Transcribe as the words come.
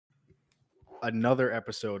another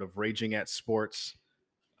episode of Raging at Sports.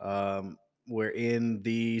 We're in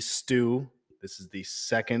the stew. This is the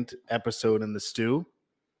second episode in the stew.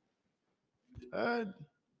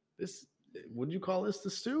 Would you call this the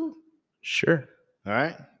stew? Sure. All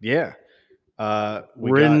right. Yeah.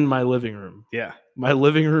 We're in my living room. Yeah. My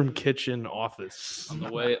living room, kitchen, office. On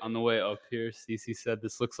the way up here, Cece said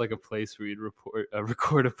this looks like a place where you'd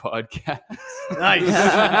record a podcast. Nice.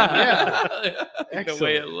 Yeah. The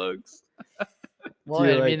way it looks. Well,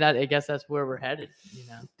 Dude, I mean I guess that's where we're headed.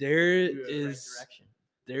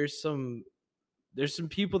 There's some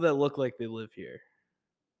people that look like they live here.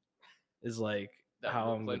 Is like That how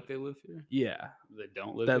look I'm like they live here. Yeah. They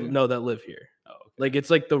don't live That here. no, that live here. Oh, okay. Like it's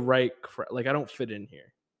like the right like I don't fit in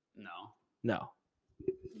here. No.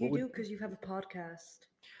 You do because you have a podcast.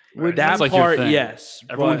 With That's that like your part, thing. yes.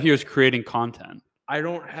 Everyone but here is creating content. I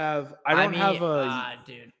don't have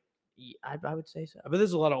dude. I would say so. I bet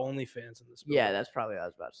there's a lot of OnlyFans in this building. Yeah, that's probably what I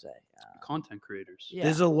was about to say. Content creators. Yeah.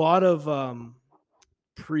 There's a lot of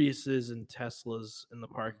Priuses and Teslas in the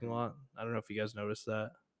parking lot. I don't know if you guys noticed that.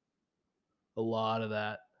 A lot of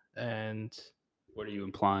that. And What are you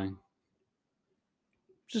implying?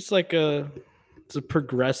 just like it's a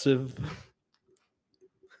progressive.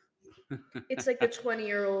 It's like the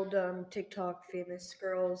 20-year-old TikTok famous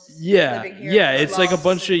girls. Yeah. living here Yeah. in It's like a Los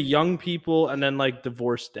bunch of and- young people and then like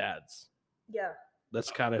divorced dads. Yeah.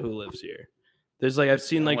 That's kind of who lives here. There's like, I've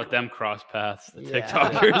seen Don't like, let them cross paths. The Yeah.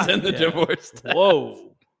 TikTokers and the Yeah. divorced.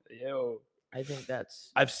 whoa. Yo. I think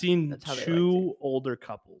that's I've seen That's how they like two older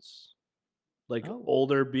couples. Like Oh.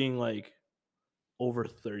 older being like over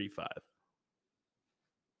 35.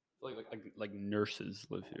 Like nurses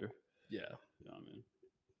live here. Yeah. You know what I mean?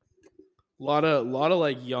 A lot of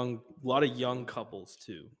like young couples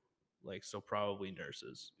too. Like so probably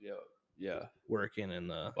nurses Yeah. working in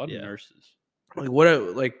the A lot yeah. of nurses.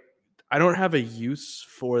 Like I don't have a use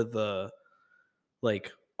for the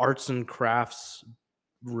like arts and crafts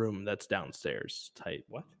room that's downstairs type.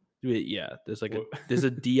 What? Yeah, there's like What? there's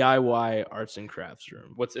a DIY arts and crafts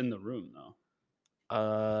room. What's in the room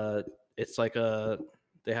though? It's like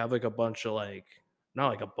they have like a bunch of like not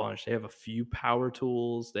like a bunch. They have a few power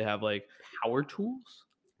tools. They have like Power tools?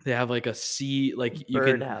 they have like a seed like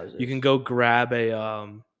bird you houses. can go grab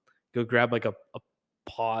like a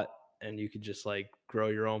pot and you can just like grow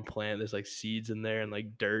your own plant. There's like seeds in there and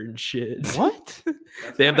like dirt and shit. What?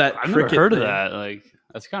 They have that I've never cricket heard of thing. that. Like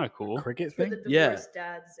that's kind of cool. Cricket For thing? the Yeah. divorced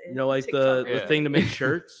dads You and know, like the TikTokers. Yeah. thing to make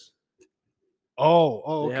shirts.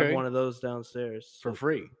 Oh, They okay. have one of those downstairs For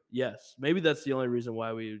free. Yes, maybe that's the only reason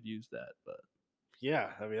why we would use that. But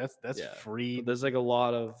Yeah. I mean, that's Yeah. free. But there's like a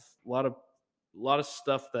lot of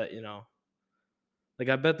stuff that like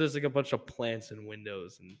I bet there's like a bunch of plants and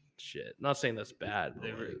windows and shit. Not saying that's bad. But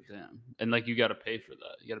like, Damn. And like you got to pay for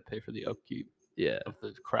that. You got to pay for the upkeep yeah, of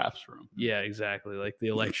the crafts room. yeah, exactly. Like the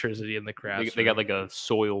electricity and the crafts. They got like a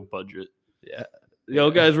soil budget. yeah. Yo,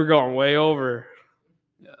 guys, we're going way over.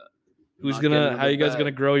 Yeah. Who's Not getting gonna? in How the you guys bag.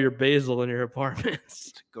 gonna grow your basil in your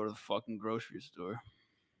apartments? Go to the fucking grocery store.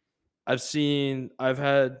 I've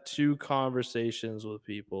had 2 conversations with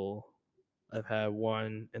people. I've had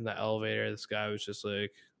one in the elevator. This guy was just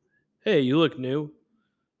like, "Hey, you look new."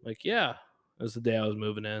 I'm like, yeah. It was the day I was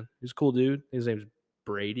moving in. He's a cool dude. His name's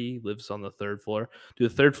Brady. Lives on the 3rd floor.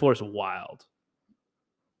 Dude, the 3rd floor is wild.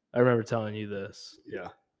 I remember telling you this. Yeah.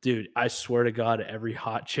 Dude, I swear to God, every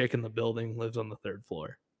hot chick in the building lives on the 3rd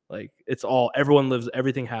floor. Like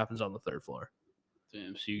everything happens on the 3rd floor.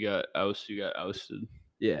 Damn. So you got ousted.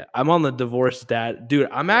 Yeah, I'm on the divorced dad. Dude,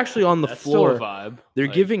 I'm actually on the That's floor. still a vibe. They're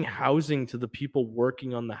Like, giving housing to the people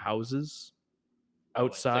working on the houses it's like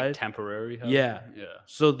outside. temporary. Housing? Yeah. Yeah.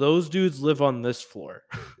 So those dudes live on this floor.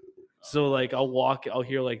 So like I'll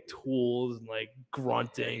hear like tools and like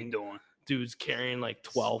grunting. doing? Dudes carrying like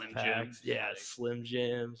 12 Slim packs. Jims, Yeah, like Slim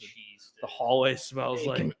Jims. Cheese. The hallway smells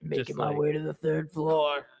like making just my like, way to the 3rd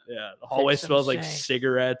floor. yeah, the hallway some smells like shank.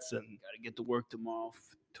 cigarettes and Gotta get to work tomorrow.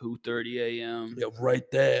 2:30 a.m. yeah, right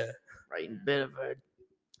there. Right in Bedford.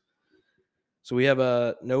 So we have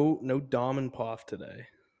a no Dom and Poff today.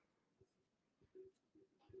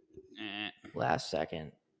 Last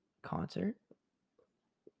second concert.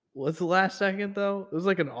 What's the last second though? It was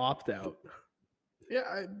like an opt out.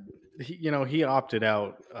 Yeah. He opted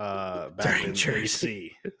out back During in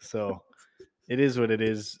Jersey. JC. So it is what it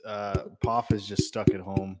is. Poff is just stuck at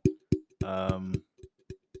home.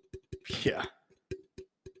 Yeah.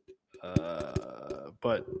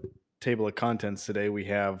 But table of contents today, we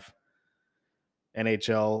have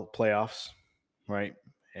NHL playoffs, right?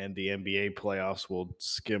 And the NBA playoffs. We'll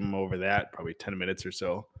skim over that, probably 10 minutes or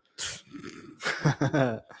so.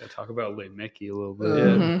 Gotta talk about Late Mickey a little bit.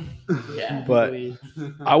 Yeah. Yeah.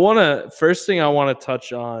 But First thing I want to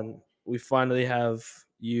touch on, we finally have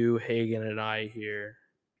you, Hagen, and I here.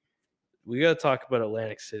 We got to talk about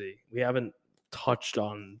Atlantic City. We haven't touched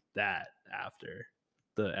on that after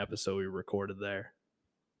the episode we recorded there.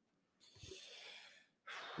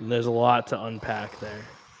 And there's a lot to unpack there.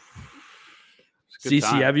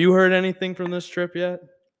 CC, have you heard anything from this trip yet?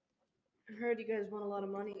 I heard you guys won a lot of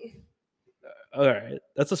money. All right,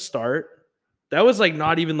 that's a start. That was like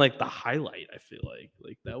not even like the highlight. I feel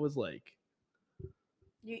like that was like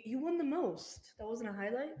You won the most. That wasn't a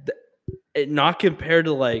highlight. not compared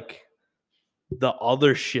to like the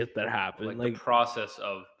other shit that happened. Like the process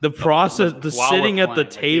of the while sitting we're at the playing,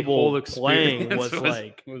 table like, playing experience was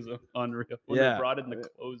like was unreal. When Yeah. they brought in the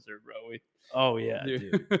closer, bro. oh yeah,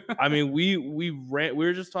 dude. I mean, we ran. We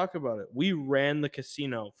were just talking about it. We ran the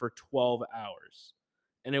casino for 12 hours,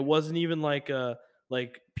 and it wasn't even like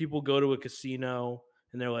people go to a casino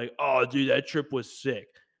and they're like, "Oh, dude, that trip was sick."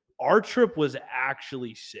 Our trip was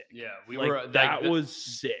actually sick. Yeah, we Like, were. that was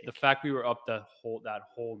sick. The fact we were up that whole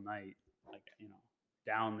night, like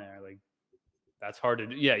down there, like that's hard to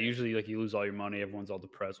do. Yeah, usually like you lose all your money, everyone's all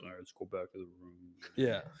depressed. All right, let's go back to the room.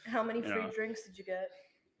 Yeah, How many free drinks did you get?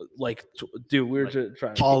 like, dude, we were Like, just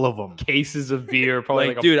trying all of them. Cases of beer, probably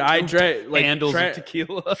like, like dude, I drank like handles of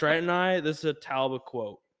tequila. Trent and I, this is a Talbot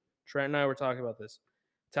quote. Trent and I were talking about this.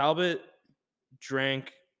 Talbot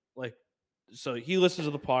drank so he listens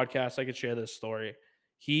to the podcast. I could share this story.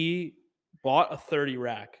 He bought a 30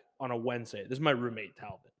 rack on a Wednesday. This is my roommate,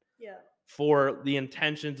 Talbot. Yeah. For the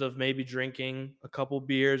intentions of maybe drinking a couple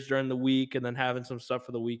beers during the week and then having some stuff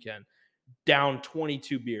for the weekend. Down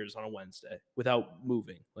 22 beers on a Wednesday without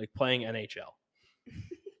moving, like playing NHL.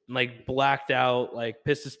 Like blacked out, like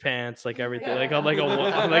pissed his pants, like everything, like on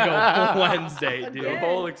a Wednesday, dude. The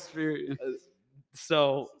whole experience.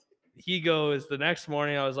 So he goes the next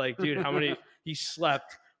morning. I was like, dude, how many? He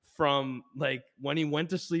slept from like when he went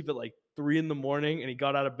to sleep at like 3 a.m. and he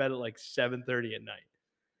got out of bed at like 7:30 at night.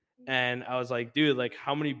 And I was like, dude, like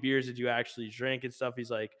how many beers did you actually drink and stuff?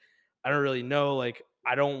 He's like, I don't really know. Like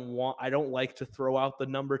I don't like to throw out the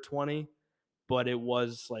number 20, but it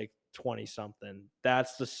was like 20 something.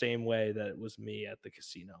 That's the same way that it was me at the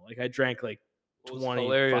casino. Like I drank like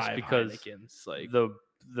 25 because Heinekens. Like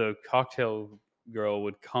the cocktail girl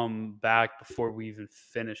would come back before we even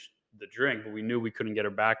finished the drink, but we knew we couldn't get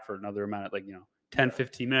her back for another amount of 10,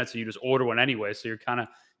 15 minutes. So you just order one anyway. So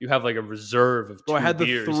you have like a reserve of two I had the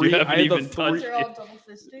beers. three. You I had the even touched They're all it. double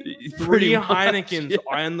fisting. three Pretty much, Heinekens yeah.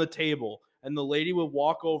 on the table, and the lady would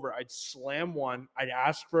walk over. I'd slam one. I'd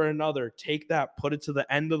ask for another. Take that, put it to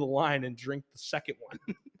the end of the line, and drink the second one.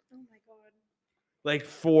 Oh my god. Like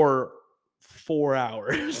for 4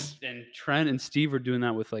 hours. And Trent and Steve were doing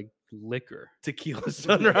that with like liquor. Tequila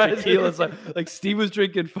sunrise. Tequila's like Steve was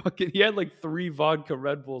drinking he had like 3 vodka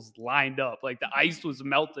Red Bulls lined up. Like the ice was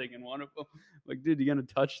melting in one of them. Like, dude, you gonna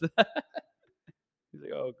touch that? He's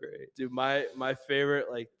like, oh great. Dude, my favorite,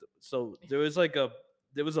 so there was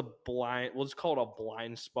a blind, we'll just call it a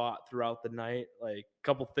blind spot throughout the night. Like a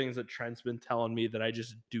couple things that Trent's been telling me that I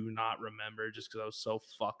just do not remember just because I was so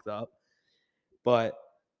fucked up. But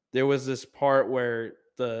there was this part where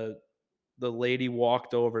the lady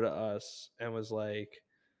walked over to us and was like,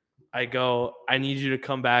 I need you to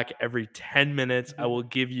come back every 10 minutes. I will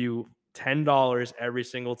give you $10 every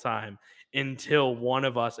single time until one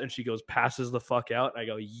of us, and she goes, passes the fuck out. And I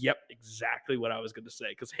go, yep, exactly what I was going to say.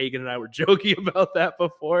 Because Hagen and I were joking about that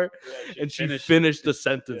before. Yeah, and she finished the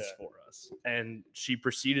sentence for us. And she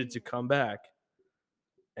proceeded to come back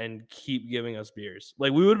and keep giving us beers.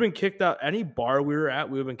 Like we would have been kicked out. Any bar we were at,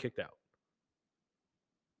 we would have been kicked out.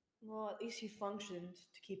 Well, at least you functioned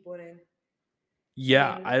to keep winning.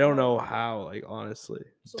 Yeah, And, I don't know how, like, honestly.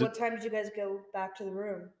 So what time did you guys go back to the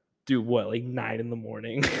room? Dude, what, like 9 a.m?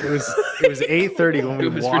 It was 8:30 when we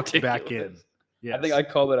It was walked ridiculous. back in. Yes. I think I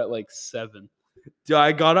called it at like 7. Dude,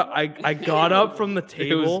 I got up from the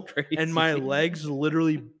table crazy. and my legs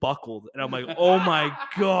literally buckled. And I'm like, oh my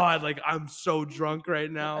God, like I'm so drunk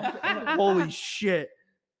right now. Holy shit.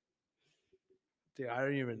 Dude, I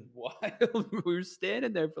don't even. Wild. We were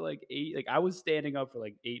standing there for like 8. Like I was standing up for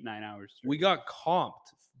like 8, 9 hours straight. We got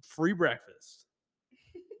comped, free breakfast.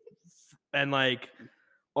 And like,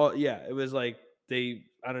 oh yeah, it was like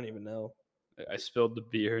I don't even know. I spilled the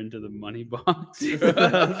beer into the money box. That's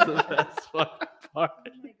the best fucking part.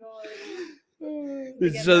 Oh my god.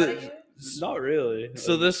 Did they get So- mad at you? Not really.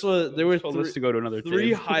 So there were told us to go to another three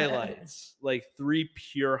table. highlights, like 3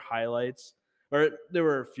 pure highlights, or there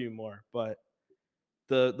were a few more, but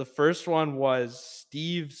the first one was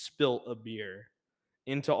Steve spilt a beer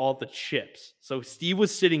into all the chips. So Steve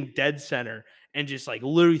was sitting dead center and just like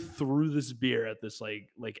literally threw this beer at this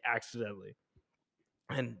like accidentally,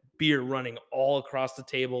 and beer running all across the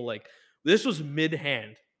table. Like this was mid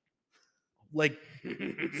hand, like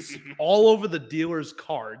all over the dealer's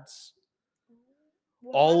cards,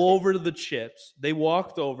 What all happened? over the chips. They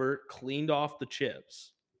walked over, cleaned off the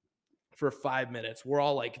chips for 5 minutes. We're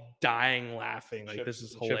all like dying laughing. Like this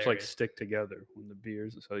is hilarious. Chips like stick together when the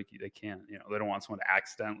beers, so they can't. They don't want someone to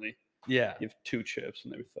accidentally yeah. give 2 chips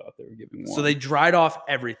and they thought they were giving 1. So they dried off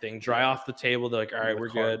everything, dry off the table. They're like, all right, The we're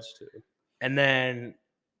good. cards, too. And then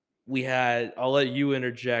we had, I'll let you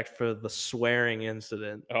interject for the swearing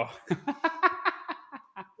incident Oh,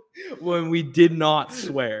 when we did not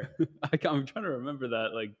swear. I'm trying to remember that.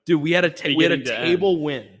 Like, Dude, we had a Beginning to table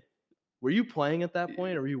win. Were you playing at that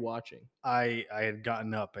point or were you watching? I had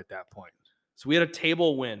gotten up at that point. So we had a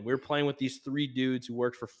table win. We were playing with these 3 dudes who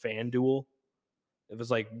worked for FanDuel. It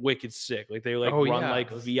was like wicked sick. Like they like Oh, run yeah.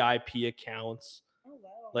 like VIP accounts. Oh wow.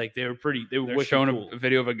 Like they were they're wicked showing cool. a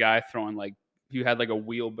video of a guy throwing like you had like a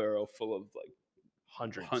wheelbarrow full of like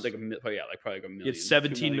Hundreds. like probably like $1 million. It's $2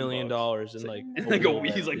 $17 million bucks. in like And like wheelbarrow.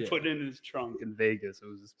 he's like Yeah. putting it in his trunk in Vegas. It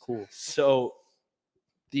was just cool. So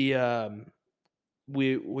the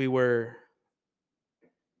we were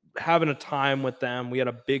having a time with them. We had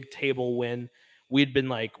a big table win. We'd been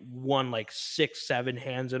like won like 6-7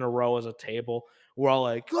 hands in a row as a table. We're all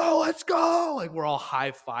like, go, let's go. Like we're all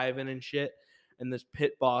high-fiving and shit. And this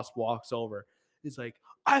pit boss walks over. He's like,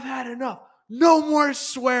 I've had enough. No more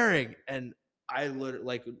swearing. And I literally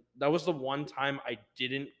like that was the one time I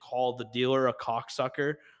didn't call the dealer a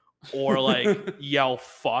cocksucker or like yell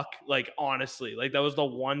fuck. Like honestly, like that was the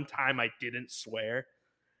one time I didn't swear.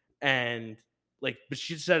 And like, but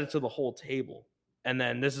she said it to the whole table. And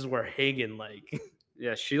then this is where Hagen like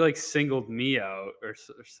Yeah, she like singled me out or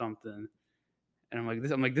something. And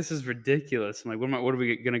I'm like, this is ridiculous. I'm like, what are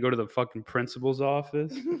we gonna go to the fucking principal's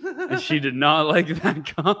office? And she did not like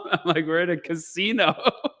that comment. I'm like, we're at a casino.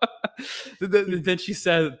 Then she's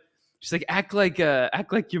like, act like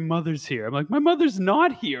your mother's here. I'm like, my mother's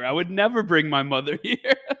not here. I would never bring my mother here.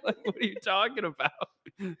 Like, what are you talking about?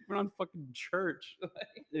 We're on fucking church.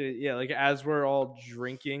 yeah, like as we're all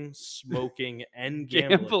drinking, smoking, and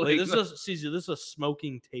gambling. Like, this is a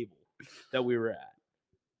smoking table that we were at.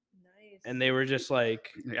 Nice. And they were just like,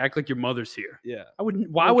 Act like your mother's here. yeah.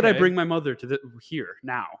 Why would I Okay. bring my mother to here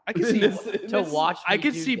now? I can see To watch I me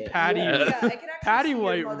could do see this. Patty. Yeah. I could actually Patty see your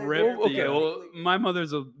White mother ripped doing the, it. Okay, well, my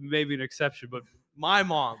mother's maybe an exception, but My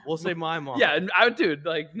mom. We'll say my mom. yeah, dude,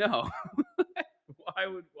 like no. Why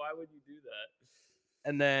would you do that?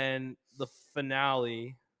 And then the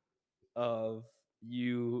finale of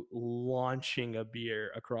you launching a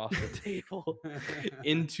beer across the table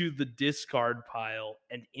into the discard pile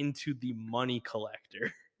and into the money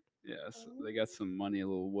collector. Yes, they got some money a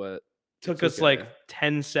little wet. Took It's us okay. like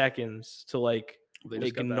 10 seconds to like They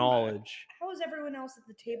just got that acknowledge. How is everyone else at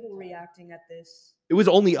the table reacting at this? It was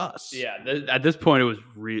only us. Yeah, at this point it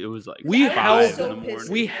was like We five held- in so the morning. pissed.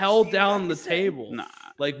 We held down the table. Nah,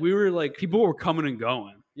 Like we were like people were coming and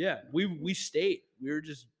going. yeah, we stayed. We were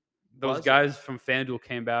just Those buzzing. guys from FanDuel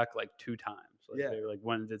came back like 2 times. Like, Yeah. they were like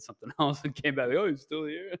went and did something else and came back. Like, oh, he's still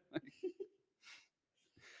here.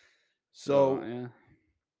 So yeah.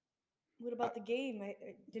 What about the game?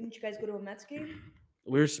 Didn't you guys go to a Mets game?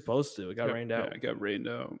 we were supposed to. It got rained out. Yeah, it got rained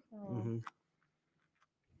out. Oh.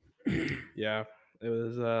 Yeah, it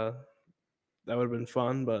was that would have been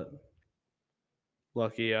fun, but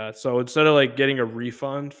lucky. So instead of like getting a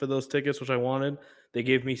refund for those tickets, which I wanted, they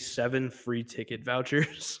gave me 7 free ticket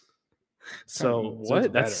vouchers. so What?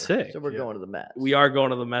 it's That's better. sick. So we're Yeah. going to the Mets. We are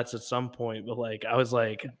going to the Mets at some point, but like I was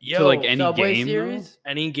like, yo, To like any Subway game though? series.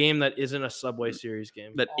 any game that isn't a Subway Series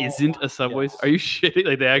game. That isn't a Subway. yes. Are you shitting?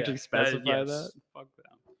 Like they actually Yes. specify Yes. that? Fuck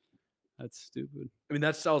them. That's stupid. I mean,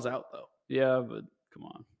 that sells out though. Yeah, but come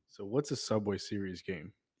on. So what's a Subway Series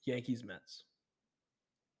game? Yankees Mets.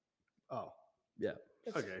 Oh, Yeah.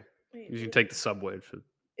 That's- okay. wait, You can it- take the subway for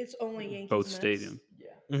It's only Yankees. both Mets? stadiums.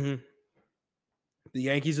 Yeah. Mm-hmm. The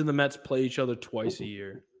Yankees and the Mets play each other twice a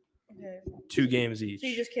year, Okay. 2 games each. So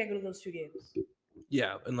you just can't go to those 2 games.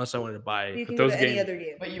 Yeah, unless I wanted to buy. You can those go to any games- other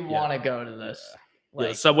game. But you Yeah. want to go to this? Yeah,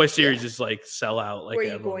 Like, Subway Series is like sell out. Like Were you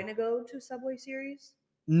everyone- going to go to Subway Series?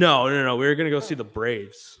 No. We were gonna go see the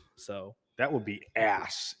Braves. So That would be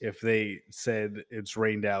ass if they said it's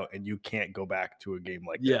rained out and you can't go back to a game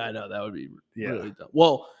like yeah, that. I know that would be Yeah. really dumb.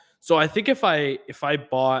 Well, so I think if I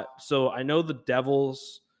bought, so I know the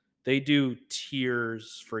Devils, they do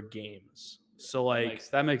tiers for games. So like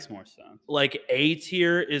that makes more sense. like A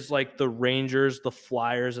tier is like the Rangers, the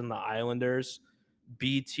Flyers, and the Islanders.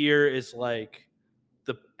 B tier is like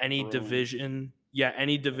any Bruins. division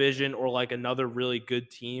any division or like another really good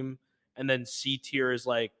team. And then C tier is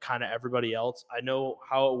like kind of everybody else. I know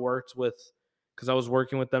how it worked because I was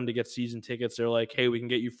working with them to get season tickets. They're like, hey, we can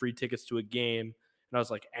get you free tickets to a game. And I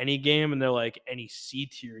was like, any game? And they're like, any C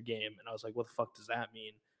tier game. And I was like, what the fuck does that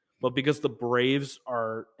mean? But because the Braves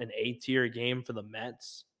are an A tier game for the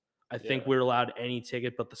Mets, I think we're allowed any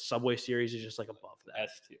ticket, but the Subway Series is just like above that.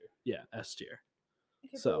 S tier. Yeah, S tier.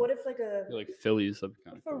 Okay, So- but what if like Like Phillies, that'd be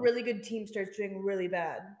kind if of a cool. really good team starts doing really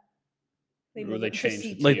bad? Or move they it to change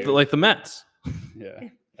C the tier. tier. Like the Mets. Yeah,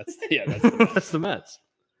 that's the That's the Mets.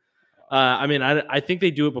 I mean, I think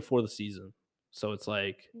they do it before the season, so it's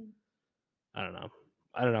like, I don't know.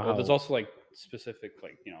 Well, how. there's also like specific,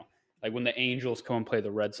 like like when the Angels come and play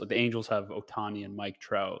the Reds. Like the Angels have Ohtani and Mike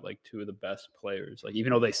Trout, like two of the best players. Like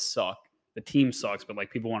even though they suck, the team sucks, but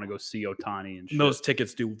like people want to go see Ohtani and shit. Those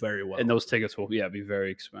tickets do very well. And those tickets will be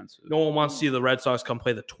very expensive. No one wants to see the Red Sox come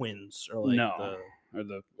play the Twins or like No. Or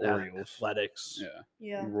the the Orioles, Athletics. yeah,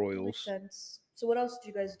 Yeah, Royals. makes sense. So what else did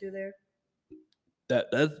you guys do there? That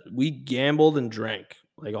we gambled and drank.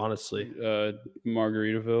 Like honestly,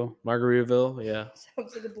 Margaritaville. Margaritaville. Yeah.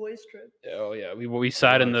 Sounds like a boys' trip. Oh yeah, we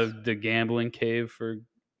sat in the gambling cave for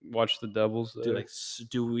watch the Devils. Dude, There. like,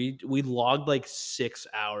 we logged like 6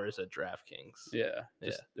 hours at DraftKings. Yeah,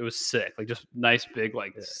 it was sick. Like just nice big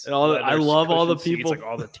like. And I love all the cushion seats, people. like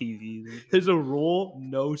all the TVs. There's a rule: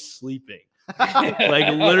 no sleeping. Like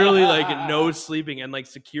literally, like no sleeping, and like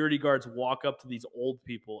security guards walk up to these old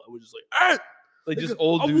people and we're just like, hey! Like just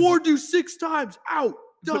old I dudes. warned you 6 times. Out.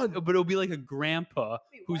 Done. But it'll be like a grandpa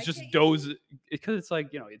Wait, who's why just can't you- dozing because it's like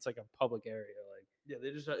it's like a public area. Like,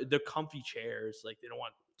 Yeah, they're comfy chairs. Like they don't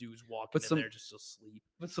want dudes walking But in there just to sleep.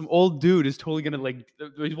 but some old dude is totally gonna like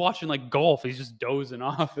he's watching like golf. He's just dozing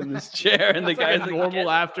off in this chair, and the It's like guy's a like, normal "Get-"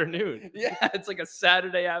 afternoon. Yeah, it's like a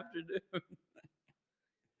Saturday afternoon.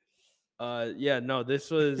 Yeah, no,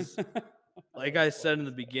 this was like I said in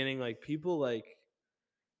the beginning, like people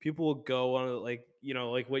will go on like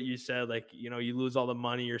like what you said, like you lose all the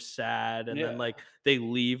money, you're sad, and then Yeah. like they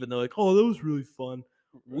leave and they're like, oh, that was really fun.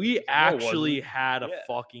 We No, it actually wasn't. had a Yeah.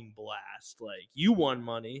 fucking blast. Like you won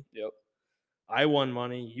money, Yep. I won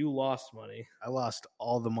money, you lost money. I lost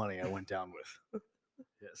all the money I went down with.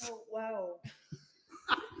 Yes. Oh wow.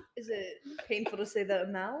 Is it painful to say that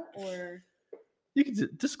amount or? You can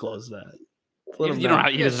disclose that. You don't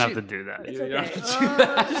have, he doesn't have to do that. It's You don't okay. have to do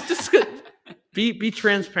that. Just be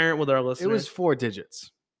transparent with our listeners. It was 4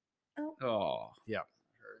 digits. Oh, Yeah.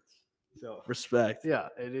 hurts. So respect. yeah,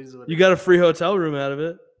 it is. What You it got a free hotel room out of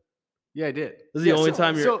it. Yeah, I did. This is the Yeah, only so-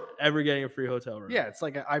 time you're so- ever getting a free hotel room. Yeah, it's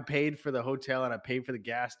like I paid for the hotel and I paid for the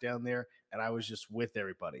gas down there, and I was just with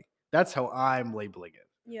everybody. That's how I'm labeling it,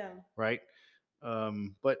 Yeah. right?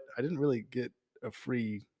 But I didn't really get a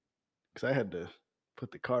free because I had to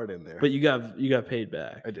put the card in there. But you got paid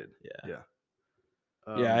back. I did. Yeah. Yeah.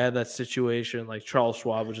 Yeah, I had that situation. Like Charles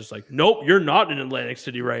Schwab was just like, "Nope, you're not in Atlantic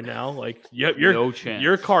City right now. Like, yep, No chance.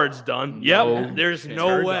 your card's done. No Yep, there's chance. no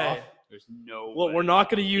Turned way. off. There's no Well, way. we're not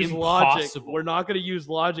going to use logic. Impossible. We're not going to use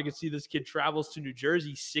logic and see this kid travels to New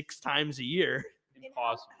Jersey 6 times a year. And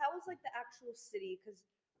Impossible. How was like the actual city? Because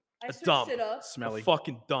I A searched dump. it up. Smelly.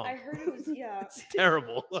 Fucking dump. I heard it was yeah. It's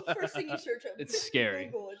terrible. First thing you search up. It's scary.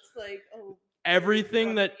 Google, it's like oh.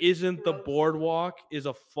 Everything that isn't the Gross. boardwalk is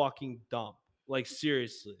a fucking dump. Like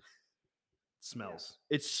seriously. Smells.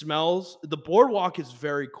 It smells. The boardwalk is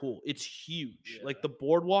very cool. It's huge. Yeah. Like the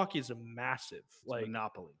boardwalk is massive. It's Like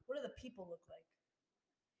Monopoly. What do the people look like?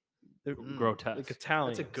 they're Grotesque. like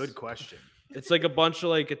Italian. That's a good question. It's like a bunch of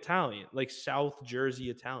like Italian, like South Jersey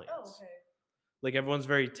Italians. Oh, okay. Like everyone's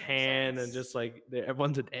very tan and sense. just like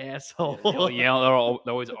everyone's an asshole. Yeah,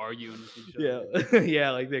 they're always arguing with each other. yeah, yeah.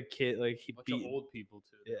 Like their kid, like he Bunch of beat. old people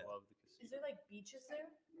too. They Yeah. love the casino. Is there like beaches there?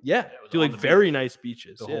 Yeah, it was do on like the very beach. nice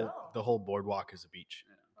beaches. The yeah. whole the whole boardwalk is a beach.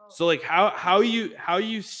 Oh. So like how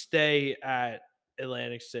you stay at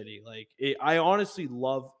Atlantic City? Like I honestly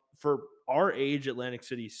love for our age Atlantic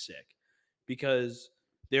City's sick because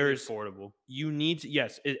there's affordable. you need to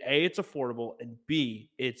it's affordable and B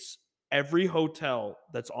it's every hotel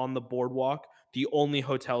that's on the boardwalk the only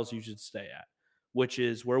hotels you should stay at, which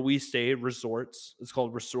is where we stay at Resorts. It's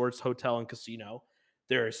called Resorts Hotel and Casino.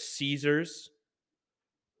 There are Caesars,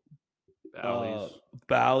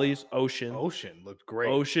 Bally's, Ocean. Ocean looked great.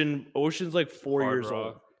 Ocean's like 4 Hard years old.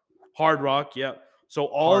 Rock. Hard Rock, yep. So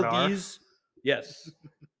all Hard of R? these, yes,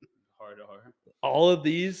 Hard to hard. all of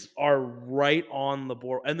these are right on the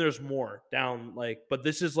board, and there's more down. Like, but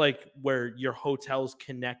this is like where your hotel's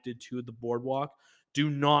connected to the boardwalk. Do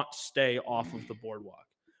not stay off of the boardwalk,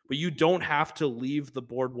 but you don't have to leave the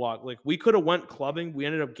boardwalk. Like, we could have went clubbing, we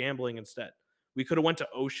ended up gambling instead. we could have went to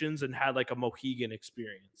Oceans and had like a Mohegan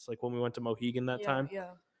experience, like when we went to Mohegan that time. Yeah.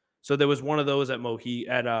 So there was one of those at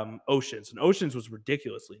Oceans, and Oceans was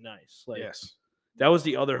ridiculously nice. Like Yes. that was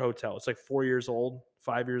the other hotel. It's like 4 years old,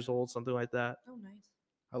 5 years old, something like that. Oh, nice.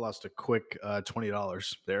 I lost a quick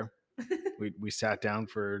 $20 there. we sat down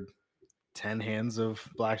for 10 hands of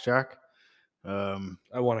blackjack. I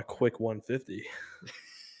want a quick 150.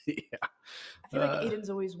 Yeah. I feel like Aiden's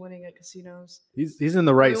always winning at casinos. He's in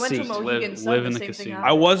the right We went to seat. Mohegan Live Sun, in the the same thing casino. happened.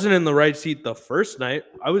 I wasn't in the right seat the first night.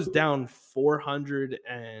 I was down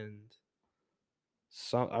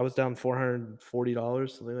 $440,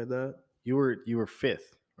 something like that. You were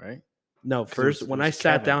fifth, right? No, 'Cause first it when was I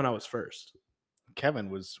sat Kevin. down, I was first Kevin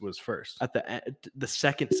was first. at the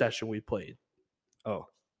second session we played. Oh,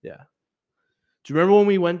 Yeah. Do you remember when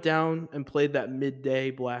we went down and played that midday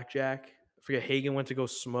blackjack? I forget. Hagen went to go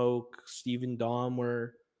smoke. Steve and Dom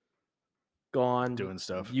were gone doing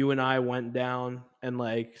stuff. You and I went down and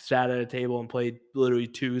like sat at a table and played literally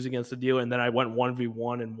twos against the dealer, and then I went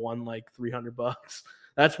 1v1 and won like $300.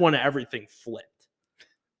 That's when everything flipped.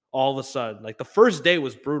 All of a sudden, like the first day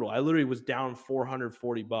was brutal. I literally was down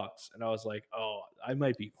 $440, and I was like, "Oh, I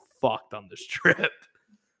might be fucked on this trip."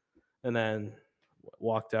 And then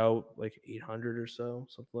walked out like 800 or so,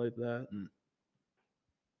 something like that. It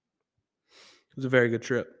was a very good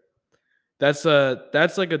trip. That's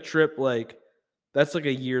like a trip, like that's like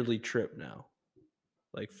a yearly trip now,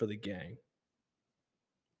 like for the gang.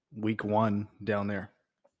 Week 1 down there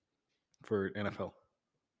for NFL.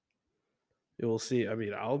 Yeah, we'll see. I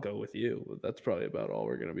mean, I'll go with you, but that's probably about all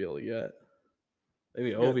we're gonna be able to get.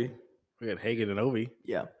 Maybe Ovi. We got Hagen and Ovi.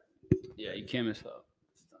 Yeah, Yeah, you can't miss out.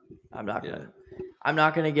 I'm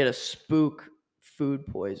not gonna get a spook food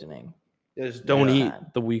poisoning. Yeah, just don't Yeah. eat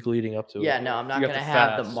the week leading up to it. Yeah, no, I'm not You gonna have to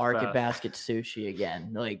have the fast, market fast. basket sushi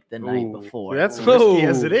again, like the night Ooh, before. That's Whoa. risky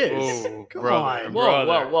as it is. Whoa, Come brother. on.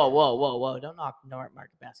 Whoa! Don't knock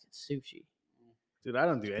market basket sushi. Dude, I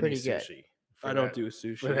don't do any pretty good. sushi. for I don't that- do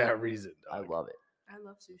sushi. for that reason. I dog. love it. I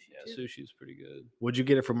love sushi Yeah, too. sushi's pretty good. Would you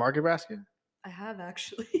get it from Market Basket? I have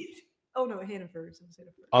actually. Oh no, Hannaford's.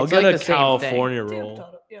 I'll It's get like a the same California Damn, roll.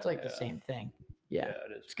 Toto, yeah. It's like the Yeah. same thing. Yeah,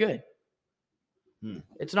 it is. it's good. Hmm.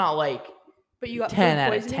 It's not like But you got 10 food out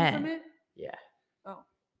of poisoning 10. from it? yeah. Oh.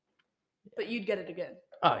 But you'd get it again.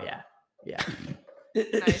 Oh yeah, yeah.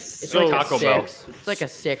 Nice. It's So- like Taco a Bell. 6. It's like a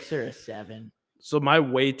 6 or a 7. So my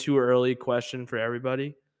way too early question for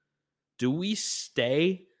everybody: do we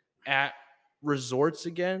stay at resorts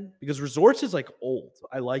again? Because resorts is like old.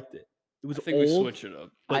 I liked it. It was I think old. we switch it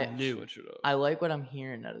up. but new. Switch it up. I like what I'm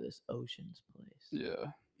hearing out of this Oceans place.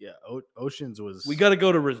 Yeah. Yeah, Oceans was. We got to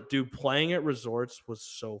go to dude. Playing at resorts was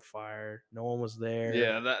so fire. No one was there.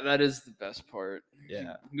 Yeah, that is the best part.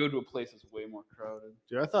 Yeah. You can go to a place that's way more crowded.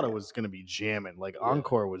 Dude, I thought it was gonna be jamming. Like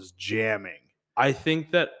Encore was jamming. I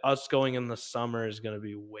think that us going in the summer is going to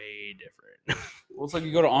be way different. Well, it's like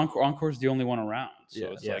you go to Encore. Encore's the only one around, so Yeah.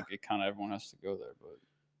 it's Yeah. like it kind of everyone has to go there. But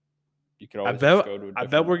you could I always bet. just go to a I bet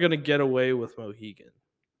different we're one. gonna get away with Mohegan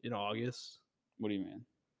in August. What do you mean?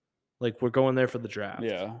 Like we're going there for the draft.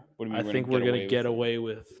 Yeah. What do you I mean? think we're gonna get with it? away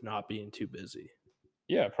with not being too busy.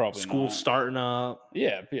 Yeah, probably. School not. starting up.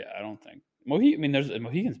 Yeah, I don't think Mohegan. I mean,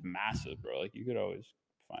 Mohegan's massive, bro. Like you could always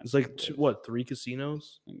find. It's like some place. what, 3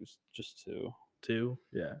 casinos? I think it's just two. 2.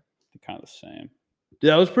 Yeah. They're kind of the same.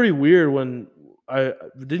 Yeah, that was pretty weird when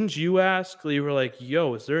didn't you ask? You were like,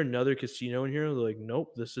 "Yo, is there another casino in here?" They're like,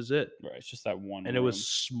 "Nope, this is it." Right. It's just that one. And it room. was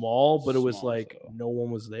small, but it was Small, like so- no one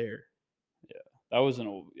was there. That was an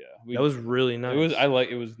old. Yeah. That was really nice. It was.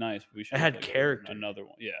 It was nice. We should. had like, character. Another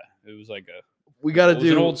one. Yeah. It was like a. we got to It was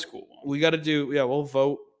do an old school one. We got to do. Yeah, we'll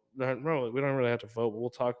vote. We don't really have to vote, but we'll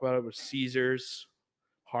talk about it with Caesars,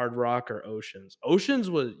 Hard Rock, or Oceans. Oceans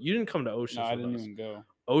was you didn't come to Oceans. No, I with didn't us. even go.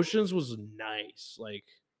 Oceans was nice. Like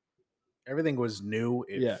Everything was new.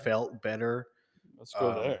 It Yeah. felt better. Let's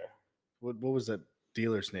go Um, there. What was that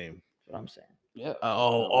dealer's name? That's what I'm saying.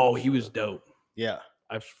 Yeah. he was dope. Yeah,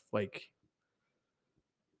 I've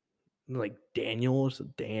like Daniel or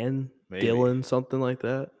Dan, maybe. Dylan, something like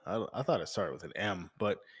that. I thought it started with an M,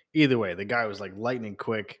 but either way, the guy was like lightning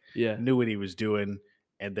quick, Yeah. knew what he was doing,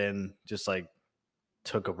 and then just like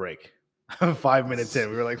took a break. 5 minutes in,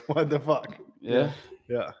 we were like, "What the fuck?" Yeah.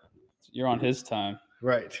 Yeah, You're on his time.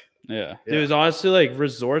 right. Yeah. It was honestly like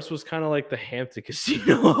resorts was kind of like the Hampton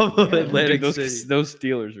Casino of Atlantic Dude, City. those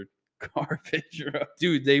dealers are garbage, bro.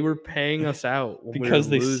 Dude, they were paying us out when Because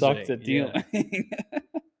we they were sucked at losing. Yeah. dealing.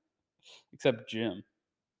 Except Jim.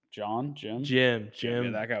 Jim? Jim, Yeah,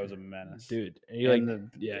 that guy was a menace. dude, and you like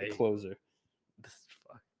And the closer. this is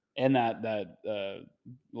fuck. And that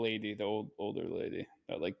lady, the older lady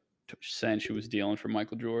that like saying she was dealing for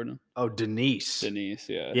Michael Jordan. Oh, Denise.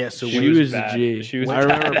 Yeah. Yeah, so She was a bad. G. She was I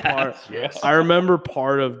remember badass, part. bro. I remember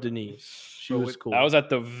part of Denise. She Bro, was cool. That was at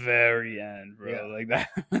the very end, bro. Yeah. Like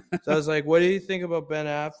that. So I was like, "What do you think about Ben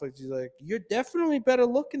Affleck?" She's like, "You're definitely better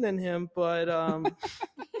looking than him," but I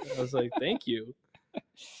was like, "Thank you."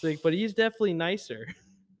 She's like, "But he's definitely nicer."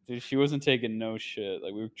 Dude, she wasn't taking no shit.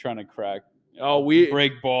 Like we were trying to crack.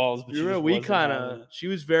 break balls. But She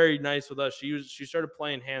was very nice with us. She started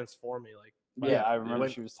playing hands for me, like. Yeah, I remember when-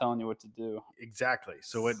 she was telling you what to do. Exactly.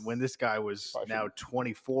 So when this guy was Probably now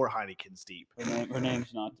 24 Heinekens deep. Her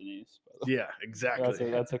name's not Denise. By the way. Yeah,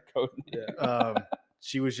 exactly. That's a code name.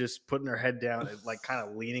 She was just putting her head down and like kind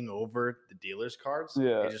of leaning over the dealer's cards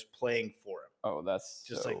Yeah. and just playing for him. Oh, that's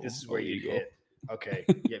Just so like, this is where you illegal. hit. Okay,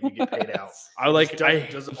 yeah, you get paid out.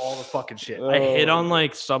 Does all the fucking shit. I hit on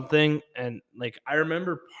like something, and like I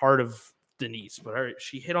remember part of Denise, but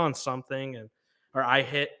she hit on something, or I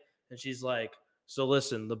hit, and she's like, "So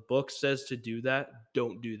listen, the book says to do that.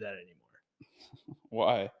 Don't do that anymore."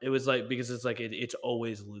 Why? It was like because it's like it's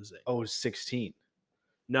always losing. Oh, it was 16.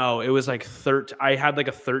 No, it was like 13. I had like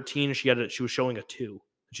a 13. She was showing a 2.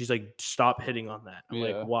 She's like, "Stop hitting on that." I'm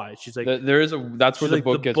Yeah. like, "Why?" She's like, That's where she's the like,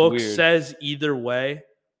 book the gets book weird. says either way,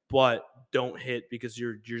 but don't hit because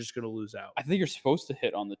you're just gonna lose out. I think you're supposed to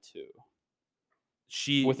hit on the 2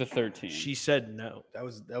 She with a 13. She said no. That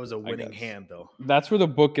was a winning guess. hand though. That's where the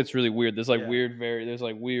book gets really weird. There's like Yeah.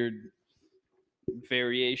 weird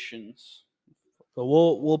variations. But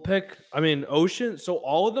we'll pick. I mean, Ocean. So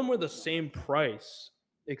all of them were the same price,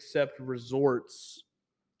 except Resorts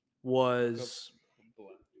was.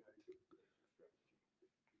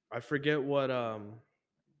 I forget what. I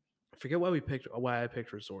forget why I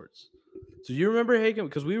picked Resorts. So you remember Hagen?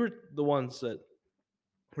 Because we were the ones that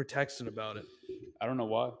were texting about it. I don't know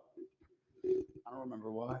why. I don't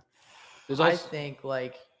remember why. I think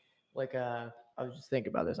like I was just thinking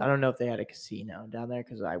about this. I don't know if they had a casino down there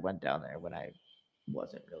because I went down there when I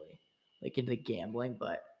wasn't really like into gambling,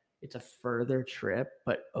 but it's a further trip.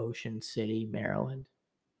 But Ocean City, Maryland,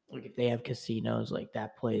 like if they have casinos, like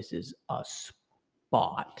that place is a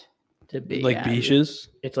spot to be. Like at. beaches.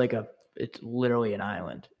 It's literally an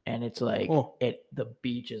island, and it's like Oh. the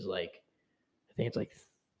beach is like I think it's like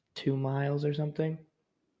 2 miles or something,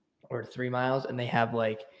 or 3 miles, and they have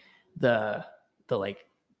like the like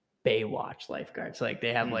Baywatch lifeguards. Like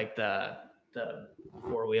they have like the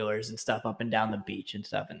 4-wheelers and stuff up and down the beach and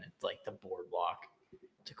stuff, and it's like the boardwalk.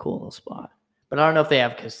 It's a cool little spot. But I don't know if they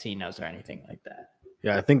have casinos or anything like that.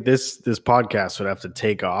 Yeah, I think this podcast would have to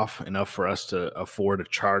take off enough for us to afford a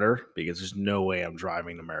charter because there's no way I'm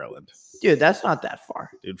driving to Maryland. Dude, that's not that far.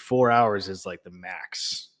 Dude, 4 hours is like the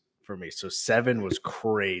max for me. So 7 was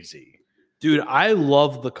crazy. Dude, I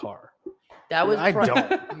love the car. That was I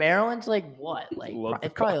don't. Maryland's like what? Like Love the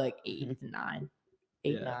it's probably car. like 8, 9.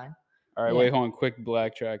 8, Yeah. 9. All right, Yeah. wait, hold on. Quick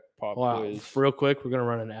blackjack pop Wow. quiz. Real quick, we're gonna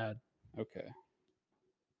run an ad.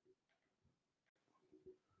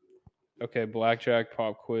 Okay, blackjack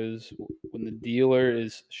pop quiz. When the dealer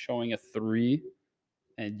is showing a 3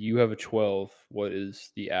 and you have a 12, what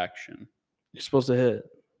is the action? You're supposed to hit.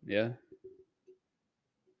 Yeah.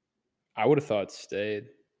 I would have thought it stayed.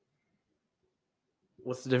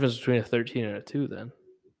 What's the difference between a 13 and a 2 then?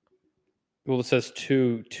 Well, it says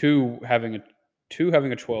two having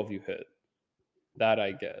a 12 you hit. That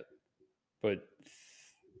I get. But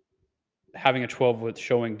having a 12 with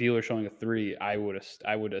dealer showing a 3, I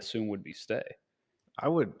would assume would be stay. I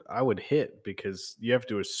would hit because you have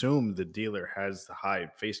to assume the dealer has the high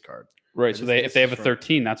face card. Right. But So this if they have a is from-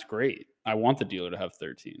 13, that's great. I want the dealer to have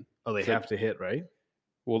 13. Oh, they So- have to hit, right?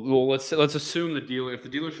 Well, let's assume the dealer. If the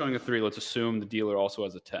dealer's showing a 3, let's assume the dealer also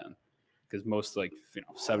has a 10, because most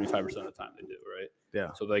 75% of the time they do, right?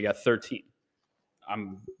 Yeah. So they got 13.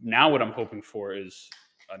 Now what I'm hoping for is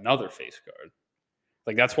another face card.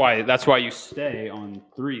 Like that's why you stay on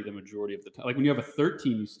 3 the majority of the time. Like when you have a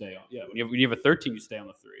 13, you stay on. Yeah. When you have a 13, you stay on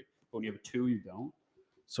the 3. But when you have a 2, you don't.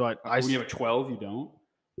 So When you have a 12, you don't.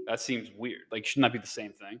 That seems weird. Like shouldn't that be the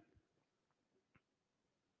same thing?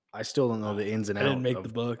 I still don't know the ins and I outs. didn't make of the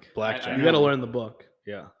book. blackjack. You got to learn the book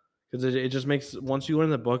Yeah. because it just makes once you learn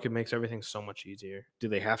the book, it makes everything so much easier. Do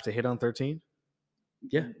they have to hit on 13?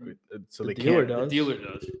 Yeah. So The they dealer can't. does. The dealer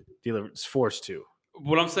does. Dealer is forced to.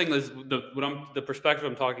 What I'm saying is the perspective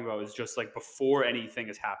I'm talking about is just like before anything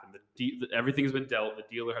has happened, everything has been dealt. The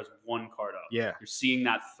dealer has 1 card up. Yeah. You're seeing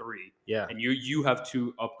that 3, Yeah. and you have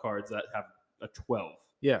 2 up cards that have a 12.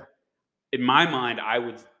 Yeah. In my mind, I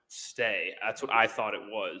would stay. That's what I thought it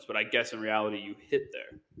was, but I guess in reality, you hit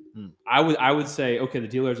there. Hmm. I would say, okay, the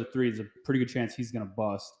dealer has a 3. There's a pretty good chance he's going to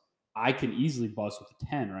bust. I can easily bust with a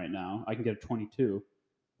 10 right now. I can get a 22.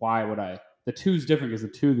 why would I? The 2's different because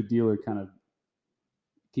the dealer kind of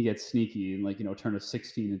can get sneaky and like, you know, turn a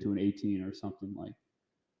 16 into an 18 or something like.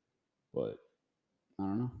 But I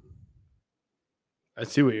don't know. I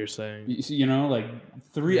see what you're saying. You know, like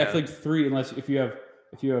 3. I Yeah. feel like 3, unless if you have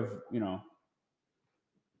you know,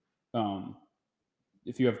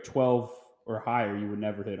 if you have 12 or higher, you would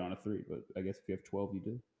never hit on a 3. But I guess if you have 12, you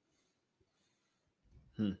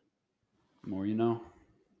do. More you know.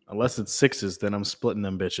 Unless it's 6s, then I'm splitting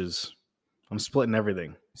them bitches. I'm splitting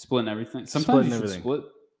everything. Splitting everything. Sometimes Splitting you should everything. split.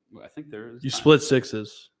 Well, I think there is. You times. split 6s.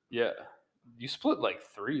 Yeah. You split like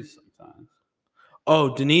 3s sometimes.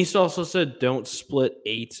 Oh, Denise also said don't split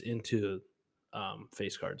 8s into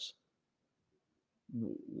face cards.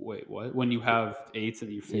 Wait, what? When you have 8s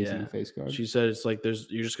and you're facing Yeah. a face card? She said it's like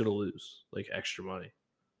you're just gonna lose like extra money.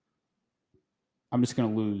 I'm just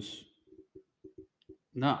gonna lose.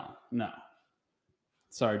 No.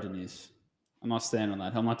 Sorry, Denise. I'm not standing on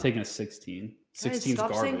that. I'm not taking a 16. 16's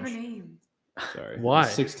stop saying her garbage. name. Sorry. Why?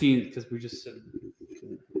 16 because we just said.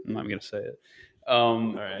 I'm not gonna say it.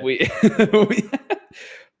 right.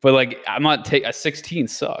 But like I'm not taking a 16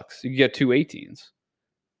 sucks. You get 2 18s.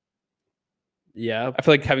 Yeah, I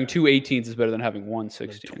feel like having 2 18s is better than having 1 like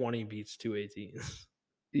 16. 20 beats 2 18s.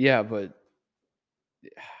 Yeah, but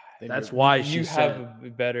That's why you she have said. a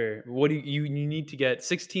better. What do you need to get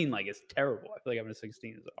 16? Like it's terrible. I feel like having a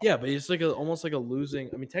 16 is awful. Yeah, but it's like almost like a losing.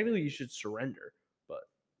 I mean, technically you should surrender, but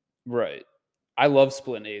Right. I love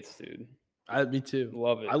splitting 8s, dude. me too.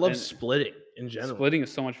 Love it. I love And splitting in general. Splitting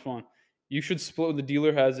is so much fun. You should split. The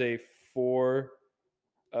dealer has a 4,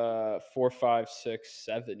 5, 6,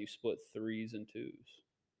 7. You split 3s and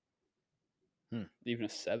 2s. Even a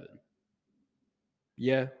 7.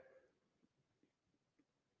 Yeah,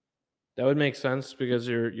 that would make sense because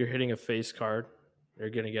you're hitting a face card. You're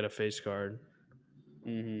gonna get a face card.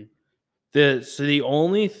 Mm-hmm. So the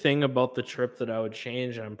only thing about the trip that I would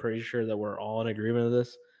change, and I'm pretty sure that we're all in agreement of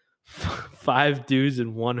this, 5 dudes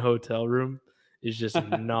in one hotel room is just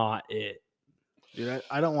not it. Dude,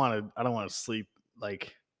 I don't want to sleep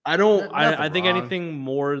like. I don't. I Nothing think wrong. anything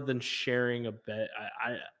more than sharing a bed.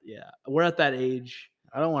 Yeah, we're at that age.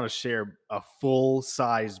 I don't want to share a full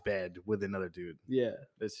size bed with another dude. Yeah,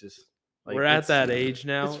 It's just we're at that age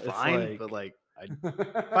now. It's fine, but like,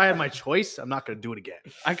 if I had my choice, I'm not gonna do it again.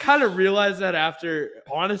 I kind of realized that after,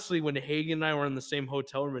 honestly, when Hagen and I were in the same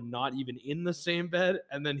hotel room and not even in the same bed,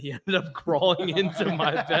 and then he ended up crawling into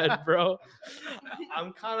my bed, bro.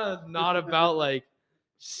 I'm kind of not about like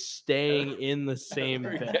staying in the same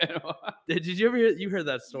bed. Did you ever you heard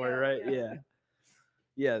that story, right?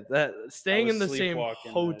 Yeah. That staying in the same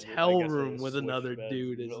hotel room with another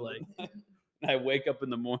dude is like. I wake up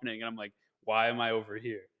in the morning and I'm like, why am I over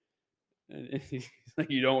here? And he's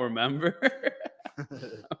like, you don't remember? I'm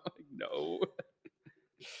like, no.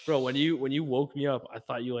 Bro, when you woke me up, I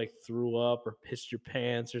thought you like threw up or pissed your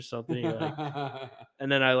pants or something. You're like,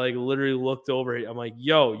 and then I like literally looked over. I'm like,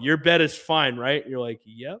 yo, your bed is fine, right? You're like,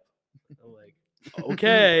 yep. I'm like,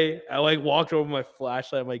 okay. I like walked over my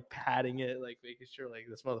flashlight. I'm like patting it, like making sure like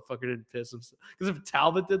this motherfucker didn't piss himself. Because if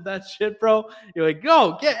Talbot did that shit, bro, you're like,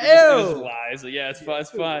 go get It was ew. lies. Like, yeah, it's fine. It's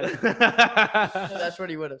fine. That's what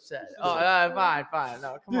he would have said. Oh, fine.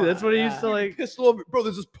 No, come on. Dude, that's what he used to like. Pissed over, bro.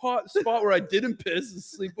 There's this spot where I didn't piss and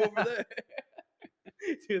sleep over there.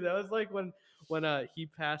 Dude, that was like when he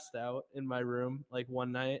passed out in my room like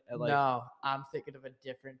one night at like. No, I'm thinking of a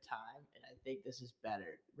different time, and I think this is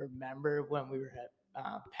better. Remember when we were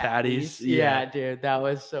at Patty's? Yeah, dude, that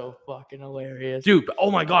was so fucking hilarious. Dude, oh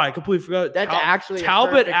my god, I completely forgot. That's actually a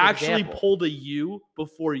Talbot perfect actually example. pulled a U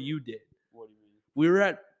before you did. What do you mean? We were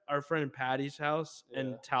at our friend Patty's house, Yeah.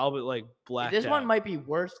 and Talbot like blacked This out. one might be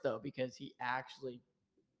worse though because he actually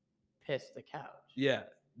pissed the couch. Yeah,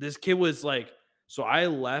 this kid was like. So I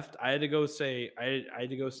left. I had to go say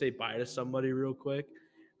bye to somebody real quick.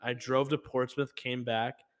 I drove to Portsmouth, came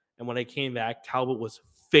back, and when I came back, Talbot was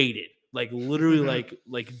faded, like literally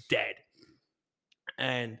like dead.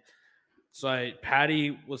 And so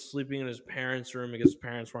Patty was sleeping in his parents' room because his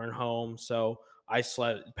parents weren't home. So I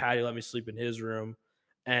slept. Patty let me sleep in his room,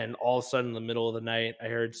 and all of a sudden, in the middle of the night, I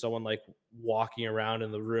heard someone like walking around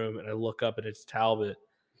in the room, and I look up and it's Talbot.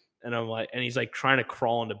 And I'm like, and he's like trying to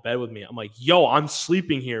crawl into bed with me. I'm like, yo, I'm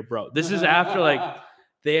sleeping here, bro. This is after like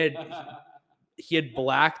he had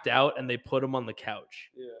blacked out and they put him on the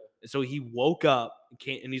couch. Yeah. And so he woke up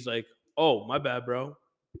and he's like, oh, my bad, bro.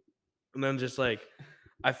 And then just like,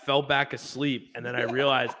 I fell back asleep. And then I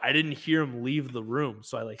realized I didn't hear him leave the room.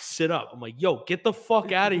 So I like sit up. I'm like, yo, get the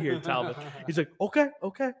fuck out of here, Talbot. He's like, okay.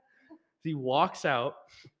 He walks out.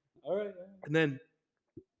 All right. And then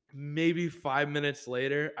Maybe 5 minutes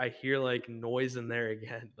later, I hear like noise in there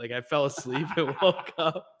again. Like I fell asleep and woke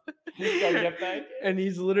up. He's gotta get back in. And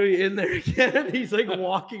he's literally in there again. He's like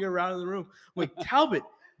walking around the room. I'm like, Talbot,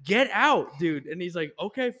 get out, dude. And he's like,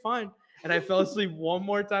 okay, fine. And I fell asleep one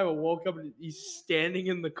more time and woke up and he's standing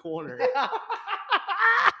in the corner.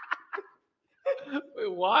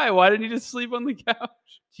 Wait, why? Why didn't he just sleep on the couch?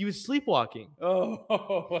 He was sleepwalking.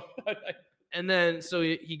 Oh, And then so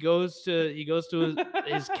he goes to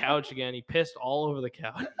his couch again. He pissed all over the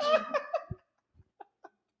couch.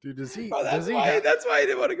 Dude, does he? Bro, does he? that's why he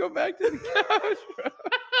didn't want to go back to the couch, bro.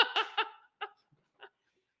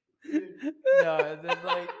 No, and then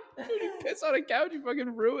like Dude, you piss on a couch, you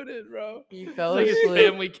fucking ruin it, bro. he It's fell like his asleep.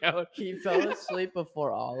 family couch. He fell asleep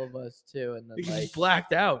before all of us too, and then He's like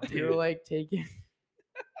blacked out, we were dude. like taking.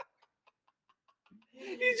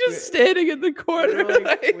 He's just standing in the We, corner. were,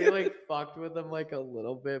 like, we like fucked with him like a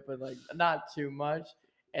little bit, but like not too much.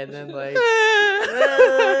 And then like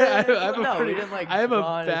I have a no, pretty- we didn't like. I have a draw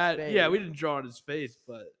on his bad. Yeah, we face. didn't draw on his face,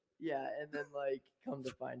 but Yeah, and then like come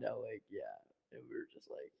to find out, like and we were just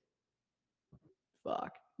like,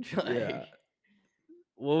 fuck. Like, yeah.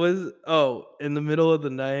 What was? Oh, in the middle of the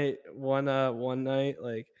night, one night,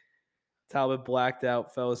 like Talbot blacked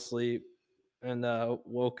out, fell asleep, and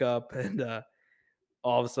woke up, and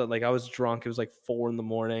all of a sudden, like I was drunk. It was like 4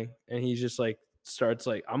 a.m, and he just like starts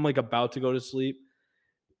like I'm like about to go to sleep,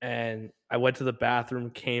 and I went to the bathroom,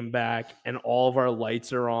 came back, and all of our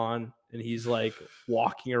lights are on, and he's like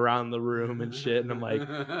walking around the room and shit, and I'm like,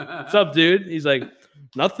 "What's up, dude?" He's like,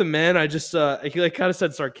 "Nothing, man. I just he like kind of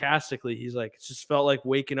said sarcastically, he's like, it just felt like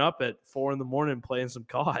waking up at 4 a.m. playing some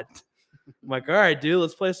COD. I'm like, all right, dude,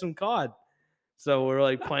 let's play some COD. So we're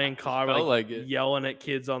like playing COD, we're, Felt like like it. yelling at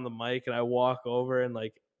kids on the mic, and I walk over and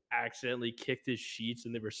like accidentally kicked his sheets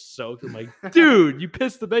and they were soaked. I'm like, dude, you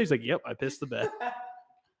pissed the bed. He's like, yep, I pissed the bed.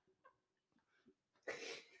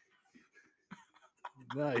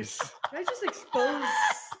 Nice. Can I just expose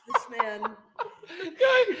this man?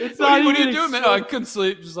 It's what, not what are you even doing, man? Oh, I couldn't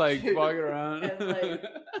sleep, just like walking around. And, like,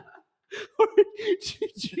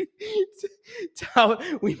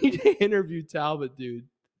 Talbot, we need to interview Talbot, dude.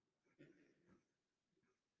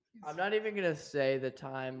 I'm not even gonna say the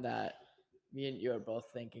time that me and you are both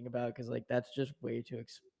thinking about because like that's just way too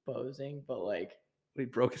exposing. But like, He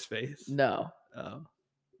broke his face. no, Oh.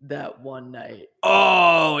 that one night,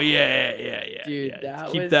 Oh yeah. Dude, yeah.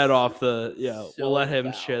 that Keep was that off the. Yeah, so we'll let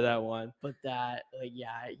him share foul. that one. but that like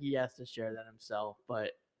he has to share that himself.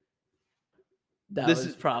 But that This was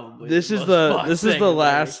is- probably This is most the fucked this is thing the I've ever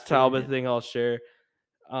last Talbot experienced. thing I'll share.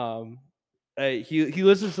 He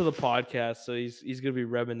listens to the podcast, so he's gonna be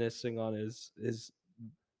reminiscing on his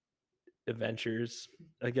adventures,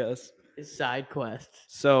 I guess. His side quest.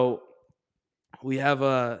 So we have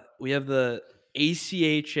the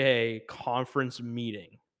ACHA conference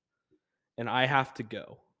meeting, and I have to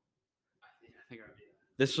go.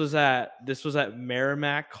 This was at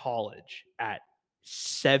Merrimack College at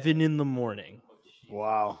 7 a.m.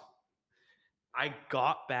 Wow. I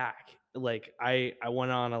got back, like I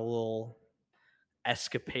went on a little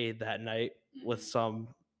escapade that night with some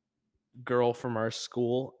girl from our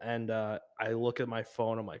school, and I look at my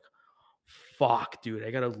phone. I'm like, fuck, dude,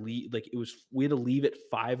 I gotta leave. Like we had to leave at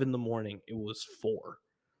 5 a.m. It was 4.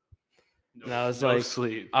 And I was like,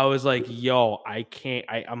 sleep. I was like, yo, I can't.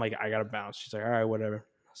 I'm like, I gotta bounce. She's like, all right, whatever.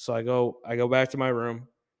 So I go back to my room,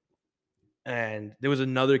 and there was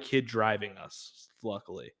another kid driving us,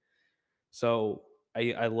 luckily. So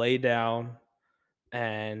I lay down,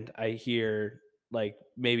 and I hear, like,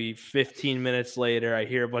 maybe 15 minutes later, I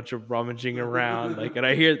hear a bunch of rummaging around, like, and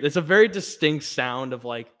I hear it's a very distinct sound of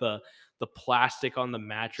like the plastic on the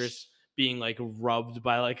mattress being like rubbed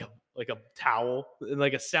by like a towel, and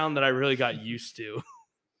like a sound that I really got used to.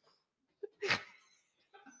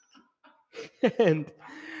 And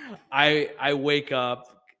I wake up,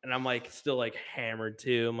 and I'm like still like hammered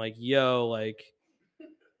too. I'm like, yo, like,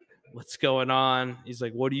 what's going on? He's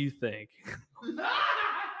like, what do you think?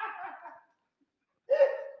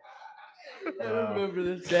 I remember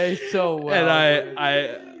this day so well.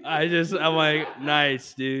 And dude. I'm like,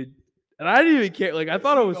 nice, dude. And I didn't even care. Like, I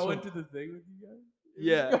thought it was Go into the thing with you guys.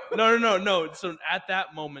 yeah. No. So at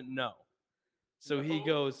that moment, no. So he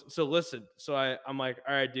goes, so listen. So I'm like,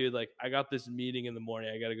 all right, dude, like, I got this meeting in the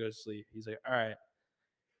morning. I gotta go to sleep. He's like, all right.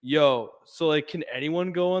 Yo, so like, can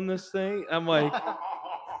anyone go on this thing? I'm like,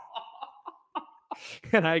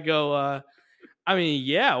 and I go, I mean,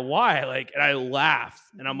 yeah, why? Like, and I laughed,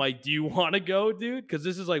 and I'm like, do you want to go, dude? Because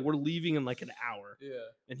this is like, we're leaving in like an hour. Yeah.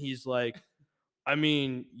 And he's like, I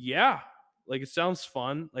mean, yeah, like, it sounds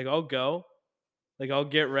fun. Like, I'll go. Like I'll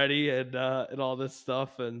get ready and all this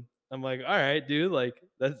stuff, and I'm like, all right, dude, like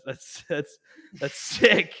that's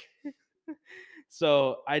sick.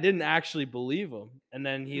 So I didn't actually believe him, and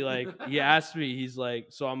then he asked me, he's like,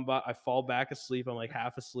 so I fall back asleep, I'm like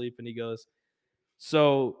half asleep, and he goes,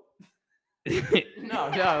 so. No,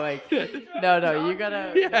 you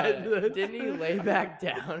gotta. Didn't he lay back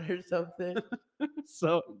down or something?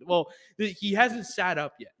 So, well, he hasn't sat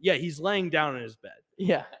up yet. Yeah, he's laying down in his bed.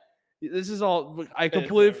 Yeah. This is all. I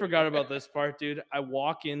completely forgot about this part, dude. I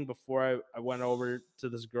walk in before I went over to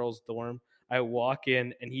this girl's dorm. I walk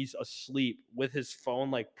in and he's asleep with his phone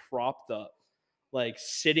like propped up, like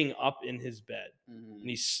sitting up in his bed, and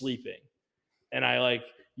he's sleeping. And I like,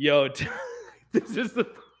 yo, this is the.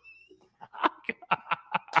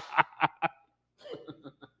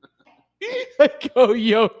 I go,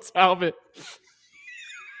 yo, Talbot.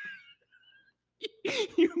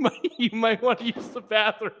 You might want to use the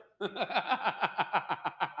bathroom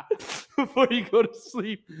before you go to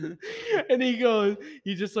sleep. And he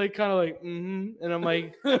just like kind of like, and I'm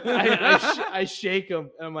like, I shake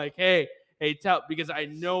him and I'm like, hey, Talbot, because I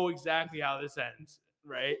know exactly how this ends,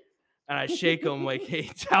 right? And I shake him like, hey,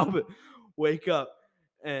 Talbot, wake up.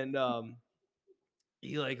 And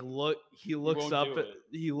he looks up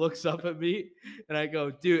at me, and I go,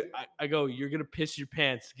 dude, I go, you're gonna piss your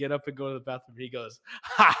pants. Get up and go to the bathroom. And he goes,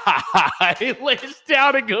 ha ha ha. He lays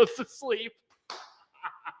down and goes to sleep.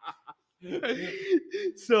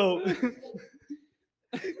 So,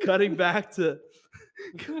 cutting back to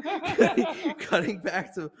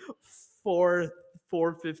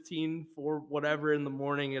 4:15, 4 whatever in the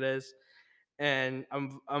morning it is, and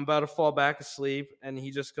I'm about to fall back asleep, and he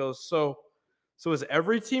just goes, So is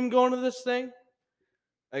every team going to this thing?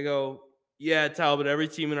 I go, yeah, Talbot, every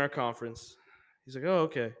team in our conference. He's like, oh,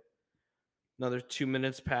 okay. Another 2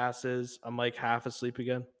 minutes passes. I'm like half asleep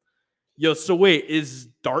again. Yo, so wait, is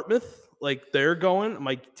Dartmouth, like they're going? I'm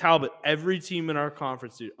like, Talbot, every team in our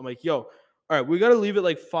conference, dude. I'm like, yo, all right, we got to leave at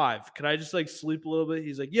like 5. Can I just like sleep a little bit?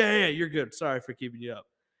 He's like, yeah, you're good. Sorry for keeping you up.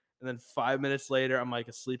 And then 5 minutes later, I'm like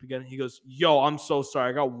asleep again. He goes, yo, I'm so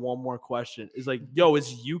sorry. I got one more question. He's like, yo,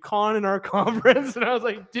 is UConn in our conference? And I was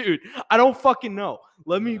like, dude, I don't fucking know.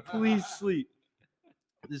 Let me please sleep.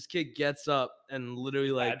 This kid gets up and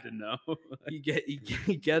literally like, Had to know. he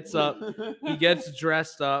gets up, he gets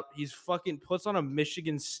dressed up. He's fucking puts on a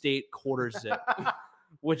Michigan State quarter zip,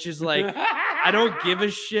 which is like, I don't give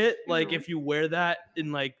a shit. Like if you wear that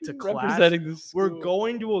in like to class, Representing the school. we're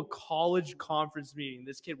going to a college conference meeting.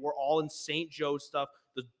 This kid, we're all in St. Joe stuff.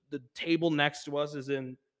 The table next to us is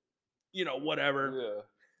in, whatever. Yeah.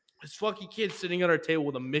 This fucking kid sitting at our table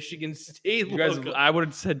with a Michigan State You guys, logo. I would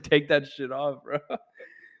have said take that shit off, bro.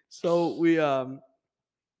 So we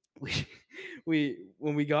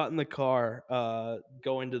when we got in the car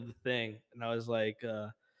going to the thing, and I was like,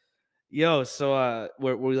 yo, so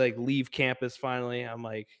we like leave campus finally. I'm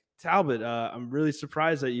like, Talbot, I'm really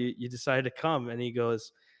surprised that you decided to come. And he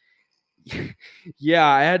goes, yeah,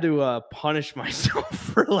 I had to punish myself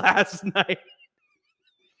for last night.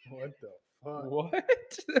 What the fuck? What?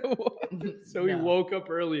 So he woke up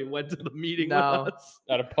early and went to the meeting with No. us.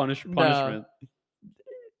 Out of punishment.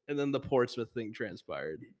 And then the Portsmouth thing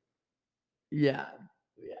transpired. Yeah.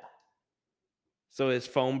 So his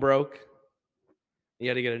phone broke. He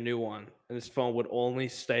had to get a new one. And his phone would only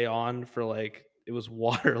stay on for like, it was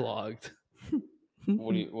waterlogged.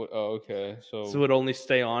 Oh, okay. So So it would only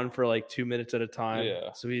stay on for like 2 minutes at a time.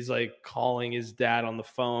 Yeah. So he's like calling his dad on the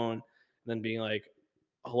phone and then being like,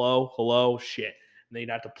 hello, shit. And then he'd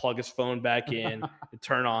have to plug his phone back in and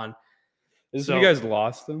turn on. is so- you guys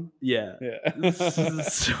lost them? Yeah. Yeah.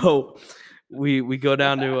 So we go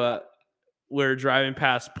down to we're driving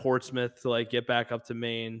past Portsmouth to like get back up to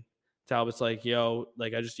Maine. Talbot's like, yo,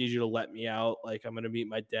 like I just need you to let me out. Like I'm gonna meet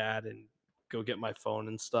my dad and go get my phone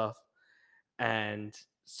and stuff. And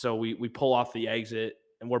so we pull off the exit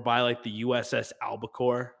and we're by like the USS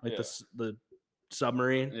Albacore, like the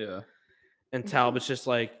submarine. Yeah. And Talbot's just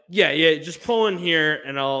like, yeah, just pull in here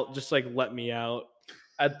and I'll just like let me out.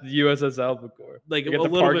 At the USS Albacore. Like a Like at the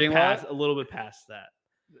little parking lot? a little bit past that.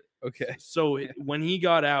 Okay. So when he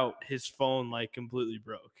got out, his phone like completely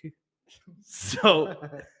broke. So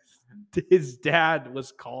his dad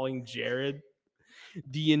was calling Jared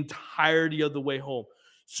the entirety of the way home.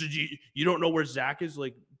 So you don't know where Zach is?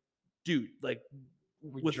 Like, dude, like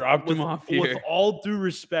We dropped him off With here. all due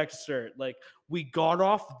respect, sir, like we got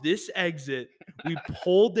off this exit, we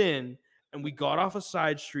pulled in, and we got off a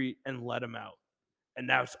side street and let him out. And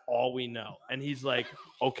that's all we know. And he's like,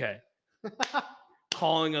 okay.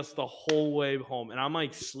 Calling us the whole way home. And I'm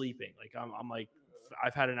like sleeping. Like I'm like,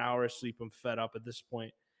 I've had an hour of sleep. I'm fed up at this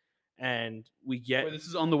point. and we get Wait, this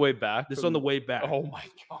is on the way back. this from- on the way back. Oh my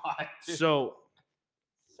god. dude. So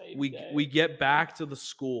Same we day. get back to the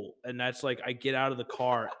school, and that's like I get out of the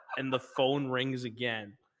car, and the phone rings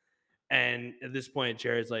again. And at this point,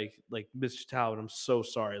 Jared's like, Mr. Talbot, I'm so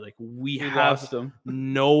sorry. Like, we We have lost him.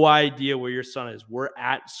 no idea where your son is. We're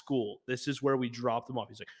at school. This is where we dropped him off.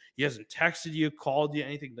 He's like, he hasn't texted you, called you,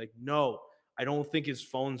 anything. Like, no, I don't think his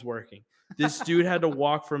phone's working. This dude had to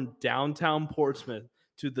walk from downtown Portsmouth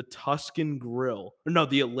to the Tuscan Grill. Or no,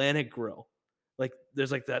 the Atlantic Grill. Like,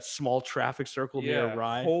 there's like that small traffic circle near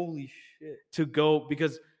Rye Holy shit. to go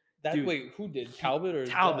because That Dude, wait, who did Talbot or his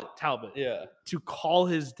Talbot, dad? Talbot. Yeah. To call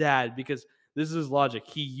his dad because this is his logic.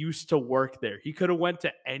 He used to work there. He could have went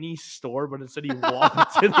to any store, but instead he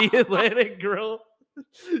walked to the Atlantic Grill.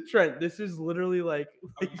 Trent, this is literally like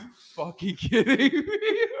Are you fucking kidding me?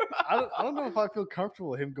 I don't know if I feel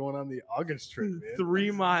comfortable with him going on the August trip, man.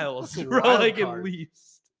 3 miles, That's a bro. wild Like at card.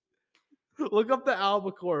 least. Look up the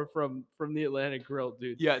albacore from the Atlantic Grill,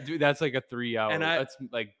 dude. Yeah, dude, that's like a 3 hour. And I- that's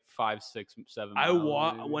like 5, 6, 7. I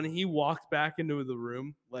miles, maybe. when he walked back into the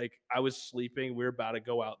room, like I was sleeping. We were about to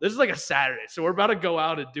go out. This is like a Saturday, so we're about to go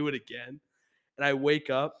out and do it again. And I wake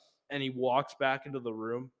up and he walks back into the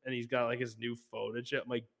room and he's got like his new phone and shit. I'm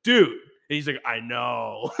like, dude. And he's like, I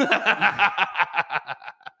know.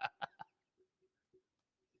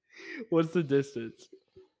 What's the distance?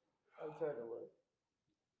 I'm trying to look.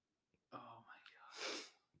 Oh my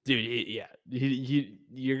Dude,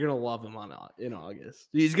 you're gonna love him in August.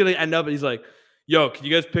 He's gonna end up and he's like, yo, can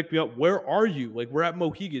you guys pick me up? Where are you? Like, we're at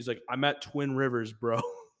Mohegan. He's like, I'm at Twin Rivers, bro. god.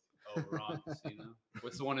 Oh, Ron Casino.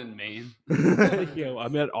 What's the one in Maine? Yo,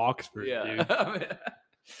 I'm at Oxford, Yeah. dude.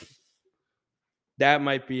 That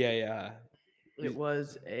might be a It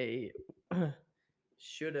was a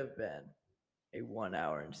should have been a 1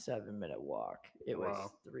 hour and 7 minute walk. It was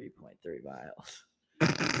Wow. 3.3 miles.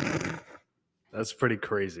 That's pretty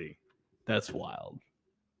crazy. that's wild.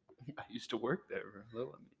 I used to work there for a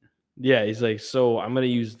little. Yeah, he's like, so I'm gonna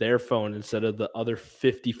use their phone instead of the other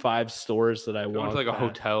 55 stores that I Going want. to like a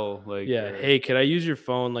hotel, like Yeah, hey, could I use your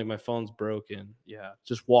phone? Like my phone's broken. Yeah,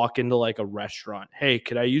 just walk into like a restaurant. Hey,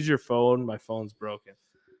 could I use your phone? My phone's broken.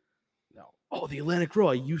 No. Oh, the Atlantic Grill.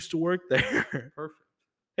 I used to work there. perfect.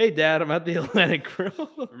 Hey, Dad, I'm at the Atlantic Grill.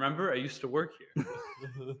 Remember, I used to work here.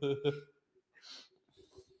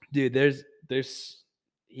 Dude, there's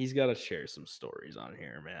he's got to share some stories on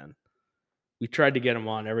here, man. We tried to get him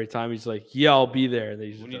on every time. He's like, yeah, I'll be there. And then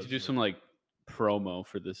he just We need to doesn't. do some like promo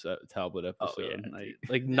for this Talbot Oh, episode. yeah, Like, dude.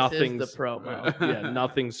 Like This nothing. is the promo. Yeah,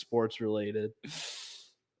 nothing sports related.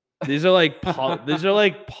 These are like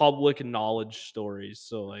public knowledge stories.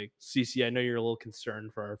 So like CC, I know you're a little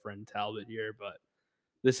concerned for our friend Talbot here, but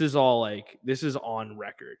this is all like this is on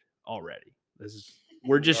record already.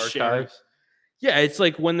 We're just sharing. archives. Yeah, it's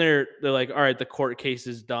like when they're like, all right, the court case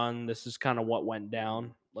is done. This is kind of what went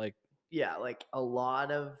down. Like, Yeah, like a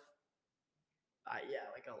lot of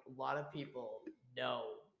like a lot of people know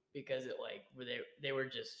because it like they were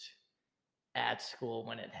just at school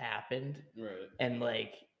when it happened, Right. and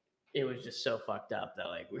like it was just so fucked up that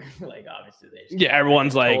like we were like obviously they just yeah,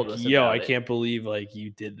 everyone's like, told us yo, about I it. can't believe like you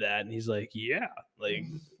did that, and he's like, yeah, like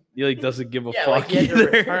he like doesn't give a Yeah, fuck like he had to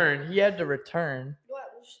either. return. He had to return. Well,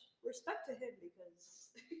 respect to him because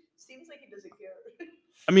seems like he doesn't care.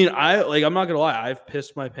 I mean, I'm not gonna lie, I've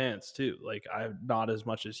pissed my pants too. Like, I've not as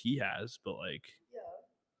much as he has, but like,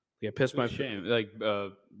 Yeah. pissed my It's a shame. Like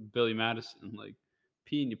Billy Madison, like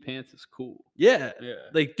peeing your pants is cool. Yeah, Yeah.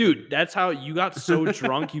 like, dude, that's how you got so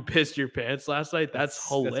drunk you pissed your pants last night. That's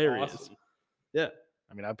hilarious. awesome. Yeah,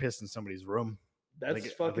 I mean, I pissed in somebody's room. that's think- I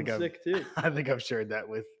fucking think I'm- sick too. I think I've shared that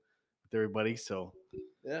with everybody. So,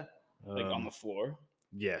 Yeah, Like on um, the floor.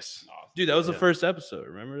 yes. dude, that was the Yeah. first episode.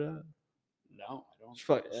 Remember that? No, I don't. Just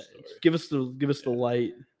fuck, know the story. give us the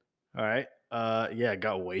light. All right. Yeah,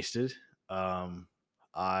 got wasted.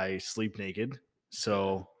 I sleep naked.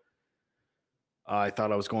 So I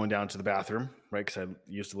thought I was going down to the bathroom, right? Because I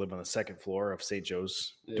used to live on the second floor of St.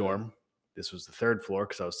 Joe's Yeah. dorm. This was the third floor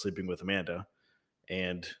because I was sleeping with Amanda,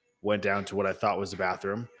 and went down to what I thought was the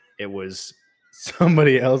bathroom. It was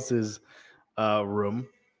somebody else's room,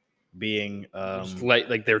 being Just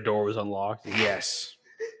like their door was unlocked, yes,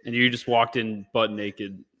 and you just walked in butt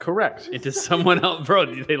naked correct. into someone else, bro.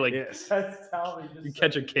 Did they like Yes. you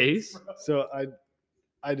catch a case? So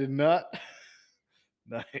I did not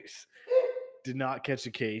nice. Did not catch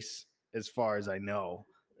a case as far as I know.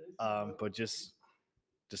 But just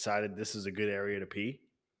decided this is a good area to pee.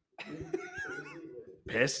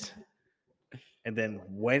 Pissed. And then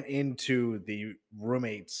went into the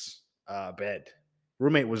roommate's bed.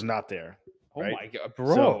 Roommate was not there. Oh Right? my god,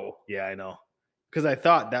 bro! So, yeah, I know. because I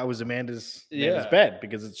thought that was Amanda's Yeah. bed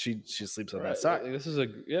because she sleeps on that side. This is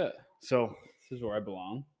So this is where I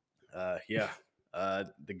belong. yeah,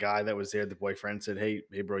 the guy that was there, the boyfriend said, "Hey,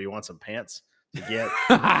 bro, you want some pants?" Like, yeah,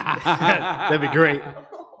 that'd be great.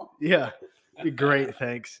 Yeah, be great.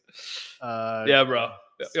 Thanks. Yeah, bro.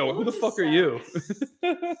 Yo, who the fuck are you?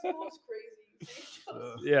 School's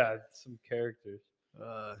crazy. Yeah, some characters.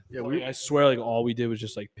 Yeah, I swear, like all we did was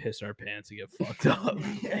just like piss our pants and get fucked up. And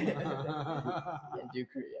we do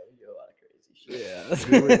a lot of crazy shit.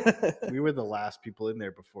 Yeah. we were the last people in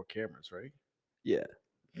there before cameras, right? Yeah.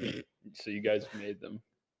 So you guys made them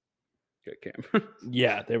get cameras.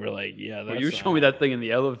 Yeah. They were like, yeah. Well, you showed me that thing in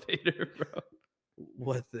the elevator, bro.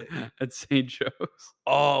 What thing? At St. Joe's.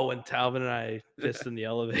 Oh, when Talvin and I pissed in the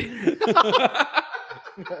elevator.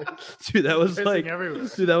 Dude, that was Pissing like everywhere.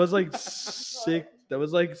 Dude, that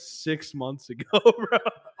was like 6 months ago, bro.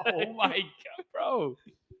 Oh my god, bro.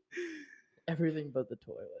 Everything but the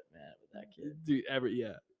toilet, man, with that kid. Dude,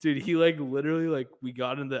 Dude, he like literally like we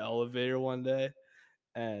got in the elevator one day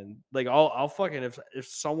and like I'll fucking if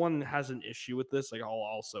someone has an issue with this, like I'll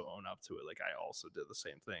also own up to it. Like I also did the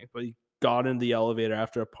same thing. But he got in the elevator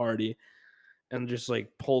after a party and just like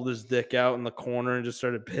pulled his dick out in the corner and just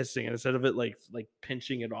started pissing. And instead of it like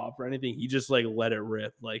pinching it off or anything, he just like let it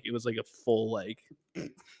rip. Like it was like a full like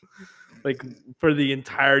for the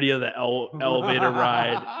entirety of the elevator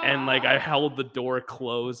ride. And like I held the door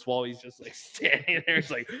closed while he's just like standing there.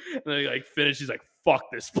 He's like, and then he like finished. He's like, "Fuck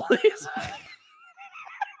this place."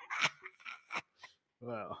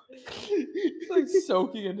 Wow. It's like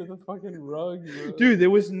soaking into the fucking rug, bro. Dude, there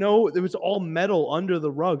was all metal under the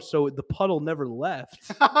rug, so the puddle never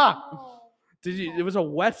left. It was a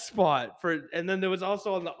wet spot and then there was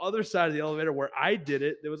also on the other side of the elevator where I did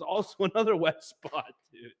it, there was also another wet spot,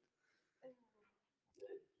 dude.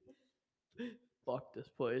 Fuck this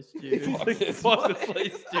place, dude. Fuck this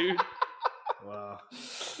place, dude. Wow.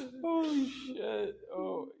 Holy shit.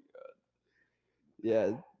 Oh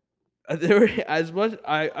Yeah. There were as much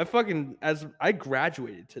I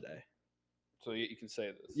graduated today. So you can say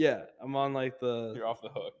this. Yeah, I'm on like You're off the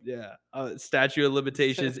hook. yeah. Statute of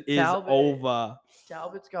limitations is Talbot. over.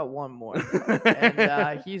 Talbot's got one more,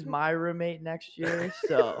 and he's my roommate next year,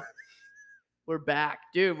 so we're back,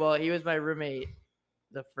 dude. Well, he was my roommate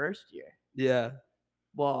the first year. Yeah,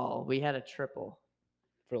 Well, we had a triple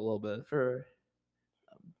for a little bit. for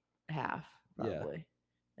half, Yeah. probably,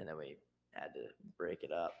 and then we had to break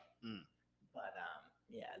it up. Mm. But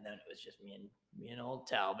yeah, and then it was just me and old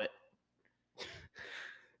Talbot.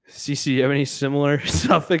 CC, do you have any similar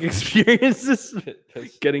Suffolk experiences?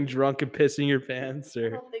 Getting drunk and pissing your pants, I or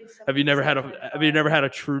don't think so. have you never had a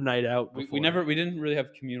true night out before? We didn't really have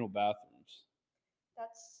communal bathrooms.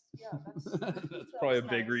 That's That's that probably a was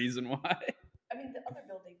big nice. reason why. I mean, the other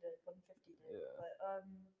building did 150 did, but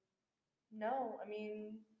no. I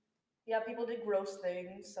mean, yeah, people did gross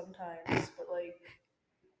things sometimes, but like,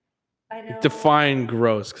 I know. Define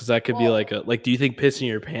gross, because that could be Well- like. Do you think pissing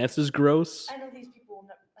your pants is gross? I know these people.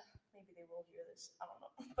 Maybe they will hear this. I don't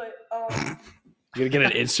know, but You're gonna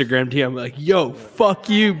get an Instagram DM like, "Yo, fuck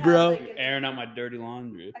you, bro." Like Airing out my dirty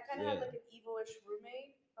laundry. I kind of had like an evilish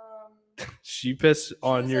roommate. She pissed She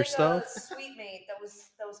on was your like stuff. A sweet mate that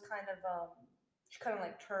was kind of she kind of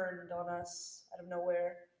like turned on us out of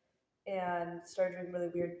nowhere and started doing really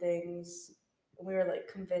weird things. And we were like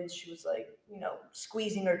convinced she was like,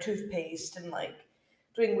 squeezing our toothpaste and like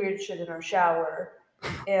doing weird shit in our shower.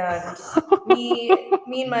 And me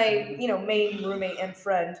and my main roommate and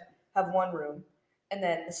friend have one room, and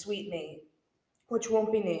then the sweet mate, which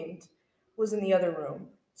won't be named, was in the other room.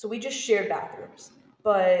 So we just shared bathrooms.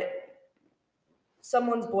 But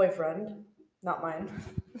someone's boyfriend, not mine,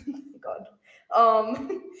 thank God,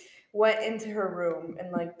 went into her room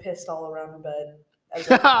and like pissed all around her bed.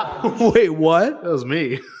 Wait, what? That was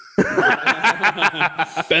me.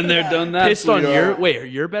 Been there, done that. Pissed on sweetheart.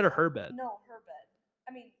 your bed or her bed? No, her bed.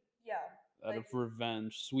 I mean, yeah. Out of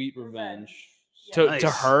revenge, sweet revenge. Yeah. To Nice.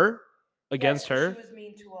 her? Against Yeah, her? She was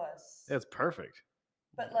mean to us. That's perfect.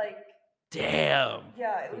 But like, Damn.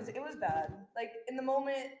 yeah, it was bad. Like in the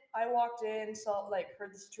moment I walked in, saw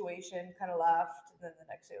heard the situation, kind of laughed, and then the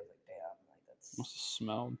next day I was like, damn, like that's Must have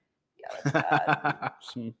smelled that's bad.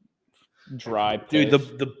 some dry Dude, piss.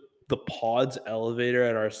 the Pods elevator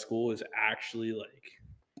at our school is actually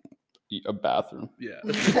like A bathroom. yeah.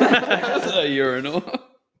 A urinal.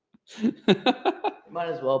 Might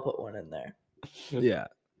as well put one in there. Yeah.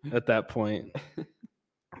 At that point.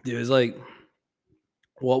 Dude, it was like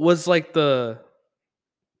what was like the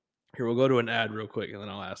here, we'll go to an ad real quick and then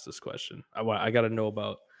I'll ask this question. I got to know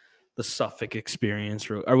about the Suffolk experience.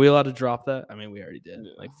 Are we allowed to drop that? I mean, we already did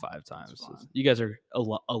like 5 times. fine. You guys are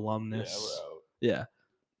alumnus. Yeah.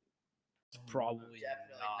 It's probably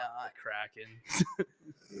Definitely not not.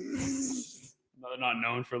 the Kraken. They're not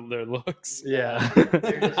known for their looks. Yeah.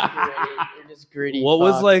 They're just gritty. What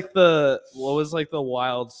was fucks. like the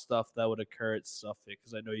wild stuff that would occur at Suffolk?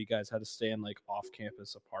 Because I know you guys had to stay in like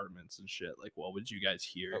off-campus apartments and shit. Like, what would you guys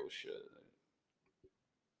hear? Oh shit.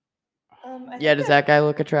 Yeah, does that guy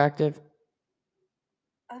look attractive?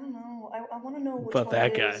 I don't know. I want to know which But one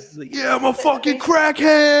that it guy, is. he's like, yeah, I'm a But fucking basically,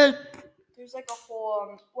 crackhead. There's like a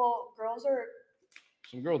whole. Well, girls are.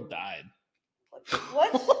 Some girl died.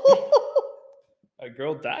 What? A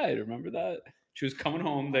girl died. Remember that? She was coming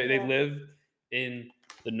home. They Yeah. lived in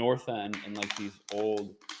the North End, and like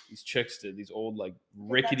these chicks did these old like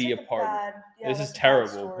rickety That's, like, a apartments. bad- yeah, This that's is a bad terrible,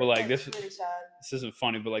 story. but, like, That's this- really sad. This isn't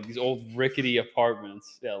funny, but like these old rickety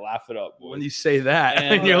apartments. Yeah, laugh it up. When boys. you say that,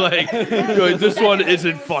 And, and you're like, Yeah, you're like, this exactly. one It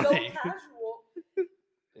isn't was so funny. casual.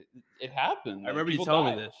 It happened. I remember you people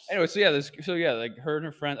telling me died. this. Anyway, like her and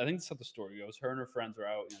her friends. I think this is how the story goes. Her and her friends were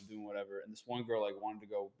out, doing whatever, and this one girl like wanted to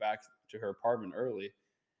go back to her apartment early,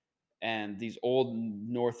 and these old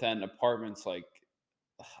North End apartments, like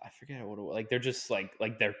I forget what it was. Like they're just like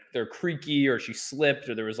they're creaky, or she slipped,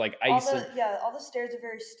 or there was like ice. All the stairs are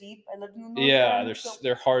very steep. I lived in the North Yeah, End,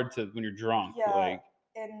 they're hard to when you're drunk. Yeah. Like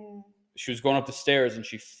and she was going up the stairs and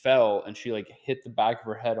she fell and she like hit the back of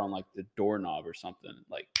her head on like the doorknob or something,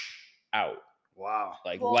 like out. Wow.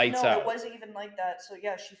 Like well, lights no, out. it wasn't even like that. So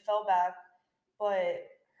yeah, she fell back, but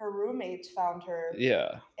her roommates found her.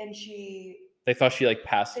 Yeah. And They thought she like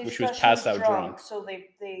passed, they which just she was thought passed out drunk. So they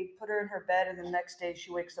put her in her bed, and the next day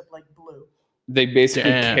she wakes up like blue. They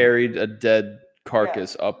basically Damn. carried a dead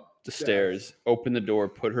carcass up the stairs, opened the door,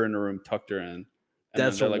 put her in a room, tucked her in. And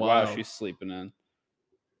That's then they're like, wow, wild. she's sleeping in.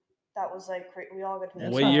 That was like we all got to know.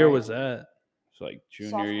 What year was that? It's like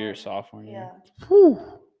junior year, sophomore Yeah.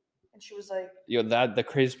 year. And she was like, Yo, the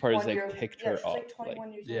craziest part is 1 they year- picked yeah, her she was up like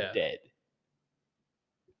 21 years yeah. old. dead.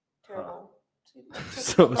 Terrible.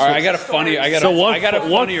 So- All right, I got a funny. I got So a what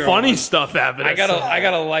funnier funny one. stuff happened? I at got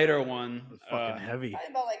Suffolk? a lighter one. Fucking heavy.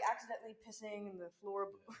 Talking about like accidentally pissing in the floor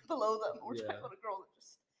below them. We're talking about a girl that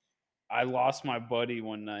just. I lost my buddy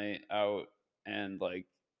one night out, and like,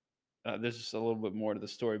 there's just a little bit more to the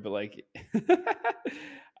story, but like,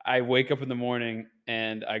 I wake up in the morning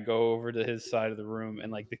and I go over to his side of the room,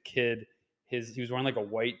 and like the kid, he was wearing like a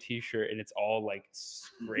white t-shirt, and it's all like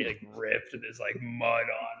sprayed, like ripped, and there's like mud on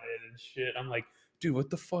it and shit. I'm like, dude, what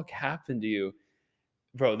the fuck happened to you,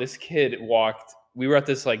 bro? This kid walked. We were at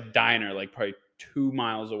this like diner, like probably 2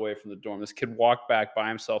 miles away from the dorm. This kid walked back by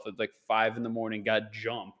himself at like 5 a.m, got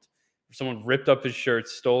jumped. Someone ripped up his shirt,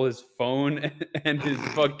 stole his phone and his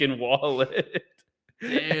fucking wallet.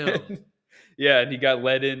 Damn. Yeah, and he got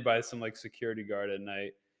let in by some like security guard at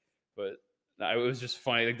night. But it was just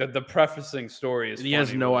funny. Like the prefacing story is. And he has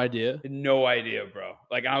funny, no but idea. no idea, bro.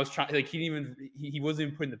 Like I was trying. Like he wasn't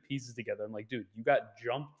even putting the pieces together. I'm like, dude, you got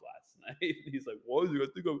jumped last night. He's like, what? I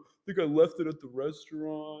think I left it at the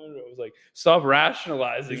restaurant. I was like, stop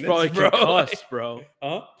rationalizing. He's this, probably bro. concussed, bro.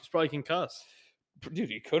 Huh? He's probably concussed.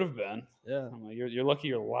 Dude, he could have been. Yeah. I'm like, you're lucky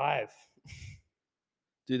you're alive.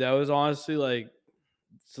 Dude, that was honestly like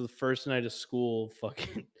so the first night of school,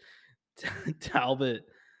 fucking Talbot.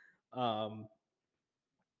 I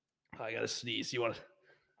gotta sneeze. You want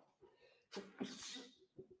to?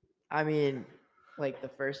 I mean, like the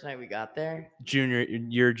first night we got there. My junior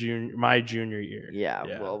year. Yeah,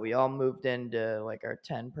 well, we all moved into like our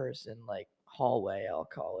 10-person like hallway, I'll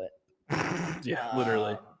call it. Yeah,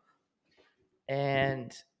 literally.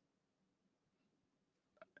 And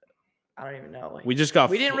I don't even know. Like, We just got.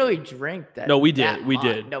 we didn't really drink that. No, we did. that We much.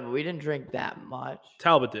 did. No, but we didn't drink that much.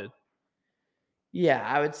 Talbot did. Yeah,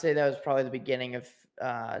 I would say that was probably the beginning of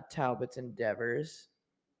Talbot's endeavors.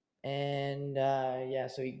 And yeah,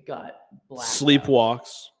 so he got blacked out.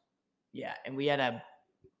 Sleepwalks. Yeah, and we had a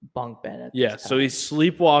bunk bed at Yeah, this so he time.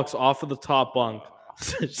 sleepwalks off of the top bunk,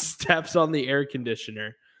 steps on the air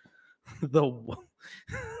conditioner.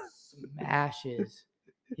 Smashes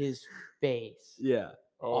his face Yeah.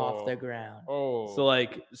 off the ground. Oh. So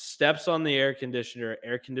like steps on the air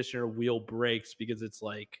conditioner wheel breaks because it's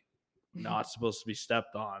like not supposed to be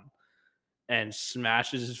stepped on, and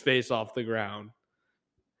smashes his face off the ground.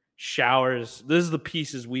 Showers. This is the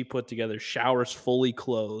pieces we put together. Showers fully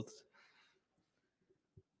clothed.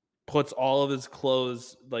 Puts all of his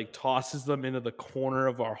clothes, like tosses them into the corner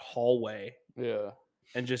of our hallway. Yeah.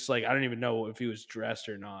 And just like, I don't even know if he was dressed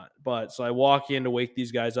or not. But so I walk in to wake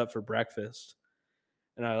these guys up for breakfast.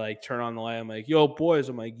 And I like turn on the light. I'm like, yo, boys.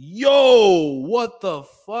 I'm like, yo, what the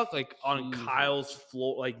fuck? Like on Kyle's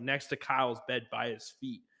floor, like next to Kyle's bed by his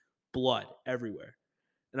feet, blood everywhere.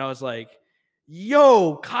 And I was like,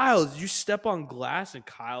 yo, Kyle, did you step on glass? And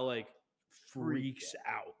Kyle like freaks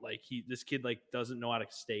out. Like this kid like doesn't know how to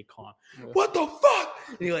stay calm. What the fuck?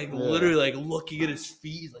 And he like literally like looking at his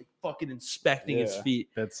feet. He's like fucking inspecting his feet.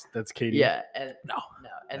 That's Katie. Yeah, and No.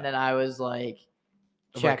 And then I was like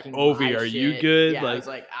I'm checking. like, Ovi, my are you shit. good? Yeah, like, I was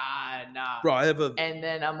like, nah. bro, I have a. And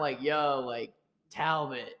then I'm like, yo, like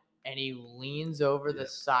Talbot, and he leans over the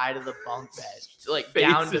side of the bunk bed, like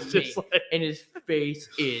down to me, and his face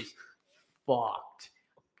is fucked,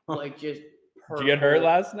 like just. Did you get hurt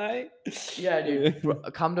last night? Yeah, dude.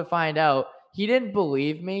 Come to find out, he didn't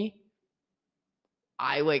believe me.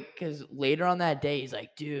 Because later on that day, he's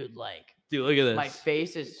like, dude, look at this. My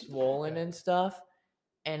face is swollen and stuff.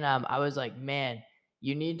 And I was like, man,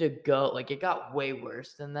 you need to go. Like, it got way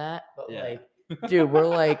worse than that. But like, dude,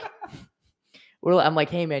 I'm like,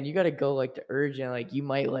 hey man, you gotta go like to urgent. Like, you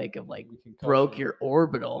might like have like broke your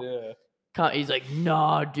orbital. Yeah. He's like,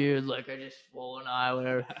 nah, dude. Like, I just swollen eye,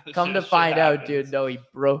 whatever. Come to find out, dude, no, he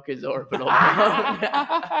broke his orbital.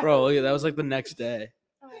 Bro, look at that was like the next day.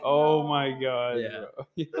 Oh my god. Yeah.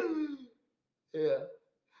 Bro. Yeah.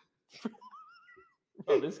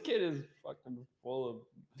 Bro, this kid is fucking full of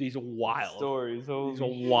These wild stories. These Holy are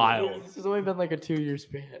shit. wild. This has only been like a 2-year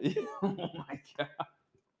span. Oh my god.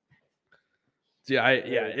 Yeah,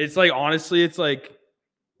 it's like honestly, it's like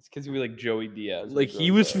It's because we like Joey Diaz. like he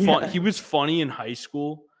was fun. He was funny in high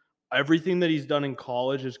school. Everything that he's done in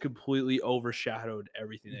college has completely overshadowed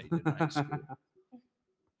everything that he did in high school.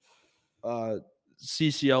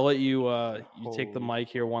 CC, I'll let you take the mic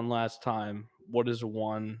here one last time. What is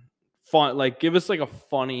one fun? Like, give us like a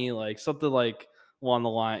funny, like something like along the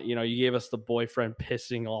line. You know, you gave us the boyfriend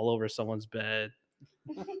pissing all over someone's bed.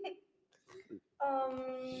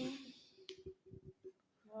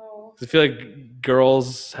 I feel like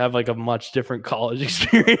girls have like a much different college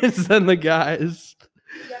experience than the guys.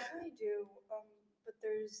 We definitely do. But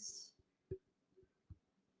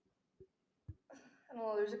I don't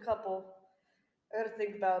know, there's a couple. I gotta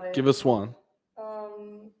think about it. Give us one.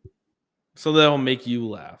 So that'll make you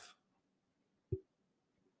laugh.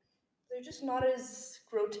 They're just not as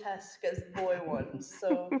grotesque as the boy ones.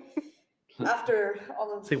 So after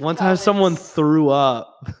all of It's like one time someone threw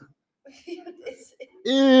up.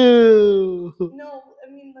 Ew. No, I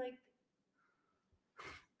mean like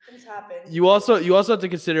things happen. You also have to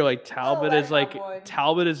consider like Talbot I is like have one.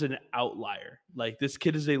 Talbot is an outlier. Like this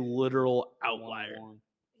kid is a literal outlier.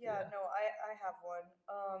 Yeah, no, I have one.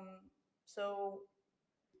 So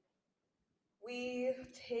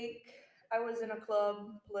I was in a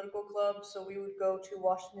political club, so we would go to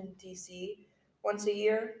Washington, D.C. once a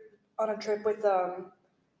year on a trip with a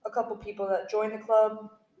couple people that joined the club,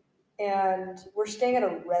 and we're staying at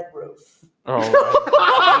a Red Roof. Oh,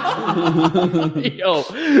 yo,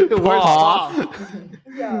 Poff.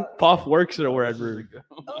 Yeah. Poff works at a Red Roof.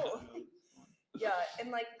 Oh, yeah, and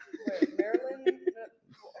like Maryland.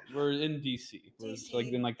 We're in DC. We're DC. like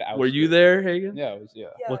in like the outskirts. Were you there, Hagen? Yeah, it was. Yeah.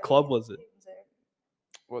 Yeah, What club was it?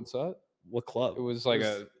 What's that? What club? It was like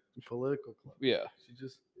a political club. Yeah. She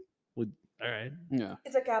just All right. Yeah.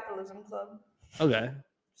 It's a capitalism club. Okay.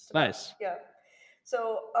 Just about. Nice. Yeah.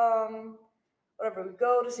 So, whatever, we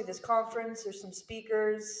go to see this conference. There's some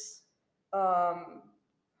speakers, and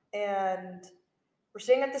we're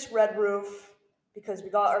staying at this Red Roof because we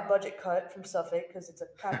got our budget cut from Suffolk because it's a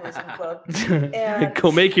capitalism club. And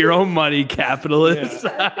Go make your own money, capitalist.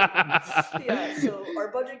 yeah, so our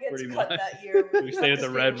budget gets Pretty cut much. that year. We stayed at the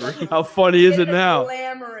Red Roof. How funny is In it a now?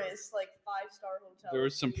 Glamorous, like 5-star hotel. There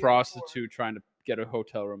was some the year before. prostitute trying to get a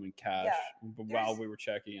hotel room in cash while we were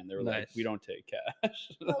checking in. They were like, Nice. "We don't take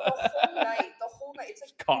cash." No, the whole night. It's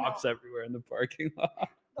like Cops everywhere in the parking lot.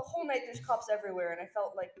 The whole night there's cops everywhere, and I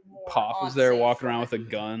felt like more. Poff was there unsafe walking from around it. with a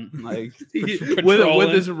gun, like with patrolling.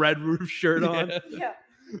 his Red Roof shirt on. Yeah. Yeah.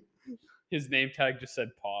 His name tag just said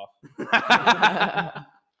Poff.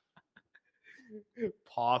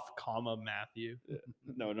 Poff, comma Matthew.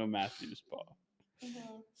 No Matthew, just Poff.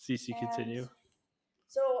 CC, continue.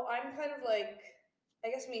 So I'm kind of like, I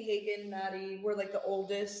guess me, Hagen, Maddie, we're like the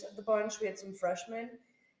oldest of the bunch. We had some freshmen.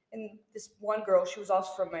 And this one girl, she was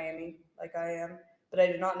also from Miami, like I am, but I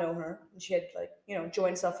did not know her. And she had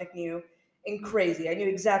joined Suffolk New. And crazy. I knew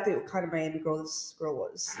exactly what kind of Miami girl this girl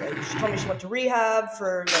was. Like, she told me she went to rehab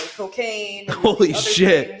for like cocaine. And, Holy other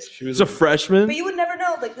shit. things. She was It's a freshman? But you would never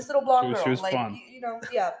know, like this little blonde girl. She was like, fun.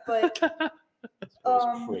 Yeah, but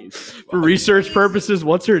crazy. For research purposes,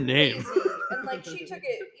 what's her name? crazy. And like she took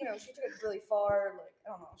it really far. Like, I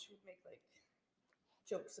don't know,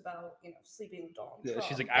 jokes about, sleeping with Donald Yeah, Trump.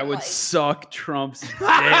 she's like, but, I would suck Trump's dick. She's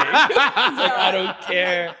like, I don't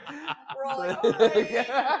care. We're all like, all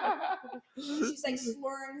right. She's like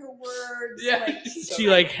slurring her words. Yeah. Like, she's She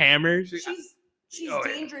like hammers. she's Oh,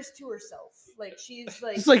 yeah. dangerous to herself. Like, she's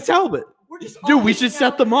like, It's like Talbot. we're just Dude, all we should hanging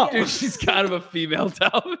set out. them up. Yeah. Dude, she's kind of a female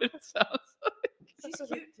Talbot. It sounds She's cute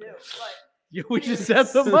too. But Yeah, we should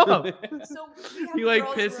set them up. so we have He the like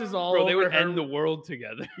girls' pisses room. all Bro, over they would her. end the world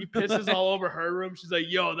together. He pisses all over her room. She's like,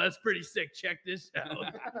 "Yo, that's pretty sick. Check this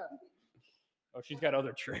out." Oh, she's got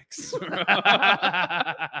other tricks. This one's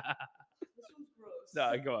gross.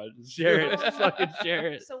 Nah, go on. Share it. So, Fucking share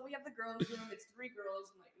it. So we have the girls' room. It's 3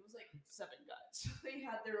 girls, and like it was like 7 guys. They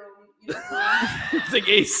had their own, room. It's like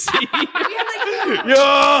AC. We had like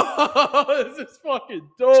Yo, this is fucking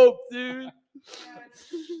dope, dude.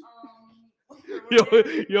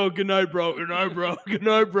 Yo, good night, bro. Good night, bro. Good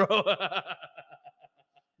night, bro.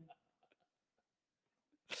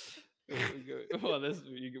 Well,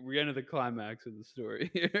 we're getting to the climax of the story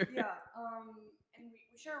here. Yeah. And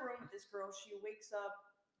we share a room with this girl. She wakes up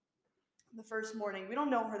the first morning. We don't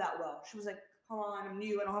know her that well. She was like, "Come on, I'm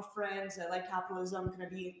new. I don't have friends. I like capitalism.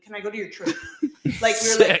 Can I go to your trip?" Like we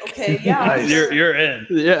were like, "Okay, yeah." Nice. sure." You're in.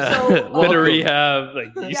 Yeah. So, Bit of Welcome. rehab.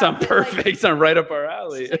 Like you Yeah, sound but, perfect. like, sound right up our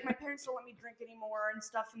alley. She's like, my parents don't let me drink anymore and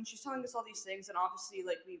stuff, and she's telling us all these things, and obviously,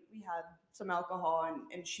 like we had some alcohol,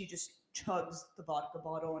 and she just chugs the vodka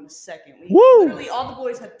bottle in a second. Literally, all the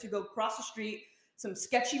boys had to go cross the street, some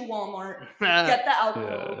sketchy Walmart, get the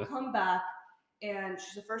alcohol, Yeah. come back, and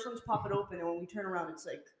she's the first one to pop it open, and when we turn around, it's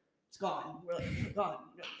like it's gone. We're like, it's gone.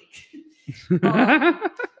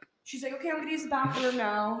 She's like, okay, I'm gonna use the bathroom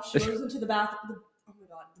now. She goes into the bathroom. Oh my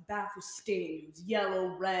god, the bath was stained. It was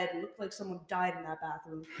yellow, red. It looked like someone died in that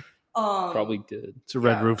bathroom. Probably did. It's a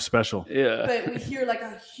Red Yeah. Roof special. Yeah. But we hear like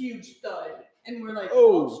a huge thud, and we're like,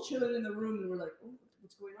 Oh. all just chilling in the room, and we're like, oh,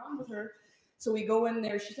 what's going on with her? So we go in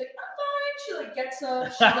there. She's like, I'm fine. She like gets up.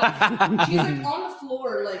 She's like on the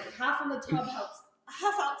floor, like half on the tub,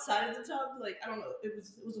 half outside of the tub. Like I don't know. It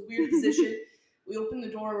was a weird position. We open the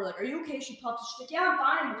door. We're like, are you okay? She pops. She's like, yeah, I'm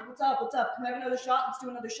fine. What's up? What's up? Can we have another shot? Let's do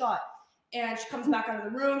another shot. And she comes back out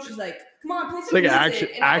of the room. She's like, come on, play some like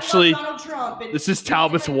music. actually- Donald Trump. And This is and,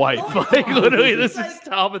 Talbot's like, wife. going Like on. literally, She's this like, is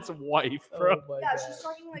Talbot's wife, bro. yeah, she's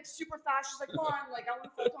talking like super fast. She's like, come on, like I want to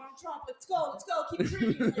fight Donald Trump. Let's go, keep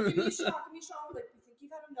drinking. Like, give me a shot. We're like, we think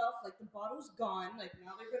you've had enough. Like the bottle's gone. Like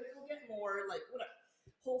now they're gonna go get more. Like whatever,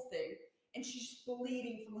 whole thing. And she's just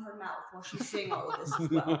bleeding from her mouth while she's saying all of this as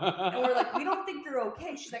well. And we're like, we don't think you're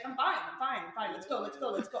okay. She's like, I'm fine. Let's go. I don't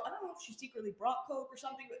know if she secretly brought coke or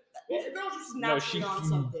something, but the girl just No, naturally she on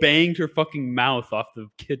something. banged her fucking mouth off the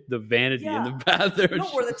vanity in the bathroom. No,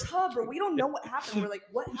 or the tub, or we don't know what happened. We're like,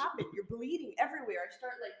 what happened? You're bleeding everywhere. I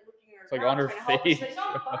start like looking at her. It's like mouth, on her trying to help her. She's face. like, no,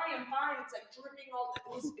 I'm fine. It's like dripping all.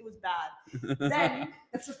 It was bad. Then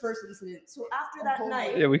that's the first incident. So after that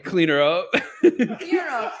night, Yeah, we clean her up. clear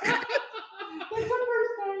up.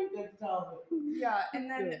 Yeah, and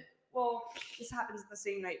then this happens the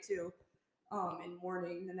same night too.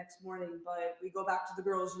 The next morning, but we go back to the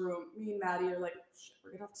girls' room. Me and Maddie are like, shit,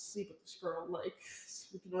 we're gonna have to sleep with this girl. Like,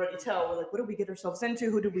 we can already tell. We're like, what did we get ourselves into?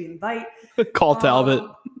 Who did we invite? Call Talbot.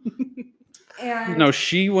 And No,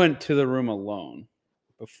 she went to the room alone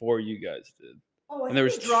before you guys did. oh, I and there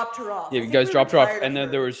think was we dropped her off. Yeah, I you think guys we dropped were her off, tired and of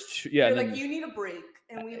then there her. was We and were then like, you need a break,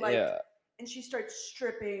 and we like, yeah. and she starts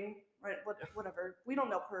stripping. Right, whatever. We don't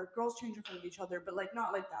know her. Girls change in front of each other, but like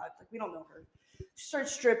not like that. Like we don't know her. She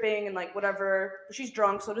starts stripping and like whatever. But she's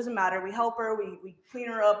drunk, so it doesn't matter. We help her. We clean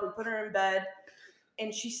her up. We put her in bed,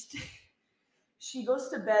 and she goes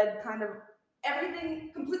to bed kind of everything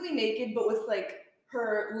completely naked, but with like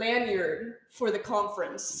her lanyard for the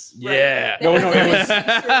conference. right? Yeah. They No,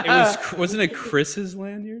 have no, this- wasn't it Chris's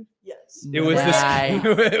lanyard? Yes. It was Nice.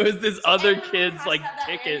 this. It was this So other everyone kid's has like to have that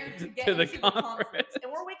ticket lanyard get to the into conference.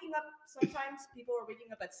 And we're waking up. Sometimes people are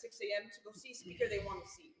waking up at 6 a.m. to go see a speaker they want to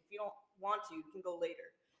see. If you don't want to, you can go later.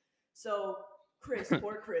 So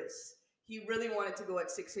poor Chris, he really wanted to go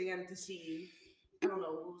at 6 a.m. to see, I don't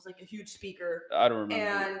know, it was like a huge speaker. I don't remember.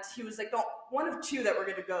 And he was like, no, one of two that were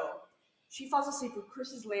going to go. She falls asleep with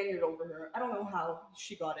Chris's lanyard over her. I don't know how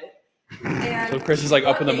she got it. And So Chris is like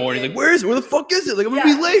up in the morning, like, where the fuck is it? Like, I'm yeah,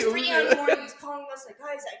 gonna be late. He's 3 a.m. in the morning. He's calling us like,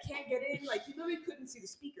 guys, I can't get in. Like, he literally couldn't see the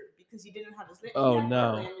speaker because he didn't have his lanyard. Oh, He had no.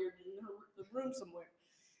 her lanyard in the room somewhere.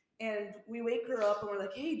 And we wake her up and we're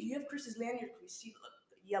like, hey, do you have Chris's lanyard? Can we see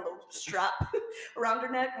the yellow strap around her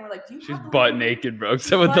neck? And we're like, do you She's have the butt lanyard? naked, bro,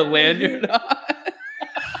 except with the Butt lanyard naked. on.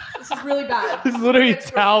 This is really bad. This is literally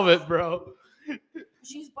It's gross. Talbot, bro.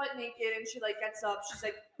 She's butt naked and she like gets up. She's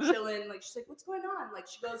like chilling. Like she's like, what's going on? Like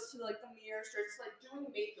she goes to like the mirror, starts like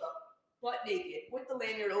doing makeup butt naked with the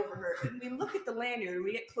lanyard over her. And we look at the lanyard and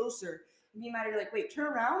we get closer. And me and Maddie are like, wait, turn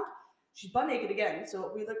around. She's butt naked again.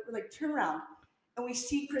 So we're like, turn around. And we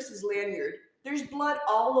see Chris's lanyard. There's blood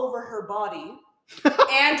all over her body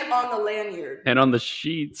and on the lanyard. And on the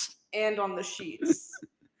sheets. And on the sheets.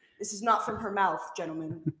 This is not from her mouth,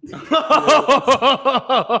 gentlemen. She got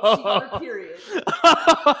her period.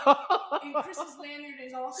 And Chris's lanyard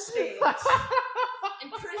is all stained.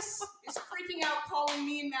 And Chris is freaking out, calling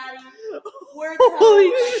me and Maddie. Where the hell?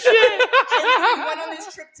 Holy shit! I went on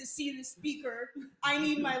this trip to see the speaker. I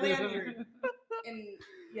need my lanyard. And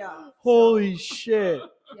yeah. Holy shit!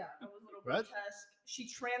 Yeah, it was a little What? grotesque. She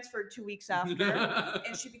transferred 2 weeks after,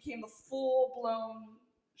 and she became a full-blown.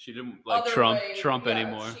 She didn't like other Trump way.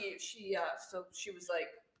 anymore. So she was like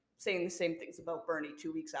saying the same things about Bernie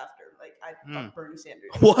 2 weeks after. Like, I fuck Bernie Sanders.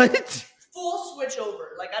 What? Full switch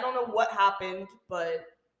over. Like, I don't know what happened, but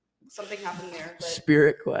something happened there. But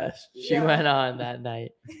Spirit Quest. She Yeah. went on that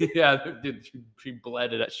night. Yeah, dude, she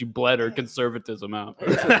bled it. She bled her conservatism out.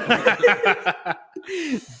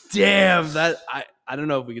 Damn, that I don't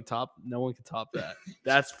know if we could top. No one could top that.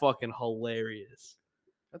 That's fucking hilarious.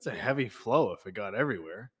 That's a heavy flow if it got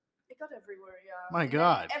everywhere. it got everywhere, yeah. My And then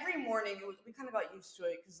God. every morning, we kind of got used to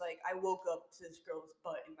it because, like, I woke up to this girl's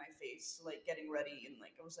butt in my face, like, getting ready. And,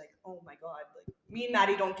 like, I was like, oh, my God. Like, me and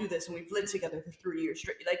Maddie don't do this. And we've lived together for 3 years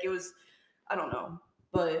straight. Like, it was, I don't know.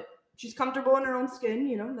 But she's comfortable in her own skin,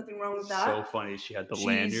 you know, nothing wrong with that. So funny. She had the She's-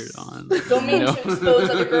 lanyard on. Don't mean you know? to expose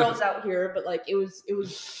other girls out here, but, like, it was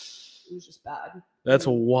just bad. That's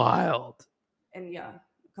wild. And yeah,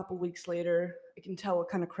 a couple weeks later, I can tell what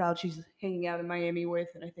kind of crowd she's hanging out in Miami with,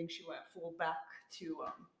 and I think she went full back to,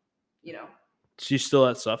 you know. She's still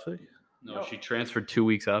at Suffolk? No, she transferred 2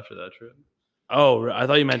 weeks after that trip. Oh, I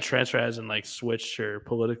thought you meant transfer as in like switched her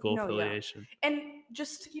political No, yeah. affiliation. And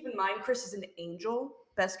just to keep in mind, Chris is an angel,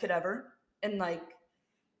 best kid ever, and like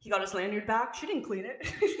he got his lanyard back. She didn't clean it.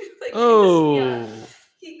 Like, Oh,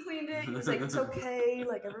 he cleaned it. He was like, "It's okay.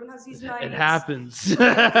 Like everyone has these nights." it happens. It's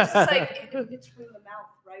like it's from the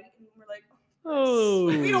mouth, right? And we're like, Oh,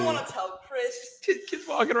 we don't want to tell Chris. Kid's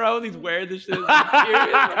walking around with these wearing this shit. He's Like,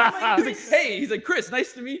 like, hey, he's like, Chris,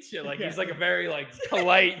 nice to meet you. Like, he's like a very like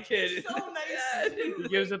polite kid. So nice. He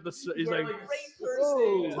gives it the. He's You're like, a great person.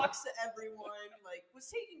 "Whoa." Talks to everyone. Like was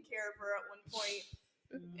taking care of her at one point,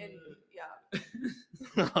 and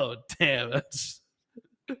yeah. oh damn, that's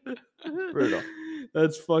Brutal.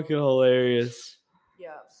 That's fucking hilarious.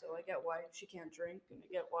 Yeah, so I get why she can't drink, and I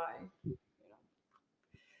get why, you know,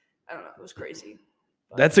 I don't know, it was crazy.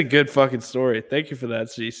 But, That's a good fucking story. Thank you for that,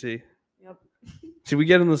 CC. Yep. Should we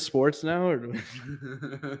get into sports now, or do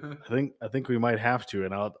we... I think we might have to,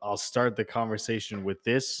 and I'll start the conversation with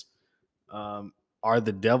this. Are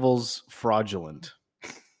the Devils fraudulent?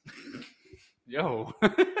 Yo.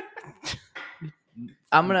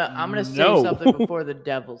 I'm gonna say No. something before the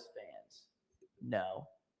Devils fans. No,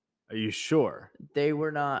 Are you sure? they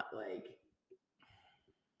were not like.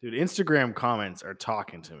 Dude, Instagram comments are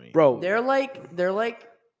talking to me. bro? They're like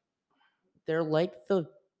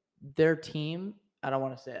their team. I don't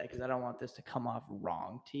want to say that because I don't want this to come off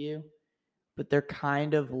wrong to you, but they're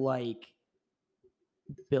kind of like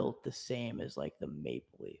built the same as like the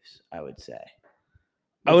Maple Leafs. I would say.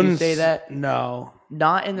 I Would you wouldn't say s- that. No,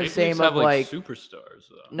 Not in the Maple same Leafs of have, like superstars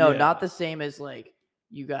though. no, Yeah. not the same as like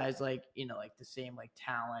you guys like like the same like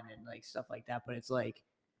talent and like stuff like that. But it's like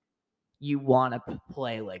you want to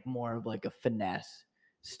play like more of like a finesse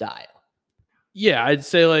style. yeah, I'd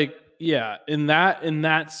say like yeah, in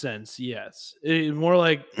that sense, yes. More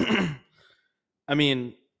like, I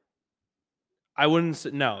mean, I wouldn't say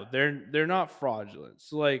no. They're not fraudulent.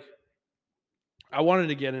 So like, I wanted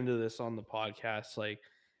to get into this on the podcast. Like,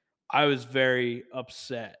 I was very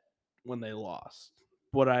upset when they lost,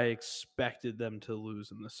 but I expected them to lose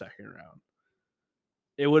in the second round.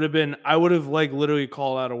 It would have been, I would have like literally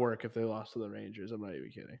called out of work if they lost to the Rangers. I'm not even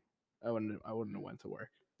kidding. I wouldn't have went to work.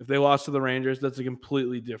 If they lost to the Rangers, that's a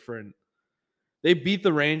completely different. They beat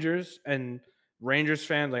the Rangers, and Rangers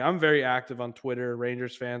fans, like I'm very active on Twitter.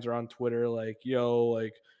 Rangers fans are on Twitter like, yo,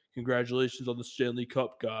 like congratulations on the Stanley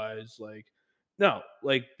Cup, guys. Like, no,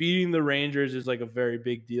 like beating the Rangers is like a very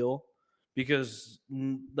big deal because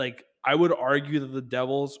like I would argue that the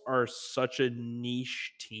Devils are such a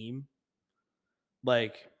niche team.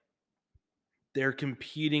 Like they're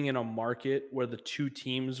competing in a market where the two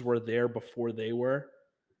teams were there before they were.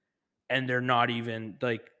 And they're not even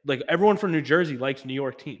like everyone from New Jersey likes New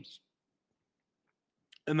York teams.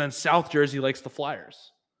 And then South Jersey likes the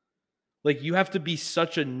Flyers. Like you have to be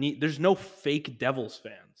such a neat, there's no fake Devils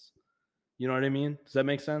fans. You know what I mean? Does that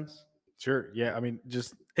make sense? Sure. Yeah. I mean,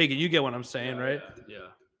 just Hey, can you get what I'm saying, right? Yeah.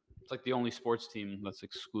 It's like the only sports team that's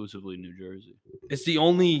exclusively New Jersey. It's the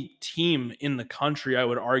only team in the country I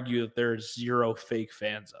would argue that there's zero fake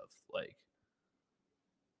fans of. Like,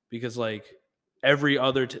 because like every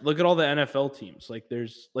other look at all the NFL teams. Like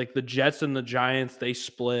there's like the Jets and the Giants, they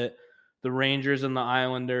split. The Rangers and the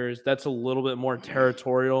Islanders, that's a little bit more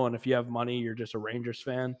territorial. And if you have money, you're just a Rangers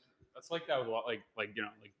fan. That's like that with a lot, like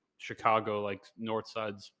Chicago, like North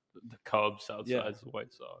Side's the Cubs, South Side's the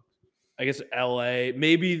White Sox. I guess LA.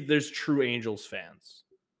 Maybe there's true Angels fans.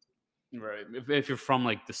 Right. If you're from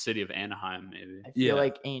like the city of Anaheim, maybe. I feel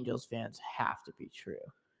like Angels fans have to be true.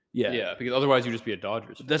 Yeah, because otherwise you just be a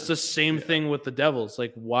Dodgers fan. That's the same thing with the Devils.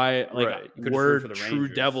 Like, why? Like, Right. we're true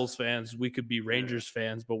Devils fans. We could be Rangers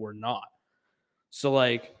fans, but we're not. So,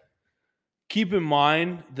 like, keep in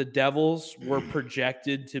mind the Devils were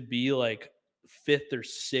projected to be like 5th or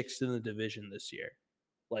 6th in the division this year.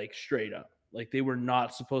 Like, straight up. Like, they were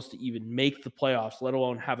not supposed to even make the playoffs, let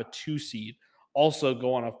alone have a 2 seed. Also,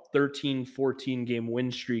 go on a 13, 14 game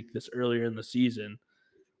win streak this earlier in the season.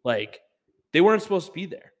 Like, they weren't supposed to be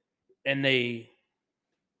there. And they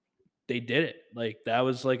did it. Like, that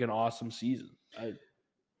was like an awesome season.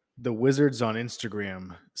 The Wizards on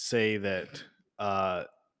Instagram say that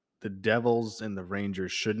the Devils and the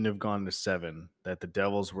Rangers shouldn't have gone to 7, that the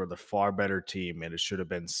Devils were the far better team and it should have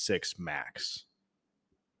been 6 max.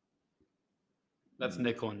 That's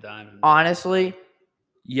nickel and dime. Honestly,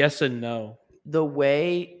 yes and no. The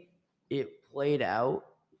way it played out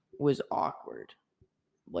was awkward.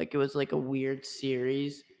 Like, it was like a weird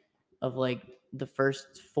series of like the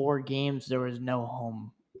first 4 games, there was no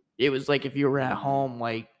home. It was like if you were at home,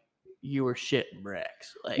 like you were shitting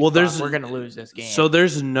bricks. Like, well, we're gonna lose this game. So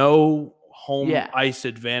there's no home ice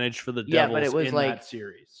advantage for the Devils but it was in like, that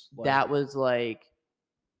series. Like, that was like,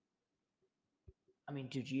 I mean,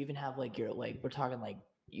 dude, you even have like your, like, we're talking like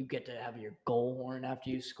you get to have your goal horn after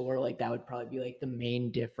you score. Like, that would probably be like the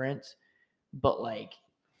main difference. But like,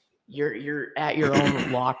 you're at your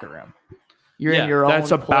own locker room. You're in your own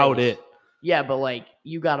that's about place. it. Yeah, but like,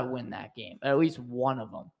 you got to win that game. At least one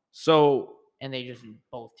of them. So, and they just,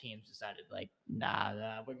 both teams decided like, nah,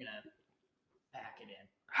 we're going to pack it in.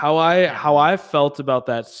 How I felt about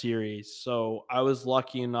that series. So I was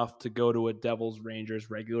lucky enough to go to a Devils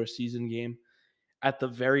Rangers regular season game at the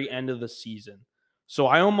very end of the season. So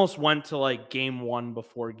I almost went to like game 1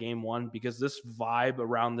 before game 1 because this vibe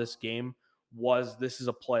around this game was, this is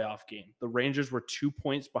a playoff game. The Rangers were 2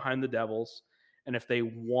 points behind the Devils. And if they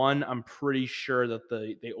won, I'm pretty sure that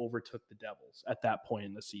they overtook the Devils at that point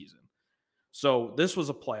in the season. So this was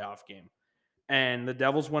a playoff game. And the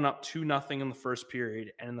Devils went up 2-0 in the first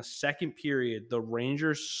period. And in the second period, the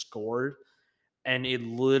Rangers scored. And it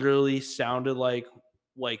literally sounded like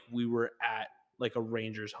we were at like a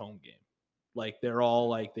Rangers home game. Like, they're all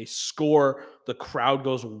like, they score, the crowd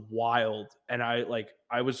goes wild. And I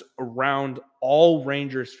was around all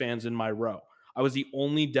Rangers fans in my row. I was the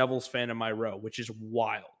only Devils fan in my row, which is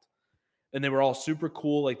wild. And they were all super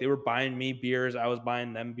cool. Like, they were buying me beers. I was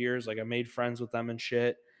buying them beers. Like, I made friends with them and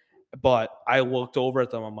shit. But I looked over at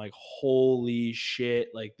them. I'm like, holy shit.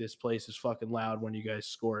 Like, this place is fucking loud when you guys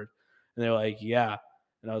scored. And they're like, yeah.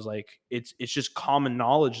 And I was like, it's just common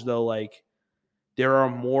knowledge, though. Like, there are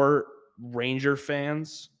more Ranger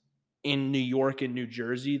fans in New York and New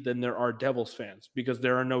Jersey than there are Devils fans, because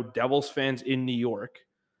there are no Devils fans in New York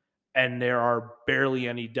and there are barely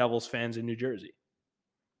any Devils fans in New Jersey.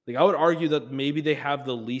 Like, I would argue that maybe they have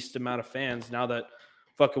the least amount of fans now that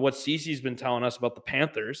fucking what Cece's been telling us about the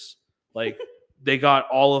Panthers. Like, they got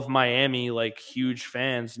all of Miami, like, huge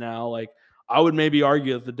fans now. Like, I would maybe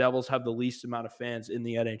argue that the Devils have the least amount of fans in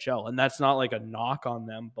the NHL. And that's not like a knock on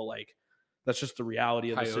them, but like, that's just the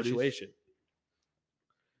reality of the situation.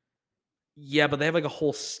 Yeah, but they have like a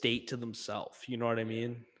whole state to themselves. You know what I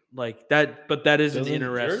mean? Like that, but that isn't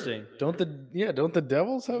interesting. Don't the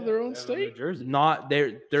Devils have their own state? Jersey. Not they're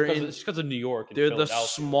in, it's because of New York. And they're the Philadelphia.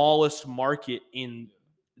 smallest market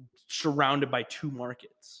surrounded by 2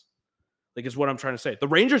 markets. Like, is what I'm trying to say. The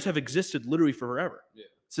Rangers have existed literally forever. Yeah.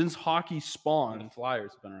 Since hockey spawned. And the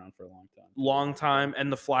Flyers have been around for a long time.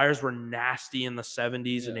 And the Flyers were nasty in the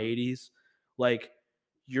 70s and 80s. Like,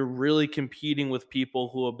 you're really competing with people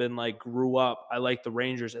who have been like, grew up, I like the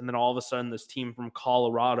Rangers, and then all of a sudden this team from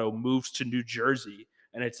Colorado moves to New Jersey,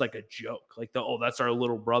 and it's like a joke. Like, that's our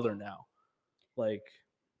little brother now. Like,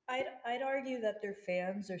 I'd argue that their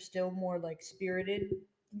fans are still more like spirited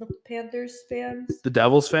than the Panthers fans. The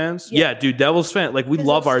Devils fans? Yeah, dude, Devils fan. Like, we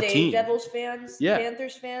love our team. Devils fans. Yeah.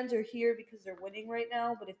 Panthers fans are here because they're winning right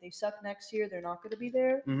now, but if they suck next year, they're not going to be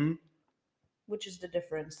there. Mm-hmm. Which is the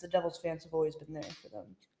difference. The Devils fans have always been there for them.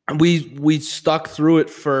 And we stuck through it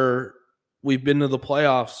for we've been to the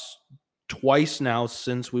playoffs twice now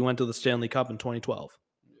since we went to the Stanley Cup in 2012.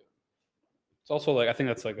 It's also like I think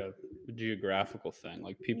that's like a geographical thing.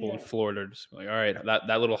 Like people in Yeah. Florida are just like, all right,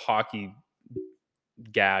 that little hockey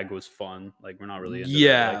gag was fun. Like we're not really into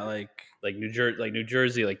Yeah, that. like Like New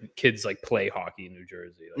Jersey, like kids like play hockey in New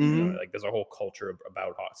Jersey. Like, you know, Mhm. like there's a whole culture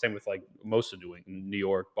about hockey. Same with like most of New England, New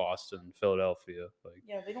York, Boston, Philadelphia. Like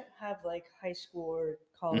Yeah, they don't have like high school or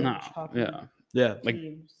college no, hockey yeah. like-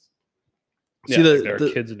 teams. See, yeah, the- like there the-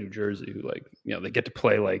 are kids in New Jersey who like they get to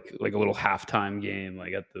play like a little halftime game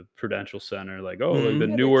like at the Prudential Center. Like like the Yeah, they're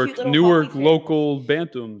cute Newark little hockey fans. local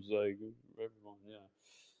Bantams. Like everyone,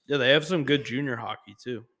 Yeah, they have some good junior hockey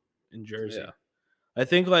too in Jersey. Yeah. I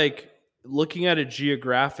think like looking at it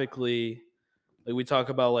geographically, like we talk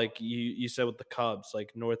about like you said with the Cubs,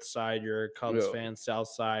 like North Side, you're a Cubs Yeah. fan, South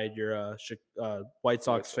Side, you're a White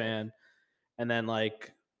Sox Sox. fan, and then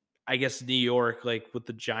like I guess New York, like with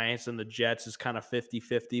the Giants and the Jets is kind of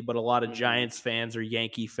 50-50, but a lot of Mhm. Giants fans are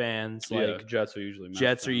Yankee fans. yeah. Like Jets are usually Mets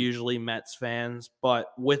Jets are fans. usually Mets fans,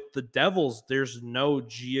 but with the Devils, there's no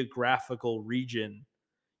geographical region.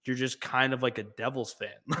 You're just kind of like a Devils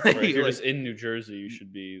fan. Right, if you're like, just in New Jersey, you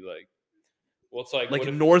should be like, well, it's like like what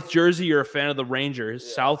if- North Jersey, you're a fan of the Rangers.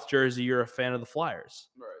 Yeah. South Jersey, you're a fan of the Flyers.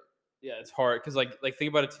 Right. Yeah, it's hard because like think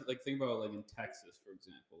about it. Like think about like in Texas, for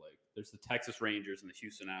example. Like there's the Texas Rangers and the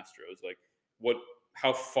Houston Astros. Like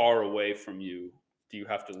how far away from you do you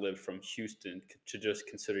have to live from Houston to just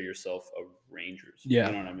consider yourself a Rangers? Yeah.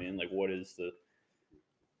 You know what I mean? Like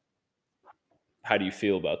how do you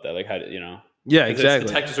feel about that? Like how do you know? Yeah, 'Cause exactly.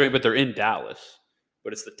 It's the Texas Rangers, but they're in Dallas.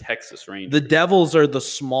 But it's the Texas Rangers. The Devils are the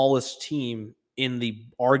smallest team in the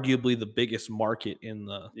arguably the biggest market in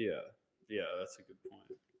the Yeah, that's a good point.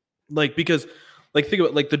 like because like think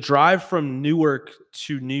about like the drive from Newark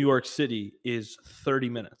to New York City is 30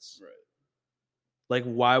 minutes. Right. Like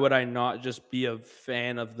why would I not just be a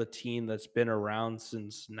fan of the team that's been around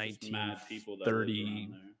since Just mad people that live 1930?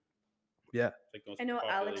 around there. Yeah. Like those I know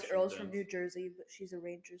Alex population Earl's from dense. New Jersey, but she's a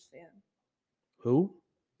Rangers fan. Who?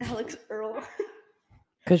 Alex Earl.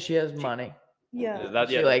 Because she has money. Yeah.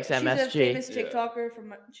 She likes She's a MSG. famous Yeah. TikToker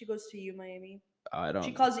from. She goes to U Miami. I don't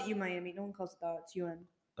She calls it U Miami. No one calls it that. It's UN.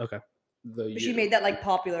 Okay. But she made that like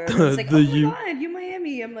popular. It's like, The oh my U- god, U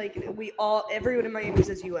Miami. I'm like, everyone in Miami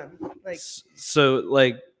says UM. Like, So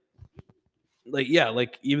like yeah,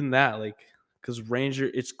 like even that, like because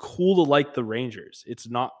it's cool to like the Rangers. It's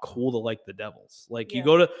not cool to like the Devils. Like you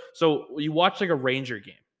Yeah. you watch like a Ranger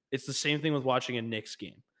game. It's the same thing with watching a Knicks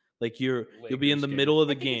game. Like you'll be in Lakers the game. middle of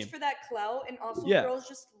the I think game. it's for that clout, and also Yeah. girls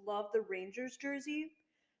just love the Rangers jersey.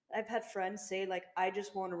 I've had friends say like, I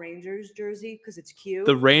just want a Rangers jersey because it's cute.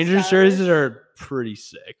 The and Rangers stylish. jerseys are pretty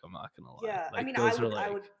sick. I'm not gonna lie. Yeah, I Like, mean, those I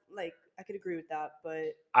are, would like, I could agree with that, but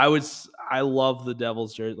I love the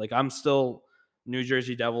Devils jersey. Like I'm still New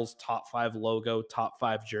Jersey Devils top 5 logo, top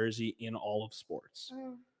 5 jersey in all of sports.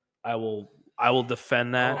 I will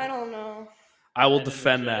defend that. I don't know. I will And the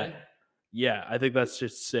defend J. that. Yeah, I think that's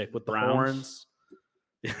just sick with the Browns. horns.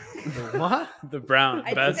 What? The Brown. I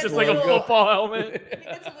think That's that's just a like a little- football I helmet. think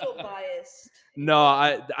that's a little biased. No,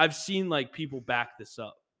 I've seen like people back this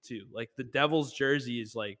up too. Like the Devils jersey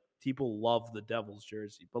is like people love the Devils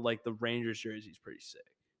jersey, but like the Rangers jersey is pretty sick.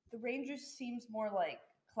 The Rangers seems more like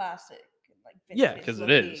classic and like Yeah, vintage 'cause it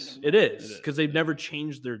looking is. and, It like, is because they've never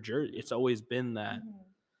changed their jersey. It's always been that.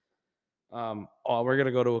 mhm. We're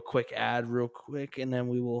gonna go to a quick ad real quick, and then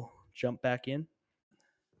we will jump back in.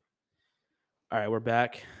 All right, we're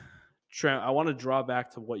back. Trent, I want to draw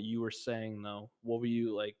back to what you were saying though. What were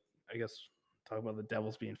you like? I guess talk about the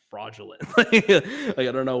Devils being fraudulent. Like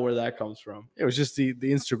I don't know where that comes from. It was just the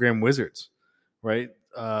Instagram wizards, right?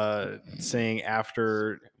 Saying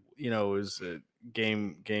after it was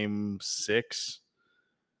game 6.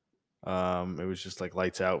 It was just like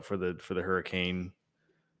lights out for the Hurricane,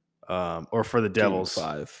 or for the Devils. Game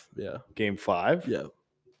 5. Yeah. Game 5. Yeah.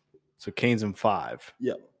 So Canes in 5.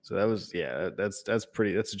 Yeah. So that was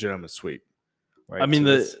that's a gentleman's sweep, right? I mean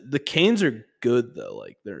So the Canes are good though.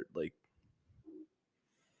 Like they're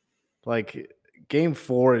like game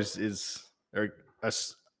 4 is or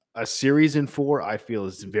a series in 4. I feel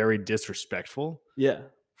is very disrespectful. yeah.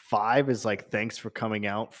 5 is like thanks for coming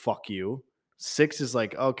out, fuck you. 6 is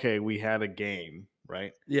like okay, we had a game,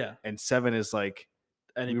 right? Yeah. And 7 is like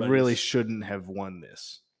we really Anybody's- shouldn't have won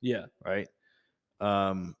this, Yeah. right?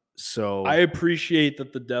 So I appreciate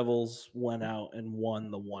that the Devils went out and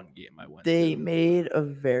won the one game I went They to. made a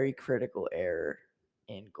very critical error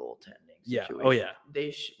in goaltending. Yeah. Situation. Oh yeah.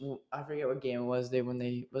 I forget what game it was.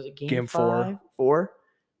 Was it game Game 5? 4. 4?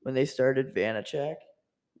 When they started Vanacek.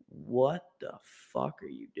 What the fuck are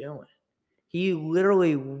you doing? He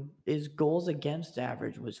literally, his goals against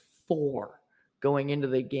average was 4 going into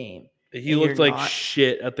the game. He And looked you're like not-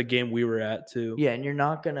 shit at the game we were at too. Yeah, and you're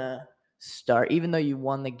not going to start, even though you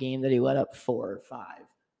won the game that he let up 4 or 5,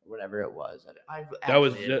 or whatever it was. I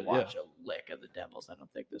didn't watch a lick of the Devils, I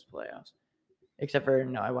don't think, this playoffs. Except for,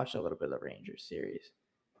 no, I watched a little bit of the Rangers series.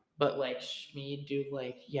 But, like, Schmid, dude,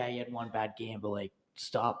 like, yeah, he had one bad game, but, like,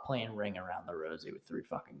 stop playing ring around the rosy with 3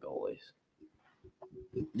 fucking goalies.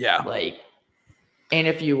 Yeah. Like, and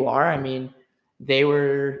if you are, I mean,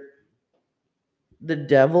 the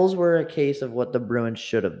Devils were a case of what the Bruins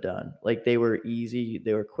should have done. Like, they were easy,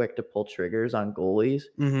 they were quick to pull triggers on goalies.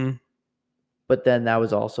 Mm-hmm. But then that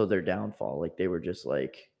was also their downfall. Like, they were just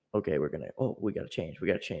like, okay, we got to change.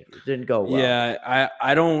 It didn't go well. Yeah,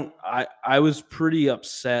 I was pretty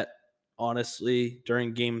upset, honestly,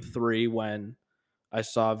 during game 3 when I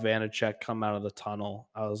saw Vanacek come out of the tunnel.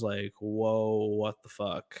 I was like, whoa, what the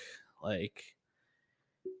fuck? Like,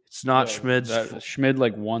 it's not Schmid's fault. Schmid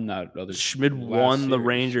like won that other. Schmid last won the series,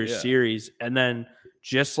 Rangers yeah. series. And then,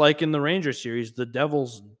 just like in the Rangers series, the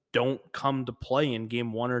Devils don't come to play in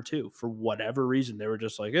game 1 or 2 for whatever reason. They were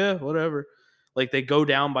just like, whatever. Like, they go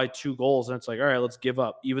down by 2 goals, and it's like, all right, let's give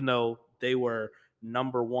up, even though they were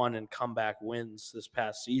number 1 in comeback wins this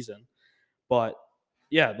past season. But,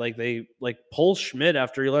 yeah, like, they, like, pull Schmid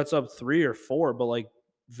after he lets up 3 or 4, but, like,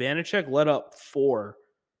 Vanacek let up 4,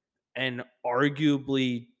 and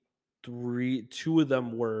arguably 2 of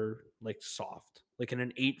them were, like, soft. Like, in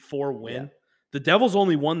an 8-4 win. Yeah. The Devils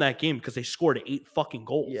only won that game because they scored 8 fucking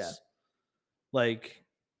goals. Yeah. Like,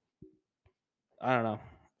 I don't know.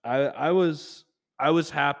 I was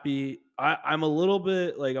happy. I'm a little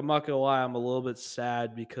bit, like, I'm not gonna lie, I'm a little bit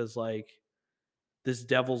sad because, like, this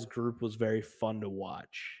Devils group was very fun to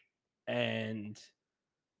watch. And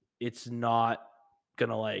it's not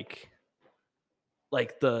gonna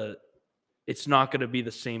it's not gonna be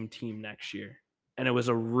the same team next year. And it was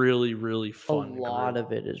a really, really fun A lot group.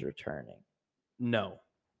 of it is returning. No.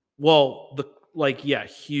 Well,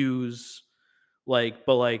 Hughes,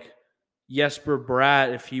 but Jesper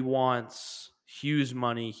Bratt, if he wants Hughes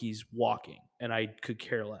money, he's walking, and I could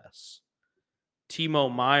care less. Timo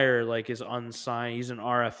Meier, is unsigned. He's an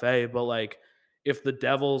RFA, but if the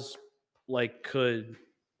Devils could,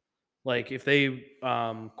 if they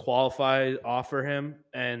offer him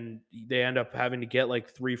and they end up having to get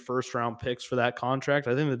 3 first-round picks for that contract,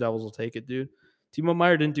 I think the Devils will take it, dude. Timo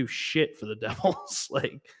Meier didn't do shit for the Devils.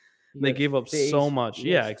 They gave up so much.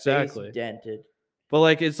 Yeah, exactly. Dented.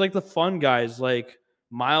 But it's the fun guys like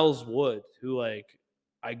Miles Wood, who I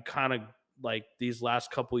kind of these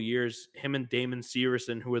last couple of years, him and Damon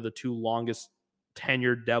Severson, who are the 2 longest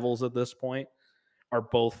tenured Devils at this point, are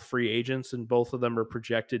both free agents, and both of them are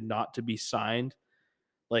projected not to be signed.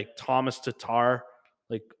 Thomas Tatar,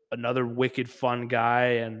 another wicked fun guy,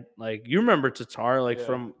 and you remember Tatar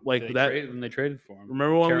from that when they traded for him.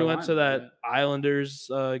 Remember when we went to that yeah. Islanders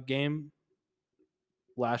game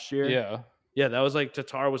last year? Yeah, that was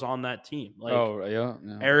Tatar was on that team. Yeah.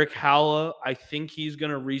 Eric Halla, I think he's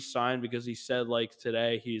gonna re-sign because he said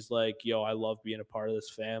today he's yo, I love being a part of this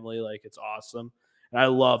family. It's awesome. And I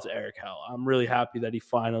loved Eric Halla. I'm really happy that he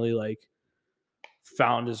finally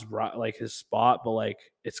found his his spot, but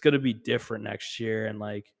it's gonna be different next year. And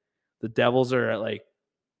the Devils are at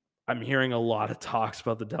I'm hearing a lot of talks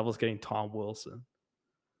about the Devils getting Tom Wilson.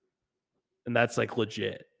 And that's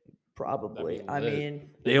legit. Probably. I mean,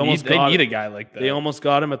 they need a guy like that. They almost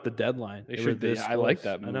got him at the deadline. They should be. I like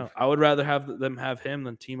that move. I know. I would rather have them have him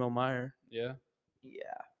than Timo Meier. Yeah. Yeah.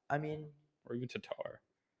 I mean, or even Tatar.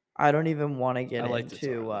 I don't even want to get into.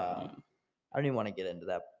 Tatar, I don't even want to get into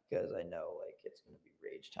that because I know it's going to be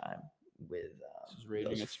rage time with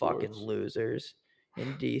those fucking losers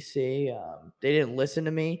in DC. They didn't listen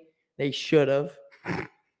to me. They should have.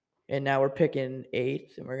 And now we're picking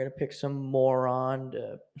 8th, and we're going to pick some moron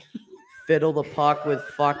to fiddle the puck with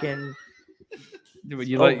fucking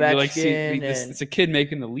Ovechkin. It's a kid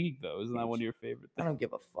making the league, though. Isn't that one of your favorite things? I don't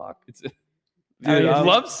give a fuck. I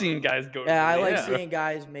love seeing guys go. Yeah, I like seeing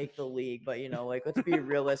guys make the league, but, let's be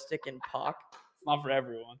realistic in puck. It's not for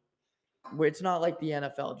everyone. Where it's not like the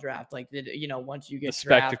NFL draft. Once you get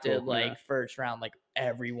drafted, first round,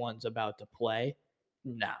 everyone's about to play.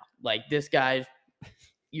 No. This guy's...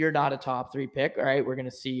 You're not a top 3 pick. All right, we're gonna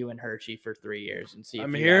see you in Hershey for 3 years and see if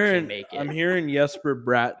you actually make it. I'm hearing Jesper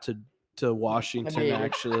Bratt to Washington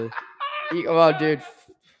actually. Oh, dude,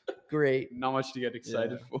 great. Not much to get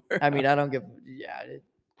excited for. I mean, I don't give. Yeah,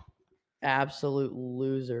 absolute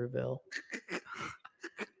loserville.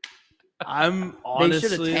 I'm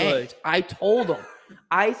honestly I told them.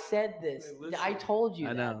 I said this. I told you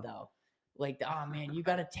that though. Oh man, you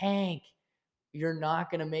got to tank. you're not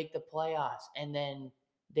going to make the playoffs. And then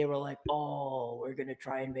they were like, oh, we're going to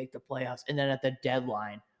try and make the playoffs. And then at the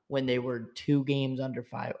deadline, when they were 2 games under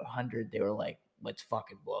 500, they were like, let's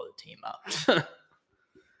fucking blow the team up.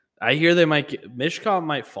 I hear Mishkov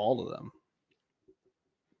might fall to them.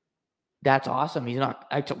 That's awesome. He's not.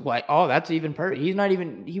 That's even perfect. He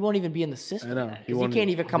won't even be in the system. I know. Then, He 'cause won't he can't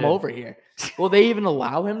even- even come yeah. over here. Will they even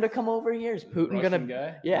allow him to come over here? Is Putin Russian gonna?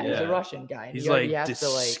 guy? Yeah, he's Yeah. a Russian guy. And He's he already like has to,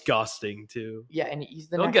 like, disgusting too. yeah, and he's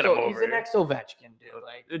the They'll next. get him he's over the here. next Ovechkin, dude.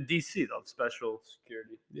 Like, DC though, special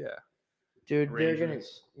security. Yeah. dude, they're gonna.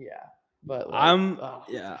 Rangers. Yeah, but like,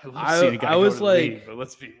 Yeah. We've seen a guy I go was to the like, league, but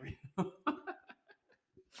let's be real.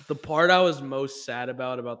 the part I was most sad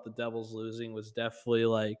about the Devils losing was definitely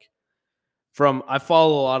like I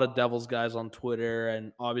follow a lot of Devils guys on Twitter,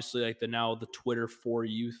 and obviously like the Twitter for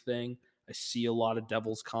you thing. I see a lot of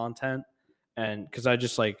Devils content, and because I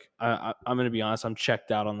just like I'm gonna be honest, I'm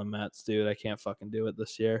checked out on the Mets, dude. I can't fucking do it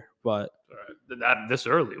this year, but All right. That this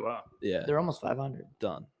early, wow. yeah, they're almost 500.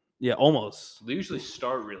 done. Yeah, almost. They usually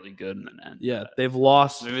start really good and then end. Yeah, they've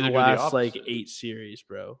lost Maybe the they're doing the last like opposite. 8 series,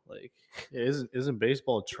 bro. Like, Yeah, isn't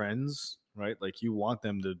baseball trends, right? Like you want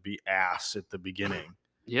them to be ass at the beginning,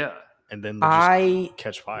 Yeah. and then they just I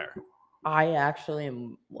catch fire. actually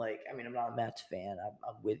am like, I mean, I'm not a Mets fan.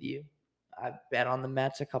 I'm with you. I've bet on the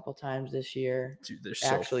Mets a couple times this year. dude, they're so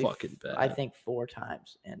Actually, fucking bad. I think 4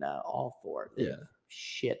 times, and all 4 they've Yeah.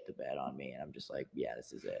 shit the bet on me, and I'm just like, yeah,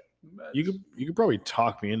 this is it. You could probably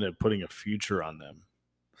talk me into putting a future on them.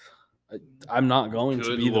 I'm not going to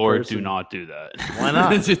Good be Lord, the person. do not do that. Why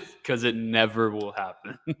not? Because it never will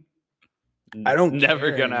happen. I don't Never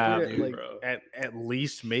care, gonna dude. happen, Like, bro. At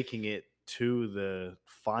least making it to the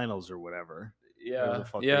finals or whatever. Whatever Yeah, the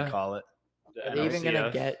fuck yeah. they call it. Are they even gonna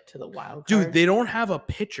NLCS. get to the wild card? Dude, they don't have a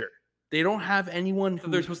pitcher. They don't have anyone So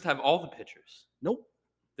who. they're supposed to have all the pitchers. Nope.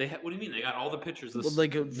 What do you mean? They got all the pitchers this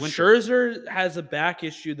Like winter. Scherzer has a back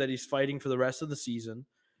issue that he's fighting for the rest of the season.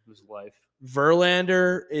 Whose life?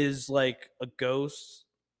 Verlander is like a ghost,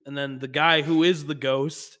 and then the guy who is the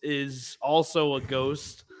ghost is also a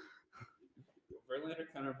ghost. Verlander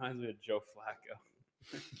kind of reminds me of Joe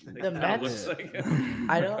Flacco. Like, The kinda Mets- looks like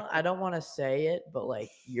I don't want to say it, but like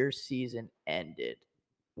your season ended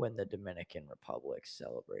when the Dominican Republic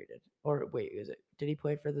celebrated. Or wait, did he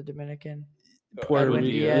play for the Dominican? Puerto Edwin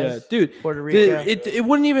Rico, Diaz, yeah, dude. Puerto Rico. It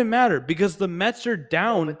wouldn't even matter because the Mets are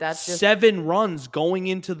down but that's just- 7 runs going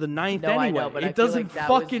into the 9th No, I anyway. know, but I it feel doesn't like that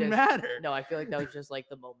was fucking just- matter. No, I feel like that was just like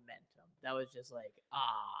the momentum. That was just like,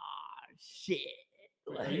 shit.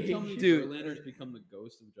 Like, Dude. Verlander's become the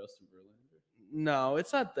ghost of Justin Verlander? No,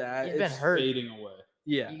 it's not that. He's been It's hurt. Fading away.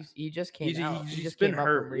 Yeah, he just came He's- out. he's He just been came out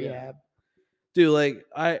hurt, from yeah. rehab. dude. Like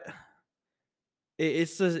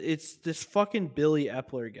it's this fucking Billy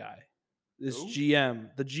Epler guy, this Who?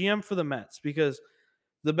 GM, the GM for the Mets, because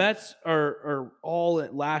the Mets are all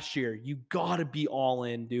in last year. You gotta be all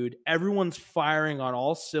in, dude. Everyone's firing on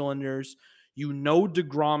all cylinders. You know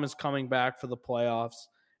DeGrom is coming back for the playoffs,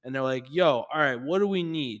 and they're like, "Yo, all right, what do we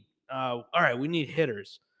need? All right, we need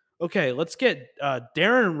hitters. Okay, let's get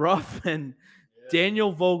Darren Ruff and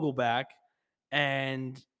Daniel Vogel back.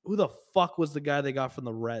 And who the fuck was the guy they got from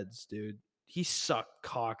the Reds, dude? He sucked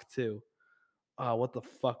cock too. What the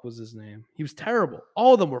fuck was his name? He was terrible.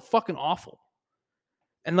 All of them were fucking awful.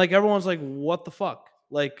 And like everyone's like, what the fuck?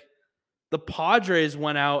 Like the Padres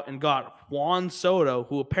went out and got Juan Soto,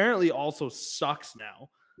 who apparently also sucks now.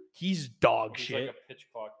 He's dog He's shit. like a pitch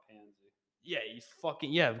clock pansy. Yeah, he's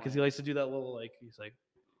fucking because he likes to do that little like he's like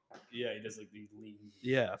Yeah, he does like these lean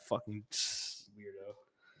fucking weirdo.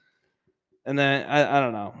 And then I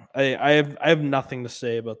don't know. I have nothing to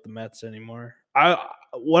say about the Mets anymore.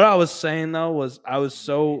 What I was saying though was I was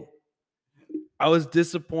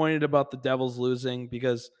disappointed about the Devils losing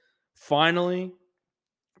because finally,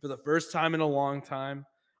 for the first time in a long time,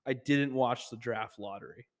 I didn't watch the draft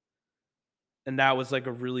lottery. And that was like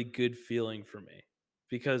a really good feeling for me.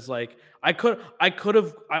 Because like I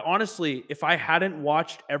honestly, if I hadn't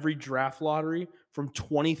watched every draft lottery from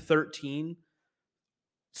 2013,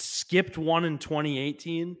 skipped one in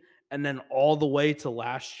 2018, and then all the way to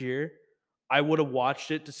last year, I would have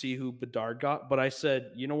watched it to see who Bedard got. But I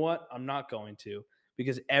said, you know what? I'm not going to,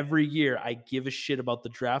 because every year I give a shit about the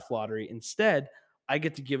draft lottery. Instead, I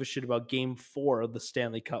get to give a shit about game 4 of the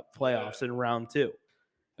Stanley Cup playoffs in round 2.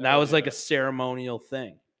 And that was like a ceremonial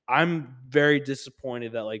thing. I'm very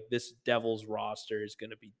disappointed that like this Devils roster is going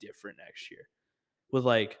to be different next year with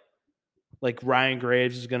like Ryan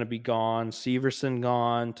Graves is going to be gone, Severson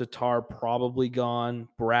gone, Tatar probably gone,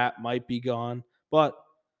 Bratt might be gone, but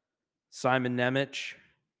Simon Nemec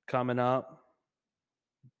coming up.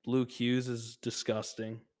 Luke Hughes is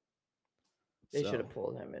disgusting. They So, should have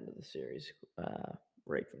pulled him into the series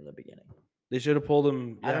right from the beginning. They should have pulled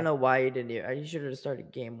him. I don't know why he didn't. He should have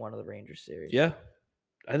started game 1 of the Rangers series. Yeah.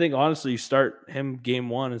 I think honestly, you start him game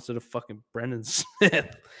 1 instead of fucking Brendan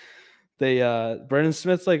Smith. Brendan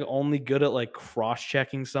Smith's like only good at like cross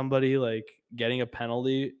checking somebody, like getting a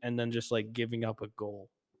penalty, and then just like giving up a goal.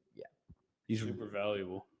 Yeah. He's Super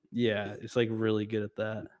valuable. Yeah, it's like really good at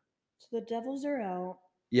that. So the Devils are out.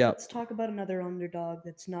 Yeah. Let's talk about another underdog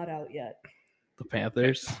that's not out yet. The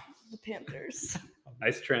Panthers. The Panthers.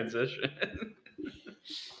 Nice transition.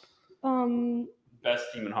 Best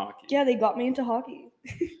team in hockey. Yeah, they got me into hockey.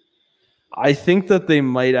 I think that they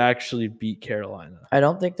might actually beat Carolina. I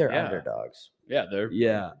don't think they're Yeah. underdogs. Yeah, they're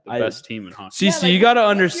Yeah, the best team in hockey. CC, Yeah, like, you got to what's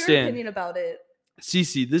your understand. opinion about it?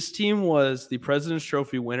 CC, this team was the President's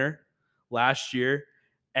Trophy winner last year,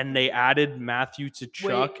 and they added Matthew to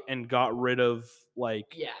Chuck and got rid of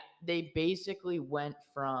like. Yeah, they basically went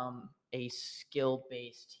from a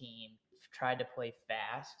skill-based team, tried to play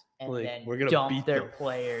fast, and Like, then we're gonna dumped beat their the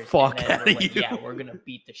players. fuck and then outta were like, you. Yeah, we're gonna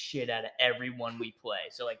beat the shit out of everyone we play.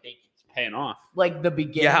 So like It's paying off. like the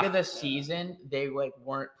beginning Yeah. of the season, they like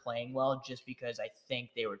weren't playing well just because I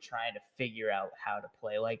think they were trying to figure out how to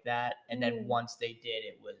play like that. And then Mm. once they did,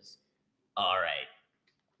 it was all right.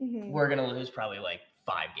 Mhm. We're gonna lose probably like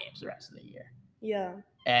 5 games the rest of the year. Yeah.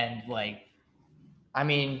 And like, I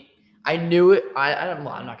mean, I knew it. I'm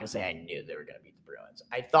not gonna say I knew they were gonna beat the Bruins.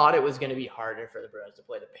 I thought it was gonna be harder for the Bruins to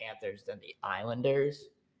play the Panthers than the Islanders,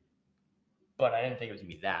 but I didn't think it was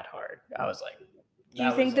gonna be that hard. I was like, Do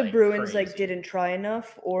you think the Bruins like didn't try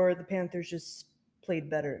enough, or the Panthers just played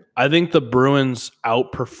better? I think the Bruins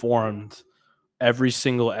outperformed every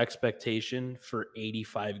single expectation for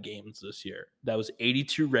 85 games this year. That was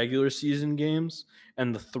 82 regular season games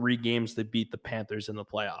and the 3 games that beat the Panthers in the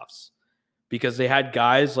playoffs. Because they had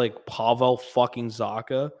guys like Pavel fucking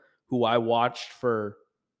Zacha, who I watched for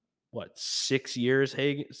 6 years,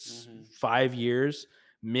 5 years,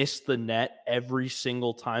 missed the net every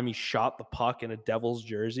single time he shot the puck in a Devils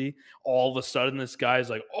jersey. All of a sudden, this guy's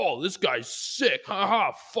like, oh, this guy's sick.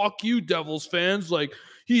 Haha, fuck you, Devils fans. Like,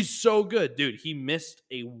 he's so good. Dude, he missed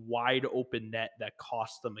a wide open net that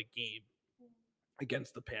cost them a game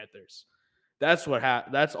against the Panthers. That's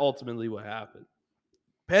ultimately what happened.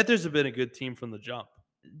 Panthers have been a good team from the jump.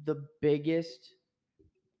 The biggest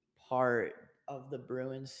part of the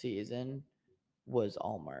Bruins season was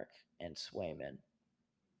Allmark and Swayman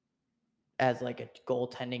as like a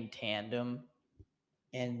goaltending tandem.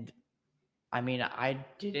 And I mean, I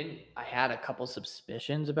had a couple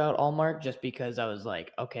suspicions about Allmark just because I was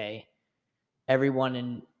like, okay,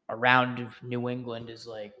 everyone around New England is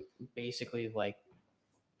like basically like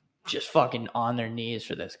just fucking on their knees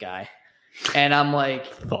for this guy. And I'm like,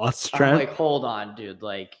 Thoughts, Trent? I'm like, hold on, dude.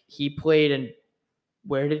 Like, he played in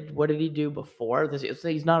what did he do before this?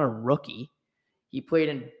 He's not a rookie. He played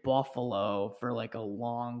in Buffalo for like a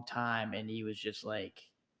long time, and he was just like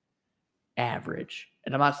average.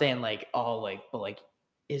 And I'm not saying like, but like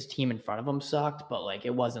his team in front of him sucked, but like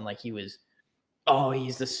it wasn't like he was,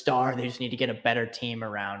 he's the star. They just need to get a better team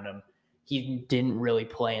around him. He didn't really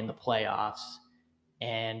play in the playoffs.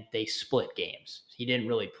 And they split games. He didn't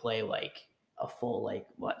really play like a full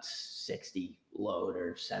 60 load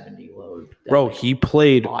or 70 load. Bro, he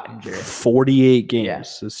played Ottinger. 48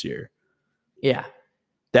 games this year. Yeah.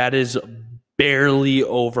 That is barely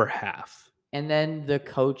over half. And then the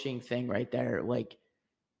coaching thing right there, like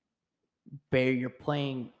you're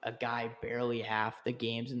playing a guy barely half the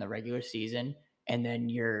games in the regular season, and then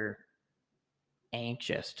you're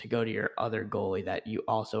anxious to go to your other goalie that you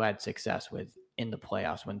also had success with in the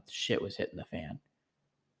playoffs when shit was hitting the fan.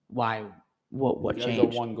 Why? What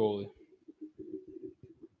changed? One goalie.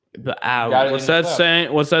 But Got it. What's that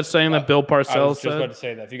saying? What's that saying that Bill I was Parcells just about said? to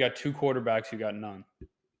say that if you got 2 quarterbacks, you got none.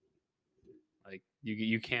 Like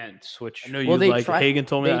you can't switch. I know Well, you'd they like. tried- Hagen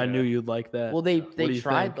told me they- that. I knew you'd like that. Well, they What do you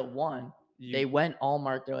tried think? the one. They went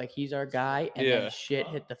Allmark. They're like, he's our guy, and Yeah. then shit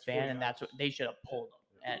hit the fan, and that's what they should have pulled him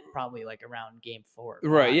at probably like around game 4. or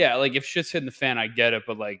Right, 5. yeah. Like if shit's hitting the fan, I get it,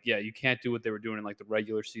 but like, yeah, you can't do what they were doing in like the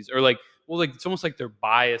regular season, or like, well, like it's almost like they're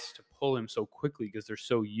biased to pull him so quickly because they're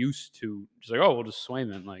so used to just like, oh, we'll just swing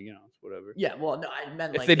him, like it's whatever. Yeah, well, no, I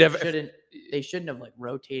meant If like they'd they ever- if- shouldn't have like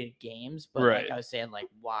rotated games, but Right. like I was saying, like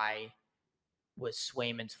why was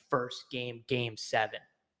Swayman's first game 7?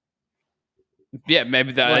 Yeah,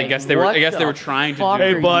 maybe that. I Like, guess they were. what I guess they the were trying to. fuck Do, are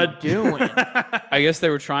Hey, you bud. doing? I guess they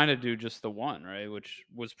were trying to do just the one, right? Which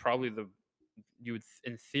was probably you would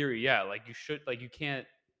in theory, yeah. Like you should, like you can't.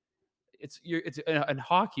 It's in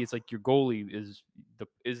hockey. It's like your goalie is the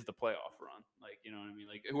playoff run. Like you know what I mean.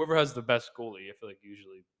 Like whoever has the best goalie, I feel like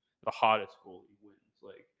usually the hottest goalie wins.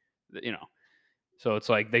 Like So it's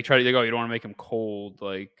like they go, you don't want to make him cold,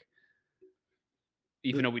 like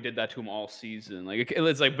even though we did that to him all season. Like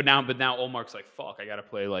it's like, but now Olmark's like, fuck, I gotta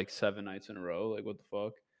play like 7 nights in a row. Like what the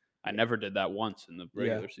fuck? I never did that once in the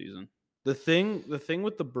regular season. The thing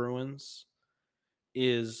with the Bruins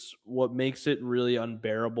is what makes it really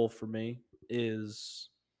unbearable for me is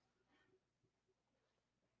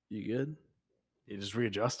you good? You just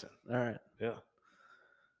readjusting. All right. Yeah.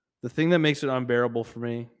 The thing that makes it unbearable for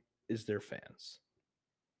me is their fans.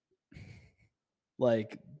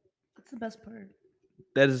 Like That's the best part.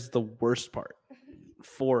 that is the worst part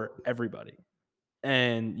for everybody.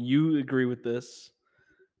 And you agree with this.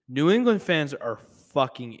 New England fans are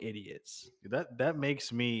fucking idiots. That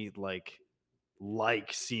makes me like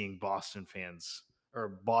seeing Boston fans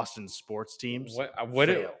or Boston sports teams.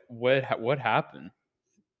 fail. What happened?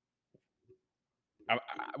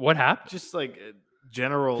 What happened? Just like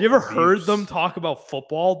general. Have you ever heard abuse. them talk about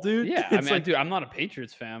football, dude? Yeah, I It's mean, like, dude, I'm not a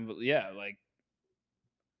Patriots fan, but yeah, like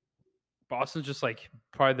Boston's just like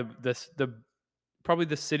probably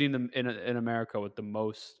the city in America with the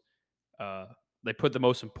most. They put the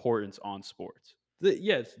most importance on sports.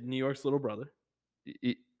 it's New York's little brother,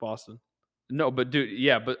 Boston. No, but dude,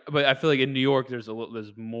 yeah, but I feel like in New York there's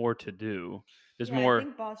more to do. There's Yeah, more. I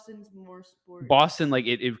think Boston's more sports. Boston, like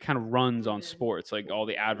it kind of runs on sports, like all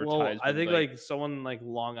the Well, advertisements. I think like someone like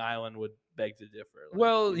Long Island would beg to differ. Like,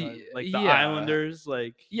 Well, you know, like the yeah. Islanders,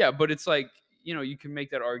 like yeah, but it's like you can make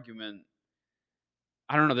that argument.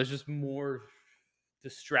 I don't know. There's just more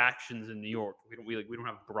distractions in New York. We don't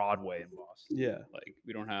have Broadway in Boston. yeah. Like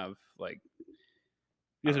we don't have like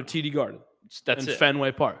You guys have TD Garden that's and it.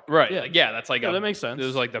 Fenway Park, Right. Yeah, Yeah, that's like yeah, that makes sense. It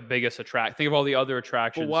was like the biggest attract. Think of all the other But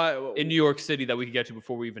attractions why? in New York City that we could get to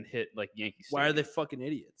before we even hit like Yankee Stadium. Why are they fucking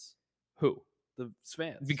idiots? Who? The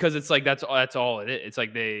fans. Because it's like that's all it is. It's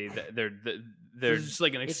like they're there's just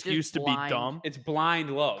like an It's just excuse to be blind. dumb. it's blind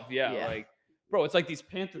love. Yeah, Yeah. like bro, it's like these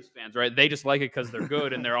Panthers fans, right? They just like it because they're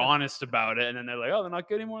good and they're honest about it, and then they're like, oh, they're not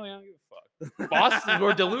good anymore. Like, I don't give a fuck. Boston,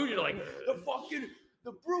 we're delusional. Like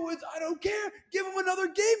the Bruins, I don't care. Give them another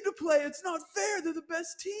game to play. It's not fair. They're the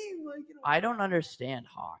best team. Like I don't understand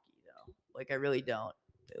hockey though. Like I really don't.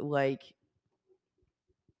 Like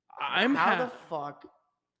I'm how the fuck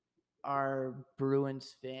are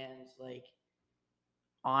Bruins fans like?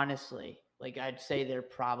 Honestly, like I'd say they're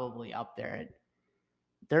probably up there.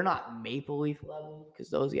 They're not Maple Leaf level because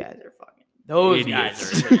those guys are fucking. Those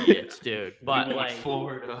Idiots. guys are idiots, dude. But We want like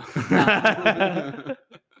Florida.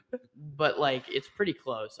 but like it's pretty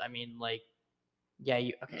close. I mean, like, yeah,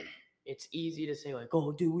 okay. It's easy to say like,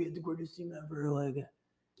 oh, dude, we had the greatest team ever, like,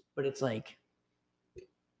 but it's like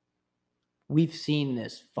we've seen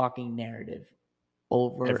this fucking narrative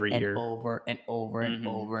over Every and year. over and over and Mhm.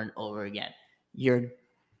 over and over again.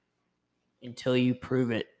 Until you prove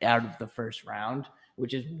it out of the first round,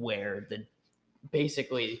 which is where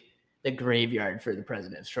basically the graveyard for the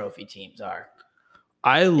President's Trophy teams are.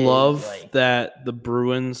 I love like- that the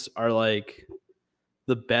Bruins are like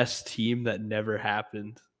the best team that never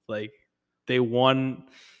happened. Like they won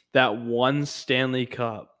that one Stanley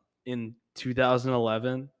Cup in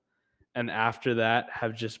 2011 and after that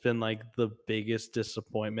have just been like the biggest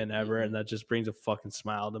disappointment ever, and that just brings a fucking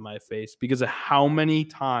smile to my face because of how many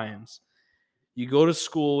times you go to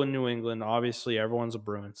school in New England. Obviously everyone's a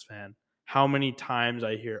Bruins fan. How many times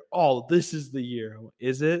I hear, oh, this is the year.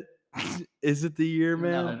 Is it? Is it the year,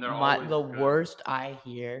 man? And they're No, always the good. worst I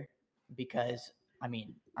hear, because I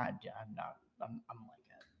mean, I'm like a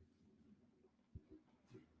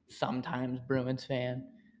sometimes Bruins fan.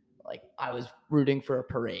 Like I was rooting for a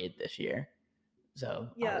parade this year, so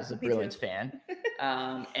I Yeah, was a me Bruins too. fan.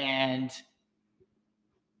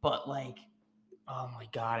 But like, oh my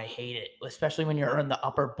god, I hate it. Especially when you're in the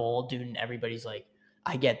upper bowl, dude, and everybody's like,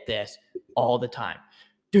 I get this all the time.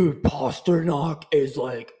 Dude, Pasternak is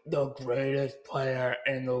like the greatest player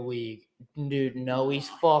in the league. Dude, no, he's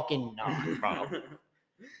fucking not, bro.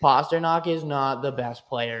 Pasternak is not the best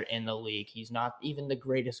player in the league. He's not even the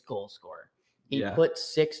greatest goal scorer. He Yeah. put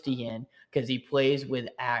 60 in because he plays with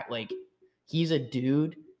he's a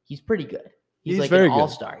dude. He's pretty good. He's like very an good.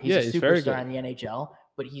 all-star. He's Yeah, a he's very good. superstar in the NHL,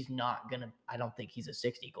 but he's not gonna. I don't think he's a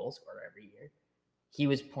 60 goal scorer every year. He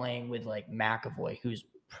was playing with like McAvoy, who's,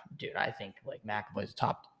 dude, I think like McAvoy's a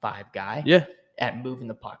top 5 guy Yeah. at moving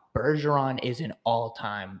the puck. Bergeron is an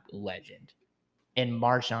all-time legend, and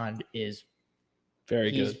Marchand is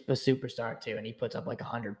he's a superstar too, and he puts up like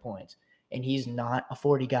 100 points, and he's not a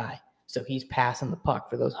 40 guy, so he's passing the puck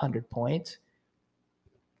for those 100 points.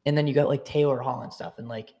 And then you got like Taylor Hall and stuff, and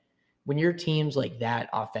like when your team's like that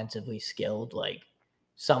offensively skilled, like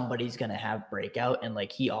somebody's gonna have breakout, and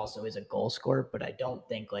like he also is a goal scorer, but I don't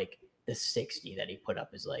think like the 60 that he put up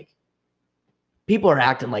is like, people are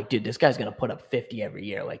acting like, dude, this guy's gonna put up 50 every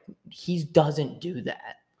year. Like, he doesn't do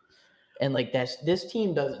that, and like this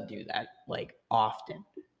team doesn't do that like often.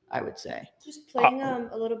 I would say. Just playing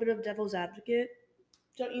a little bit of devil's advocate.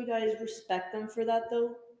 Don't you guys respect them for that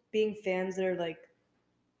though? Being fans that are like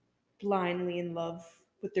blindly in love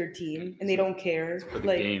with their team and they don't care. For the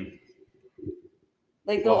Like, game.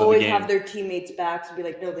 like they'll Love of the always game. have their teammates' backs and be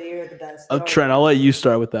like, no, they are the best. They Oh, don't- Trent, I'll let you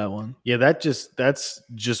start with that one. Yeah, that's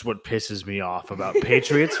just what pisses me off about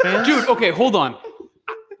Patriots fans. Dude, okay, hold on.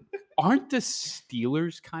 Aren't the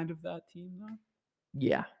Steelers kind of that team though?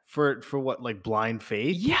 Yeah. For what, like blind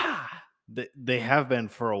faith? Yeah. They have been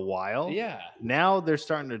for a while. Yeah. Now they're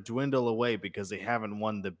starting to dwindle away because they haven't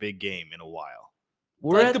won the big game in a while.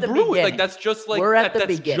 We're like at the the Bruins, beginning. like that's just like We're at the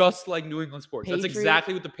that's beginning. just like New England sports. That's Patriots-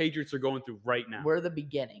 exactly what the Patriots are going through right now. We're the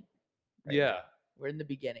beginning. right yeah. now. We're in the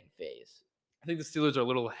beginning phase. I think the Steelers are a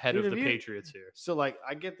little ahead Dude, of the have you- Patriots here. So like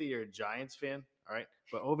I get that you're a Giants fan, all right?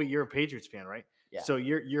 But Obi, you're a Patriots fan, right? Yeah. So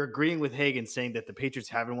you're agreeing with Hagen saying that the Patriots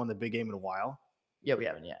haven't won the big game in a while. Yeah, we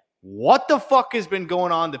haven't yet. What the fuck has been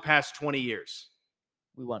going on the past 20 years?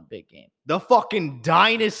 We won big game. The fucking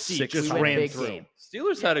dynasty Six just We win ran big through. game.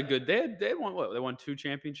 Steelers had a good. They won what? They won 2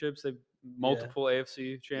 championships. They multiple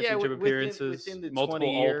AFC championship within- appearances. within the multiple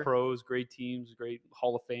 20-year All Pros, great teams, great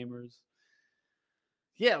Hall of Famers.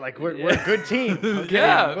 Yeah, like we're a good team. Okay?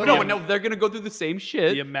 Yeah, But no, like- no, they're gonna go through the same shit. The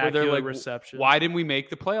where they're immaculate like, reception. why didn't we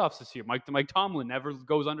make the playoffs this year? Mike Tomlin never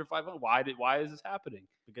goes under 500. Why is this happening?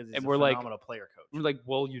 because he's and a we're like- phenomenal player coach. We're like,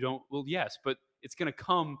 well, you don't. Well, yes, but it's gonna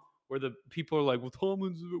come where the people are like, well,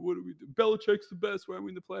 Tomlin's what do we do? Belichick's the best. Why are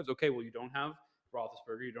we in the playoffs? Okay, well, you don't have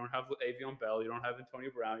Roethlisberger, you don't have Avion Bell, you don't have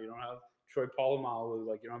Antonio Brown, you don't have Troy Polamalu,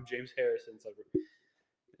 like you don't have James Harrison.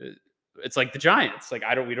 It's like the Giants. Like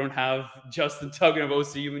we don't have Justin Tuggan of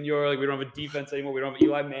OCU and York. Like we don't have a defense anymore. We don't have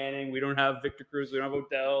Eli Manning. We don't have Victor Cruz. We don't have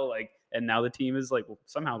Odell. Like, and now the team is like, well,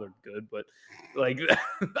 somehow they're good, but like,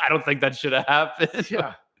 I don't think that should have happened.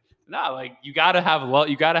 Yeah. No, like you gotta have love.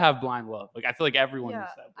 You gotta have blind love. Like I feel like everyone. Yeah,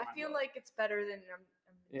 needs to have I blind feel love. like it's better than I'm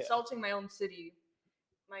Yeah. insulting my own city,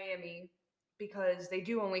 Miami, because they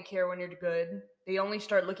do only care when you're good. They only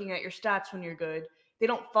start looking at your stats when you're good. They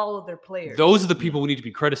don't follow their players. Those are the people we need to be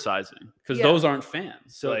criticizing because Yeah. those aren't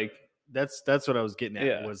fans. So like that's what I was getting at.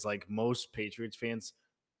 Yeah. Was like most Patriots fans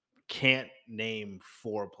can't name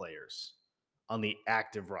 4 players on the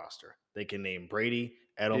active roster. They can name Brady,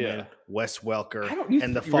 Edelman, Yeah. Wes Welker, I don't- you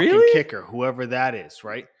and the th- fucking really? kicker, whoever that is,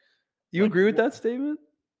 right? You Like, agree with that statement?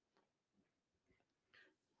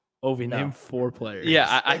 Ovi, No. name 4 players.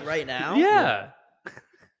 yeah, Like right now? yeah.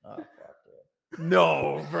 Oh, fuck, dude.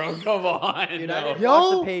 No, bro, come on. Dude, no. I didn't Yo.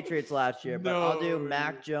 watch the Patriots last year, but I'll do No.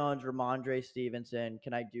 Mac Jones, Ramondre Stevenson.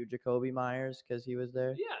 Can I do Jacoby Myers because he was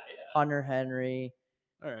there? Yeah, Hunter Henry.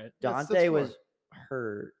 All right. Dante was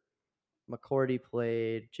hurt. McCourty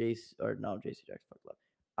played. JC Jackson. Fuck love.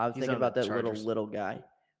 I was He's thinking on the about that Chargers. little guy.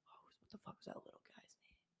 What the fuck was that little guy's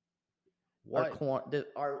name? What?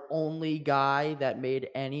 Our only guy that made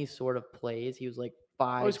any sort of plays. He was like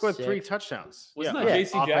 5. Oh, he scored 3 6. touchdowns. Wasn't that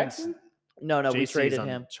J.C. offense- Jackson? No, we JC's traded on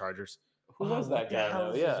him. Chargers. Who was that what the guy? hell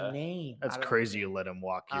though? is Yeah, his name? That's I don't crazy. know. You let him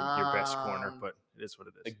walk your best corner, Um, but it is what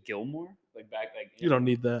it is. like Gilmore, like back, like You don't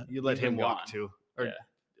need that. You let he's been him walk gone. too, or Yeah.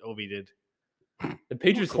 Ovi did. The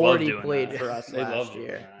Patriots love McCourty doing played that. for us They last love doing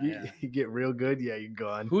year. that, You, yeah. you get real good, yeah, you're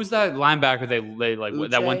gone. Who's that linebacker they like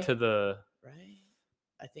that went Uche? to the? Right?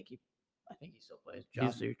 I think he still plays.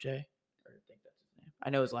 Josh Uche. I think that's his name. I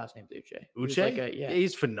know his last name's Uche. He was Uche? like a- yeah.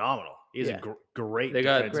 He's phenomenal. He's Yeah. a great. They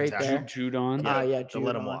got defensive great tackle. there. Judon. Yeah. Yeah, to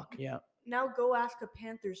let him Judon. walk. Yeah. Now go ask a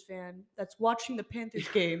Panthers fan that's watching the Panthers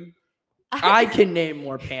game. I can name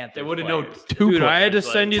more Panthers. They wouldn't know players. two. Dude, I had to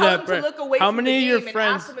players, send you Tell that. them Bre- to look away How from many the of your game and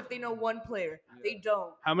friends? ask them if they know one player. They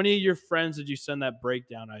don't. How many of your friends did you send that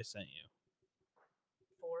breakdown I sent you?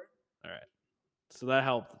 4. All right. So that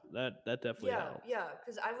helped. That definitely helped. Yeah,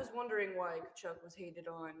 because I was wondering why Kachuk was hated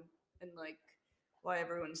on and like why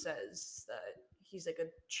everyone says that he's like a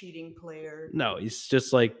cheating player. No, he's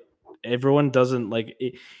just like everyone doesn't like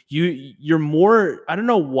it. You're more. I don't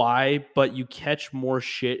know why, but you catch more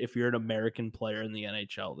shit if you're an American player in the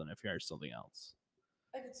NHL than if you're something else.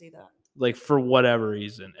 I could see that. Like for whatever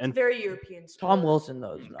reason, It's and very European. Tom sport. Wilson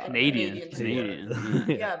knows. not. Canadian. Canadian.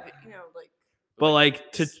 Canadian. Yeah, but you know, like but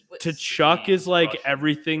like to With Chuck is like Russian,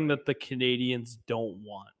 everything but- that the Canadians don't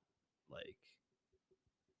want, like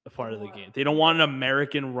a part of the Wow. game. They don't want an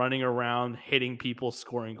American running around hitting people,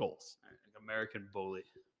 scoring goals. American bully.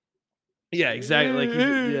 Yeah, exactly. Like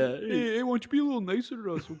he's, yeah, hey, why don't you be a little nicer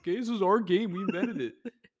to us? Okay, this is our game. We invented it.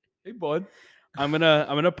 Hey, bud. I'm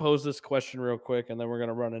gonna pose this question real quick, and then we're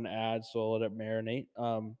gonna run an ad, so I'll let it marinate.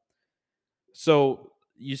 So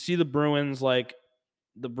you see the Bruins, like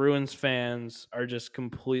the Bruins fans are just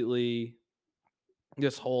completely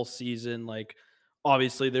this whole season, like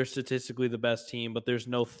obviously they're statistically the best team, but there's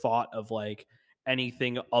no thought of like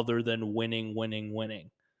anything other than winning.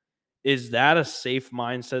 Is that a safe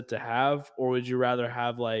mindset to have, or would you rather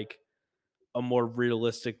have like a more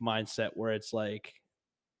realistic mindset where it's like,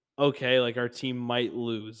 okay, like our team might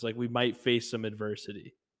lose, like we might face some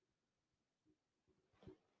adversity?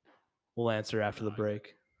 We'll answer after the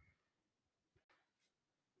break.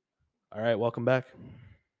 All right, welcome back.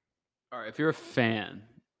 All right, if you're a fan,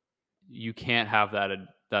 you can't have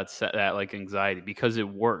that like anxiety because it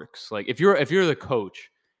works. Like if you're the coach,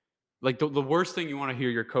 like the worst thing you want to hear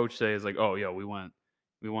your coach say is like, "Oh, yeah, we won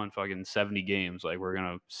fucking 70 games. Like we're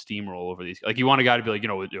gonna steamroll over these." Like you want a guy to be like,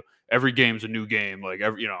 every game's a new game. Like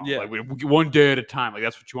like one day at a time. Like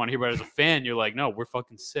that's what you want to hear. But as a fan, you're like, no, we're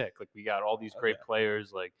fucking sick. Like we got all these great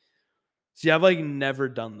players. Like, see, I've like never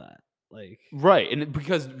done that. Like right, and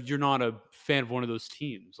because you're not a fan of one of those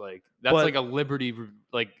teams, like that's like a liberty.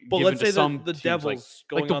 Like, but given let's to say some the teams, Devils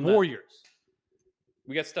like going the on Warriors.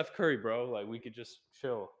 We got Steph Curry, bro. Like we could just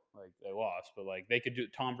chill. Like they lost, but like they could do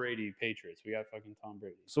Tom Brady, Patriots. We got fucking Tom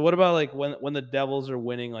Brady. So what about like when the Devils are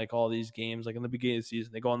winning like all these games, like in the beginning of the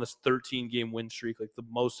season, they go on this 13-game win streak, like the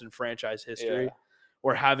most in franchise history,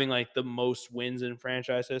 or having like the most wins in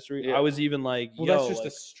franchise history. Yeah. I was even like, well, that's just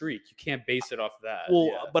a streak. You can't base it off that.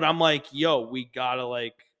 Well, but I'm like, we gotta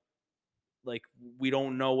like we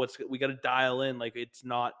don't know we gotta dial in. Like it's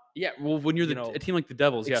not. Yeah, well, when you're a team like the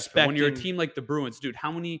Devils, yes. But when you're a team like the Bruins, dude,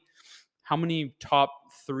 how many top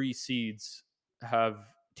 3 seeds have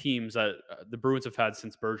teams that the Bruins have had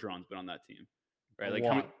since Bergeron's been on that team? Right, like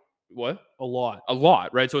how many, what? A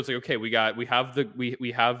lot, right? So it's like, okay, we have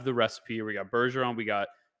the recipe. We got Bergeron, we got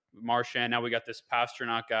Marchand, now we got this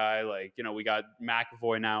Pasternak guy. Like we got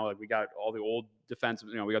McAvoy now. Like we got all the old defensive.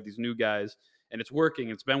 We got these new guys, and it's working.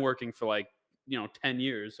 It's been working for like 10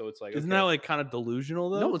 years. So it's like, isn't that like kind of delusional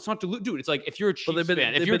though? No, it's not delusional, dude. It's like if you're a Chiefs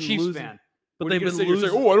fan, if you're a Chiefs fan. But they've been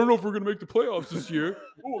losing. Say, I don't know if we're gonna make the playoffs this year.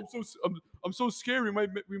 I'm so scared. We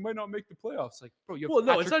might not make the playoffs. Like, bro, you have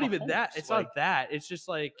Patrick it's not even Mahomes. that. It's not that. It's just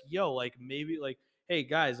like, like maybe like, hey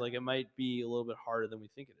guys, like it might be a little bit harder than we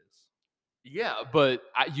think it is. Yeah, but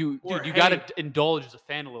you gotta indulge as a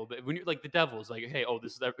fan a little bit. When you're like the Devils, like, hey,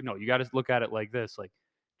 this is that. No, you gotta look at it like this. Like,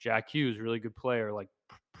 Jack Hughes, really good player. Like,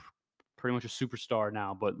 pretty much a superstar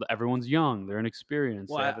now, but everyone's young. They're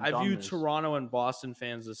inexperienced. Well, I view Toronto and Boston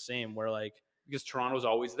fans the same, where like, because Toronto's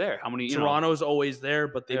always there. How many? Toronto's always there,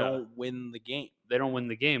 but they don't win the game. They don't win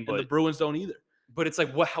the game, but the Bruins don't either. But it's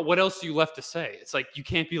like, what else are you left to say? It's like you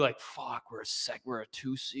can't be like, fuck, we're a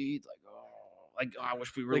 2 seed. Like, I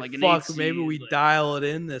wish we were like an 8 seed. Maybe we dial it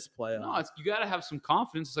in this playoff. No, you got to have some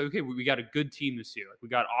confidence. It's like, okay, we got a good team this year. Like we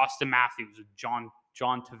got Austin Matthews, John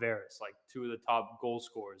Tavares, like 2 of the top goal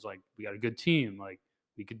scorers. Like we got a good team. Like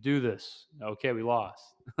we could do this. Okay, we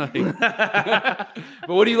lost. But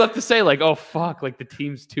what do you left to say? Like, oh fuck, like the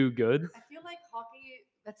team's too good. I feel like hockey.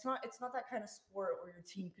 It's not that kind of sport where your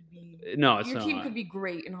team could be. No, it's your not. team could be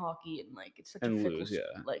great in hockey and like it's such and a fickle, lose.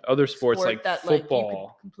 Yeah, like other sports like that, football, like, you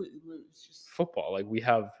could completely lose. Just football, like you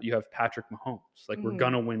have Patrick Mahomes. Like we're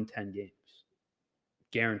gonna win 10 games,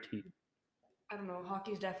 guaranteed. I don't know.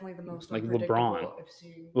 Hockey's definitely the most like LeBron. I've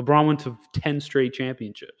seen. LeBron went to 10 straight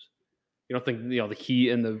championships. You don't think the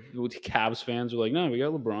Heat and the Cavs fans are like, no, we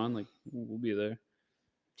got LeBron. Like we'll be there.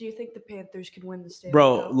 Do you think the Panthers can win the Stanley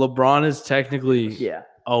Bro, Cup? LeBron is technically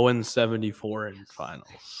 0-74 in finals.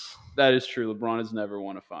 That is true. LeBron has never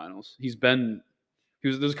won a finals.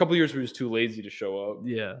 There's a couple of years where he was too lazy to show up.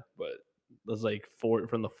 Yeah, but it was like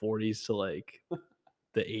from the 40s to like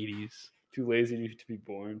the 80s. Too lazy to be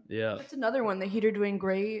born. Yeah. That's another one. The Heat are doing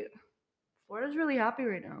great. Florida's really happy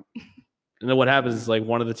right now. And then what happens is like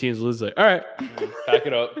one of the teams loses. Like, all right, pack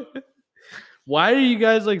it up. Why are you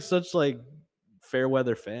guys like such like fair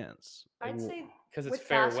weather fans? I'd say because it's with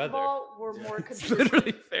fair basketball, weather. we're more It's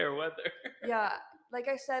literally fair weather. Yeah, like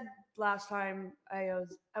I said last time I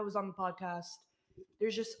was on the podcast.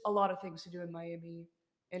 There's just a lot of things to do in Miami,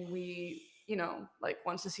 and we, like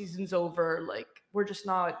once the season's over, like we're just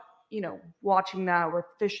not, watching that. We're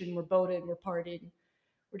fishing, we're boating, we're partying,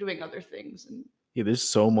 we're doing other things, and yeah, there's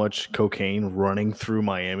so much cocaine running through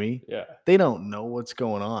Miami. Yeah, they don't know what's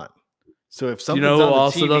going on. So if something's who on the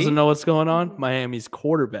also TV, doesn't know what's going on? Miami's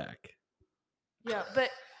quarterback. Yeah, but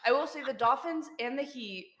I will say the Dolphins and the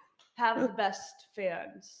Heat have the best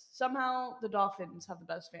fans. Somehow the Dolphins have the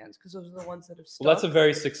best fans because those are the ones that have stuck. Well, that's a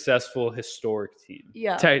very successful historic team.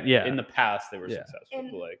 Yeah. Yeah. In the past, they were And successful.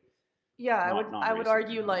 But like Yeah, Not I would recently,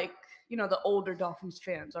 argue no. like the older Dolphins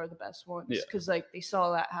fans are the best ones Yeah. because like they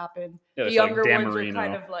saw that happen. Yeah, The it's like younger Dan ones are Marino.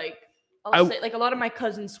 kind of like I- I'll say like a lot of my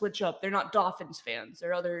cousins switch up. They're not Dolphins fans.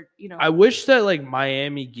 They're other I wish that like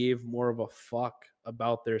Miami gave more of a fuck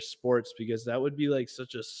about their sports because that would be like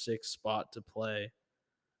such a sick spot to play.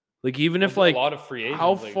 Like even if like a lot of free agents,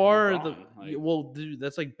 how like, far move the on, like- well, dude,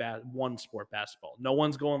 that's like one sport, basketball. No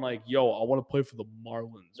one's going like, yo, I want to play for the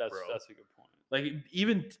Marlins, bro. That's a good point. Like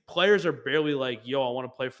even players are barely like, yo, I want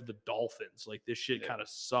to play for the Dolphins. Like this shit Yeah. kind of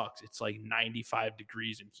sucks. It's like 95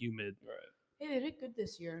 degrees and humid. Right. Hey, they did good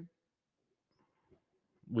this year.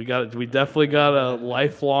 We definitely got a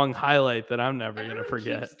lifelong highlight that I'm never gonna Everyone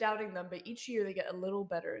forget. keeps doubting them, but each year they get a little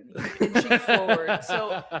better and they keep inching forward.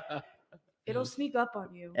 So it'll sneak up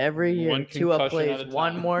on you. Every year, One Tua concussion at plays a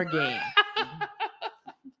one time. more game.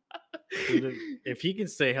 Dude, if he can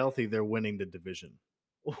stay healthy, they're winning the division.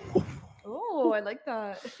 Oh, I like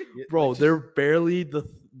that. Bro, they're barely they're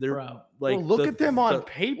Bro. like Well, look the- at them on the-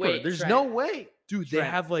 paper. Wait, There's Trent. no way. dude. They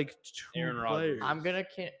Trent. have like two Aaron players.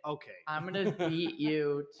 Rodgers. Okay. I'm gonna beat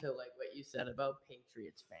you to like what you said about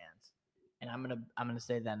Patriots fans, and I'm gonna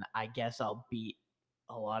say then I guess I'll beat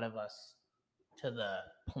a lot of us to the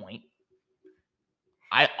point.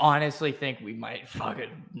 I honestly think we might fucking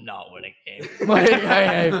not win a game. Like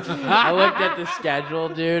I looked at the schedule,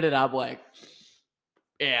 dude, and I'm like,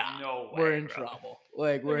 yeah, No we're way, in bro. trouble.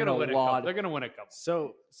 Like They're we're in gonna a win a lot. couple. They're gonna win a couple.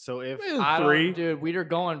 So if I don't- Three? dude, we are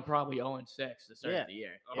going probably 0-6 to start Yeah. the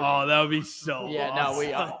year. Oh, that would be so. Yeah, no,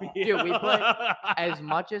 we are. awesome. Dude, we play as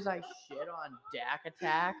much as I shit on Dak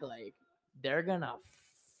Attack, like they're gonna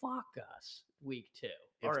fuck us week 2.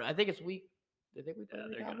 Or I think it's week. I think we play Yeah,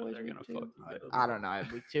 the they're Cowboys gonna week fuck 2. you. I don't know.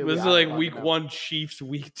 Week 2. Was it I don't like fucking week know. 1 Chiefs,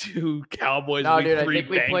 week 2 Cowboys, No, week dude, 3 I think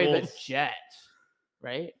we Bengals? play the Jets,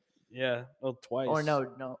 right? Yeah, well, twice. Or no.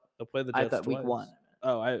 they'll play the I Jets thought week twice. 1.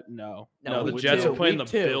 Oh, no, No, the week Jets two. are playing Week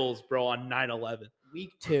the 2. Bills, bro, on 9/11. Week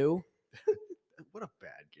 2, what a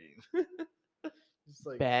bad game. Just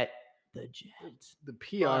like bet the Jets. the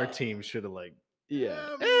PR team should have like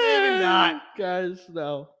Yeah, maybe not. guys.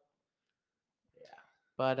 No.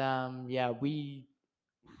 But yeah, we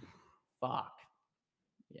fuck.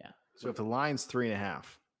 Yeah. So if the line's 3.5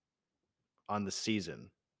 on the season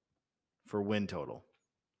for win total,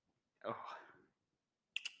 Oh.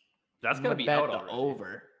 That's I'm gonna be bet out the already.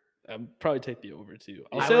 over. I'd probably take the over too.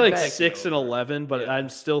 I'll I say would like bet- 6 and 11, but Yeah. I'm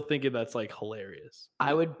still thinking that's like hilarious.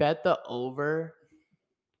 I would bet the over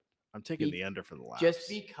I'm taking Be- the under for the last. just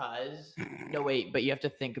because. No, wait, but you have to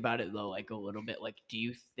think about it though, like a little bit. Like, do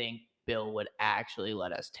you think Bill would actually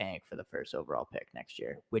let us tank for the first overall pick next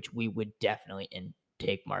year? Which we would definitely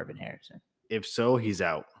take Marvin Harrison. If so, he's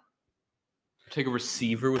out. Take a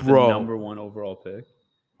receiver with Bro. the number 1 overall pick.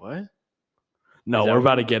 What? No, Is that we're what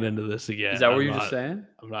about to you- get into this again. Is that what I'm you're not, just saying?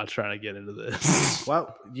 I'm not trying to get into this.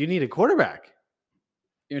 Well, you need a quarterback.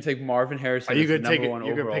 You're gonna take Marvin Harrison. Are you as the going to take number it? 1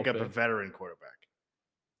 You're going to overall pick up a pick. veteran quarterback.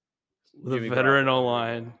 With a Jimmy veteran Garoppolo. O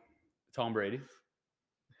line. Tom Brady.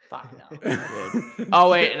 Fuck no. Oh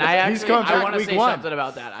wait, and I He's actually coming I back want to week say 1. something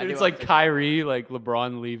about that. I do It's wanna like say- Kyrie, like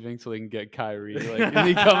LeBron leaving so they can get Kyrie. Like and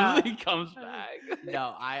he comes back.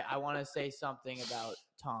 No, I want to say something about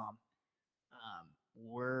Tom.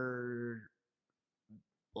 We're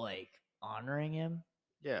like honoring him.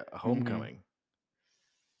 Yeah, a homecoming.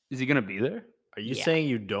 Is he gonna be there? Are you Yeah. saying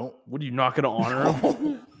you don't? What are you not going to honor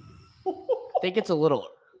him? I think it's a little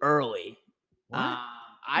early. What?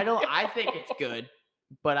 I think it's good,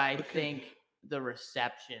 but I think the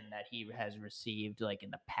reception that he has received, like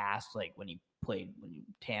in the past, like when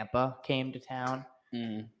Tampa came to town,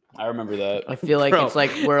 I remember that. I feel like Bro. it's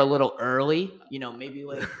like we're a little early. You know, maybe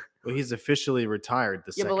like Well, he's officially retired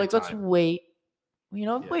the yeah, second but like time. let's wait. You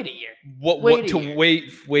know, Yeah. wait a year. What Wait a to year.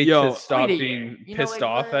 wait Yo, to stop Wait a being year. You know, pissed like,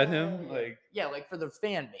 off at we're- him? Like yeah, like for the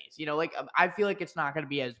fan base. You know, like I feel like it's not going to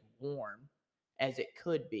be as warm as it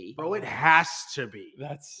could be. Bro, it has to be.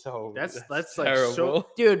 that's so That's like so- terrible.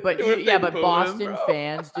 Dude, but What if yeah, they but boo him, Boston bro?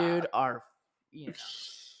 fans, dude, are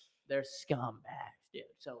they're scumbags, dude.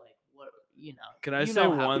 So like, what you know? Can I you say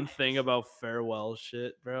know how one it thing is. about farewell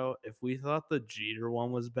shit, bro? If we thought the Jeter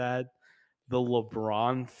one was bad, the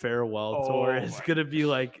LeBron farewell tour Oh is my going to be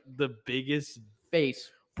like the biggest. face?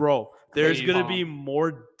 Bro, there's Crazy. going to be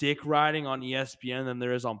more dick riding on ESPN than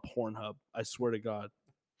there is on Pornhub. I swear to God.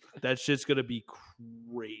 That shit's going to be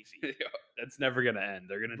crazy. That's never gonna end.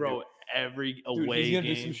 They're gonna Bro, every Dude, away he's gonna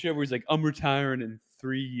do game. some shit where he's like, I'm retiring in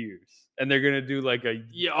 3 years. And they're gonna do like a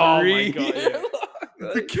Yeah, oh my 3 God, yeah. year-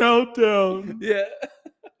 The countdown. yeah.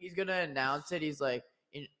 He's gonna announce it. He's like,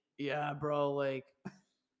 yeah, bro, like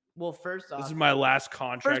Well, first off, This is my last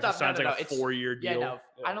contract. First off, It sounds no, like a it's- 4-year yeah, deal. no,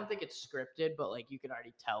 I don't think it's scripted, but like you can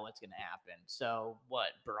already tell what's gonna happen. So what?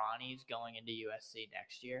 Bronny's going into USC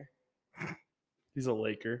next year, He's a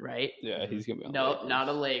Laker. right? Yeah, he's gonna be on the No, Lakers. not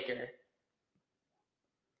a Laker.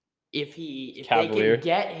 If they Cavalier. can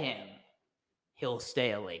get him, he'll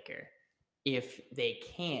stay a Laker. If they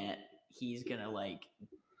can't, he's gonna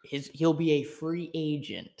he'll be a free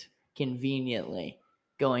agent conveniently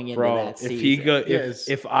going into Bro, that if season. he go, Yes.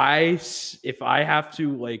 if I have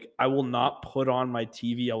to like, I will not put on my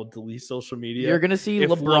TV. I will delete social media. You're gonna see if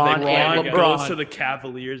LeBron and goes LeBron. to the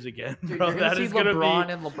Cavaliers again, Dude, bro. you're gonna That see is gonna LeBron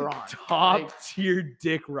be and LeBron. top Like, tier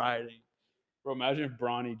dick riding. Bro, imagine if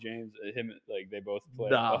Bronny James, him, like they both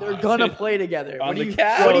play. Nah. they're gonna play together. On What the are you,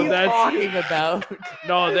 Cavs. what are Bro, you that's- talking about?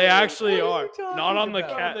 No, they actually What are are you talking not on the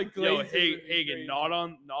about? Cavs. The Yo, Glazers hey, would be Hagen, crazy. not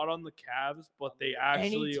on the Cavs, but they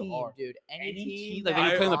actually Any team, are. dude. Any Any team. team, that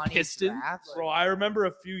like, they play the Bronny Pistons? drafts, Bro, I remember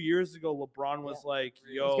a few years ago, LeBron was like,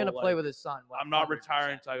 "Yo, he's gonna play like, with his son. I'm not 100%.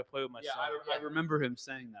 retiring until I can play with my Yeah, son." I remember him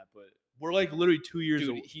saying that, but We're like literally 2 years dude,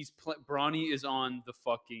 away. Bronny is on the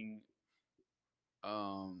fucking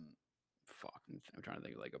I'm trying to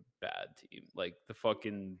think of like a bad team, like the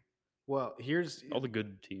fucking Well, here's all the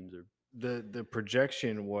good teams are. the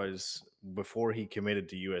projection was before he committed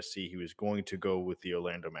to USC, he was going to go with the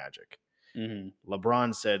Orlando Magic.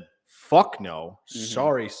 LeBron said, "Fuck no,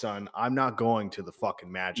 sorry, son, I'm not going to the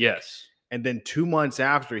fucking Magic." Yes, And then 2 months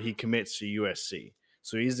after, he commits to USC,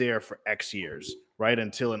 so he's there for X years, right?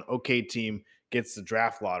 Until an okay team gets the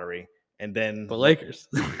draft lottery, and then The Lakers.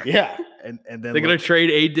 yeah, and then They're gonna trade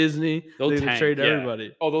a Disney. they'll They're gonna tank, trade yeah.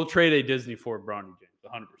 everybody. Oh, they'll trade a Disney for Bronny James,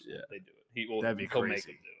 100%. Yeah. They do it. He will. That'd be he'll make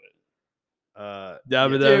crazy. him do it.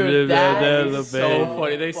 Dude, that is So so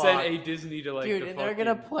funny. They sent fucked. a Disney to like Dude, the and they're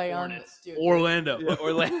gonna fucking play on Hornets. dude, Orlando. Yeah,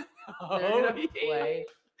 Orlando. They're gonna play.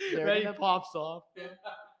 They're Ready gonna, pops off.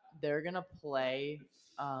 they're gonna play.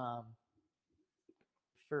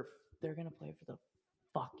 They're gonna play for the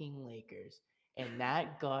fucking Lakers, and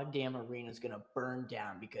that goddamn arena is gonna burn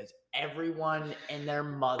down because everyone and their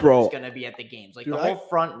mother Bro. is gonna be at the games. Like Dude, the whole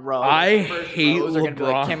front row. I the first hate rows are gonna be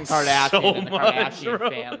like LeBron Kim Kardashian so and the much, Kardashian bro.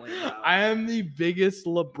 family. Bro. I am the biggest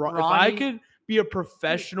LeBron. If I Bronny- could be a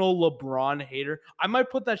professional LeBron hater, I might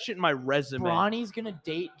put that shit in my resume. Bronny's gonna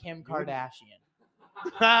date Kim Kardashian.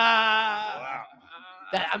 Wow.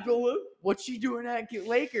 That I'm going. What's she doing at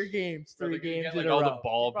Laker games? Bro, 3 they're gonna games get, in like, a all the row.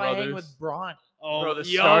 Ball Probably hang brothers. with Bronny. Oh, Bro, the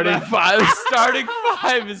yo, starting that- five. The starting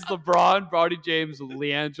five is LeBron, Bronny James,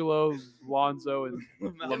 LiAngelo, Lonzo, and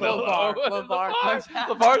LaMelo. LeVar's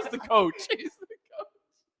the coach. He's the coach.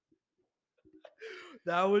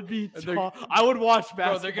 That would be. And they're- Top. I would watch Bro,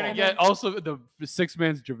 basketball. they're gonna get also the six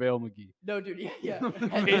man's JaVale McGee. No, dude. Yeah. And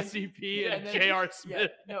then- KCP yeah, and then- J.R. Yeah,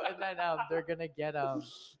 Smith. no, and then they're gonna get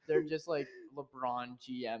they're just like LeBron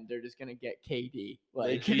GM. They're just gonna get KD.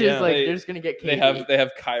 Like, yeah, they're just gonna get KD. They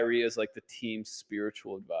have Kyrie as like the team's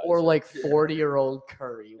spiritual advisor. or like 40-year-old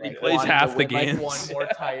Curry. Like, plays wanting to half the win, like, games. one more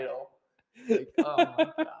title. Like, oh my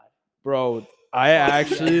god. Bro, I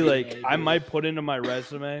actually Yeah, like. dude. I might put into my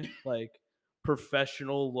resume like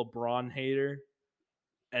professional LeBron hater,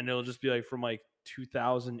 and it'll just be like from like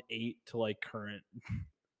 2008 to like current.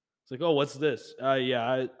 It's like, oh, what's this?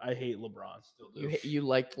 Yeah, I hate LeBron. Still do. You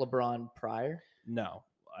liked LeBron prior? No,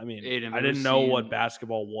 I mean, Aiden, I ever didn't know what seen-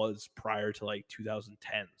 basketball was prior to like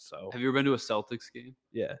 2010. So Have you ever been to a Celtics game?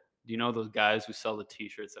 yeah, Do you know those guys who sell the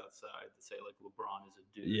T-shirts outside that say like LeBron is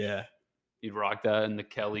a dude? yeah, You'd rock that in the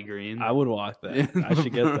Kelly green. I would walk that. I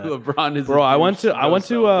should get that. LeBron is. Bro, a I went douche, to I no went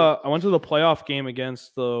to Celtics. I went to the playoff game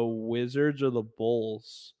against the Wizards or the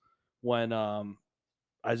Bulls when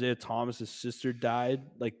Isaiah Thomas's sister died.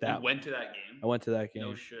 Like You that. went to that game. I went to that game.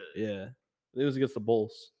 No shit. Yeah, it was against the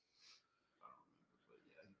Bulls.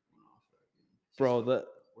 Bro, that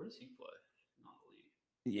Where does he play? Not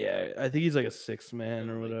the league. yeah, I think he's like a sixth man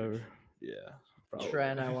or whatever. Yeah. probably.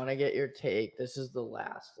 Trent, I want to get your take. This is the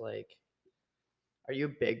last. Like, are you a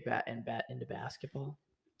big into basketball?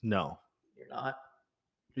 No, You're not.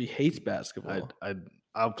 He hates basketball.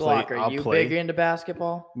 I'll play. Glock, are I'll you play. big into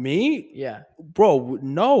basketball? Me? Yeah. Bro,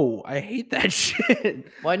 no, I hate that shit.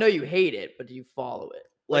 Well, I know you hate it, but do you follow it?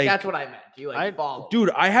 Like, that's what I meant. Do you follow? Dude,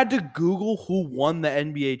 I had to Google who won the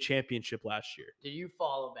NBA championship last year. Do you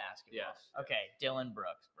follow basketball? Yes. Okay, Dylan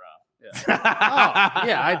Brooks, bro.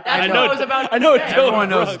 Yeah, That's I what know. I was about. I know to say. Everyone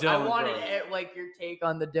knows I Dylan wanted Brooks. like your take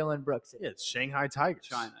on the Dylan Brooks. Yeah, it's Shanghai Tigers.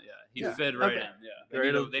 China, yeah. He Yeah. fit right Okay. in. Yeah. Get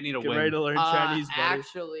ready to- They need a Get win. ready to learn Chinese, buddy.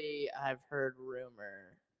 Actually, I've heard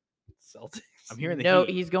rumor. Celtics. I'm hearing the No,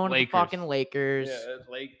 Heat. he's going Lakers. to fucking Lakers. Yeah, it's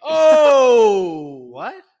like Oh,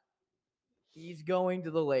 What? He's going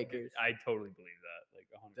to the Lakers I totally believe that. Like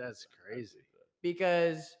 100%. That's crazy.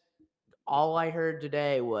 because all I heard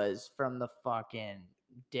today was from the fucking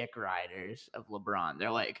dick riders of LeBron. They're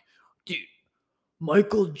like, dude,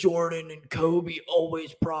 Michael Jordan and Kobe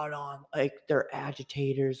always brought on like their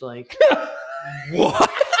agitators. Like, What?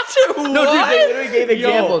 no, dude, they literally gave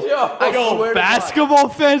examples. I swear to God. basketball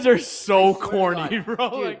fans are so I swear to corny, God. bro.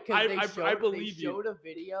 Dude, Like, 'cause I believe they you. showed a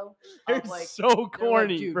video They're of like so they're like,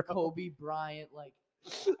 corny, dude, bro. Kobe Bryant like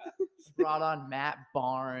brought on Matt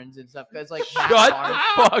Barnes and stuff because like Shut Matt the Barnes,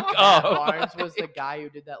 fuck Matt up. Barnes was the guy who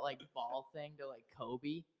did that like ball thing to like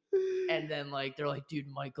Kobe. And then like they're like, dude,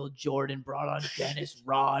 Michael Jordan brought on Dennis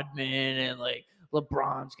Rodman and like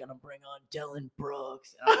LeBron's gonna bring on Dylan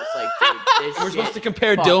Brooks. And I was like, dude, this We're shit supposed to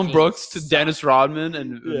compare Dylan fucking Brooks to sucks. Dennis Rodman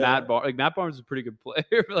and Yeah. Matt Barnes. Like Matt Barnes is a pretty good player,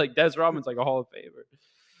 but like Dennis Rodman's like a Hall of Famer.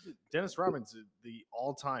 Dennis Rodman's the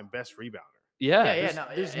all-time best rebounder. Yeah,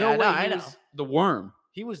 There's yeah, no way I he know. was. the worm.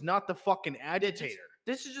 He was not the fucking agitator.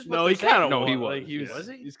 This is just what No, they're he kind of saying. No, he Like, was, he was. yeah. Was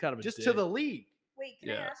he? He's kind of a Just dick. to the league. Wait, can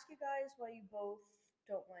I Yeah. ask you guys why you both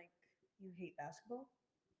don't like you hate basketball?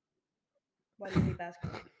 Why do you hate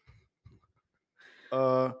basketball?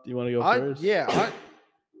 Do you want to go first?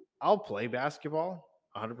 I'll play basketball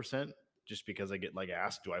 100% just because I get like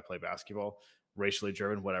asked, do I play basketball? Racially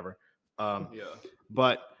driven, whatever. Yeah.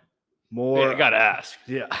 But more. I gotta ask.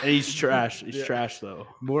 Yeah. And he's trash. He's Yeah. trash though.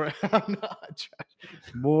 More. I'm not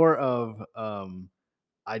trash. More of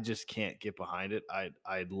I just can't get behind it.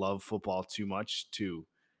 I love football too much to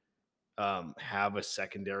have a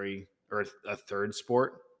secondary or a third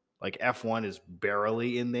sport. Like F1 is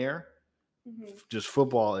barely in there. Mhm. Just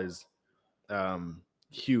football is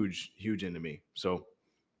huge into me. So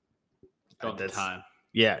All the time.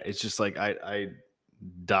 yeah, it's just like I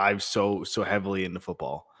dive so heavily into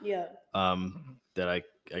football Yeah. that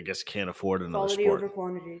I guess can't afford another Quality sport. over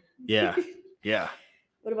quantity. Yeah. Yeah.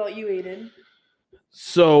 What about you, Aiden?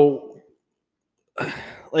 So,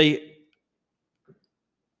 like,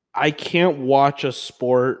 I can't watch a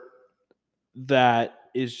sport that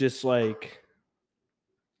is just like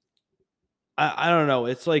I don't know.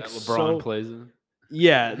 It's like That LeBron so, plays in.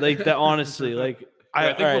 yeah, like that. Honestly, like I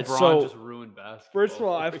all think right, LeBron so just ruined basketball. first of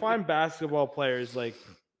all, I for you. find basketball players like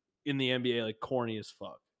in the NBA like corny as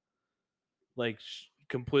fuck, like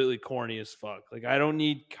completely corny as fuck. Like I don't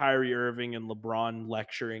need Kyrie Irving and LeBron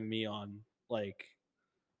lecturing me on like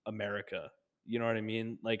America. You know what I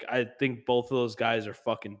mean? Like I think both of those guys are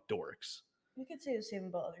fucking dorks. We could say the same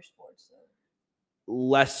about other sports, though.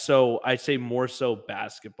 Less so, I'd say more so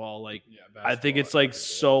basketball. Like Yeah, I think basketball, it's like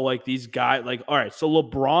so like these guys like all right, so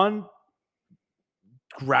LeBron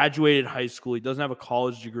graduated high school. He doesn't have a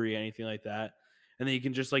college degree, anything like that. And then he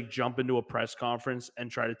can just like jump into a press conference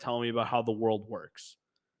and try to tell me about how the world works.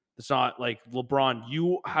 It's not like LeBron,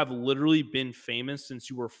 you have literally been famous since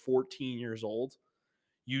you were 14 years old.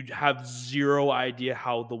 You have zero idea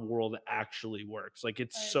how the world actually works. Like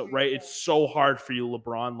it's I so agree right. with It's that. so hard for you,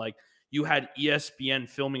 LeBron. Like you had ESPN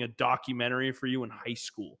filming a documentary for you in high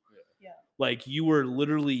school. Yeah. Like you were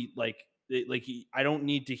literally like I don't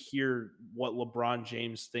need to hear what LeBron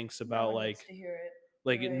James thinks about No one like needs to hear it.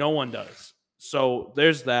 like Right. no one does. So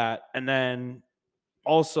there's that. And then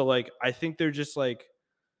also like I think they're just like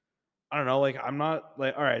I don't know, like I'm not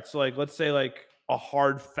like all right, so like let's say like a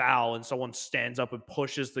hard foul and someone stands up and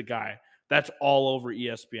pushes the guy. That's all over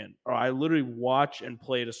ESPN. Or I literally watch and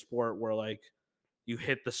played a sport where like you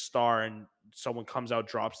hit the star and someone comes out,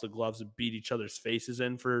 drops the gloves and beat each other's faces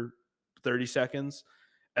in for 30 seconds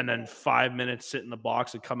and then 5 minutes sit in the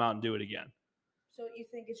box and come out and do it again. So you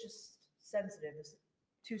think it's just sensitive? It's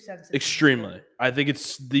too sensitive? Extremely. I think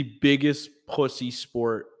it's the biggest pussy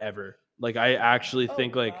sport ever. Like I actually Oh,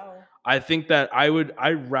 think like wow. I think that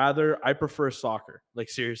I prefer soccer. Like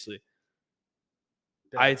seriously.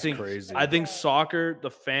 I That's think crazy. I think soccer,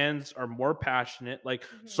 the fans are more passionate. Like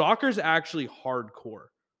Mhm. soccer's actually hardcore.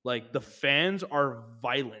 Like the fans are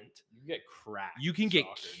violent. You get cracked. You can get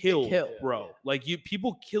soccer. killed, bro. Like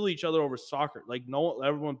people kill each other over soccer. Like no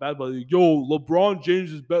everyone bad, but like, yo, LeBron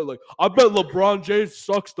James is better. Like I bet LeBron James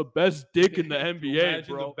sucks the best dick in the NBA,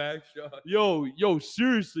 Imagine bro. the back shot. Yo,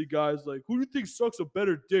 seriously, guys. Like, who do you think sucks a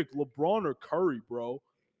better dick, LeBron or Curry, bro?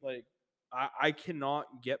 Like, I cannot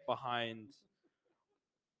get behind.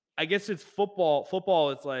 I guess it's football. Football,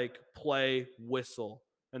 it's like play, whistle,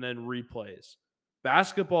 and then replays.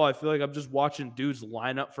 Basketball, I feel like I'm just watching dudes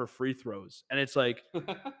line up for free throws, and it's like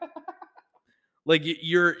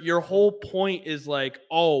your whole point is like,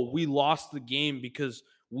 oh, we lost the game because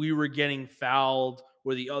we were getting fouled,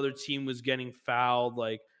 or the other team was getting fouled,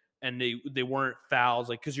 like, and they weren't fouls,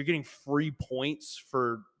 like, because you're getting free points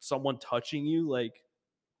for someone touching you, like,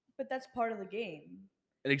 But that's part of the game.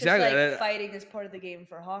 and exactly. Just like and fighting is part of the game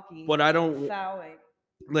for hockey. But I don't. Fouling.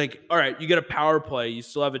 Like, all right, you get a power play, you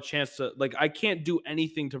still have a chance to like. I can't do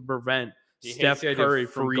anything to prevent He hates Steph the idea of Curry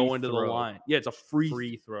from free going to the throw. line. Yeah, it's a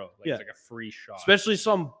Free throw. Like, Yeah. it's like a free shot. especially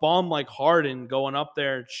some bum like Harden going up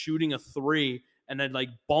there and shooting a 3 and then like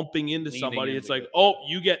bumping into Leaning somebody. into It's like, it. oh,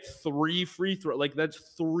 you get 3 free throw. Like that's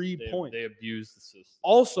 3 They, points. they abuse the system.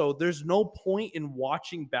 Also, there's no point in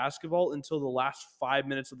watching basketball until the last 5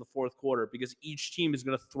 minutes of the fourth quarter because each team is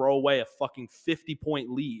going to throw away a fucking 50-point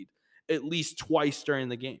lead at least twice during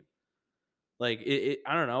the game. Like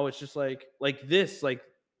I don't know. It's just like this, like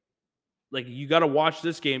you got to watch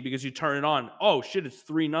this game because you turn it on. Oh shit, it's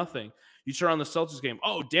 3-0. You turn on the Celtics game.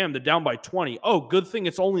 Oh damn, they're down by 20. Oh, good thing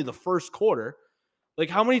it's only the first quarter. Like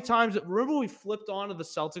how many times? Remember we flipped on to the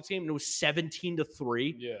Celtics game and it was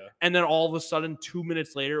 17-3, Yeah, and then all of a sudden 2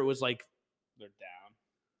 minutes later it was like they're down.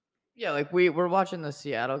 Yeah, like we're watching the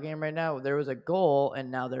Seattle game right now. There was a goal, and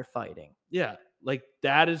now they're fighting. yeah, like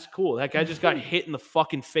that is cool. That guy just got hit in the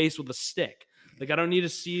fucking face with a stick. Like I don't need to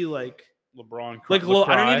see like. LeBron. I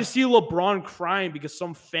don't need to see LeBron crying because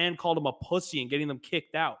some fan called him a pussy and getting them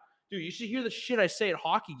kicked out. Dude, you should hear the shit I say at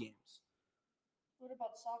hockey games. What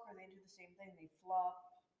about soccer? They do the same thing. They flop.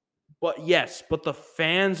 But the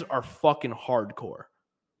fans are fucking hardcore.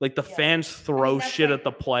 Like the Yeah. fans throw that's shit like- at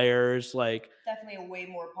the players. Like Definitely a way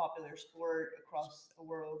more popular sport across the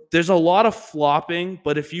world. there's a lot of flopping,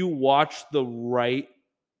 but if you watch the right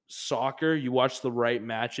soccer, you watch the right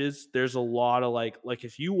matches, there's a lot of like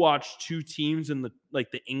if you watch two teams in the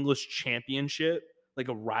like the English championship, like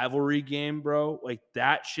a rivalry game, bro, like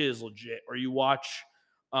that shit is legit. Or you watch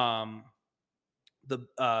the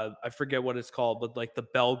I forget what it's called, but like the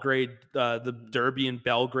Belgrade the derby in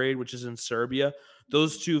Belgrade, which is in Serbia.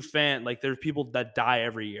 Those two like there's people that die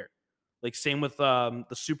every year. Like same with the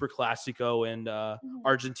Super Classico and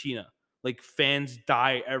Argentina. Like fans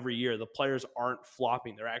die every year. The players aren't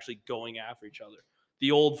flopping; they're actually going after each other.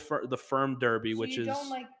 The firm derby, So which you is don't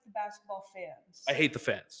like the basketball fans. I hate the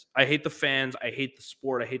fans. I hate the fans. I hate the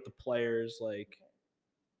sport. I hate the players.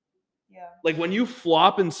 Yeah. Like when you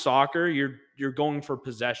flop in soccer, you're going for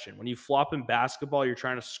possession. When you flop in basketball, you're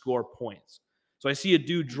trying to score points. So I see a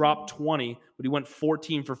dude drop 20, but he went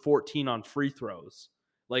 14 for 14 on free throws.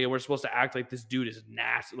 Like we're supposed to act like this dude is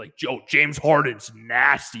nasty. Like, James Harden's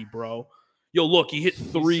nasty, bro. Yo, look, he hit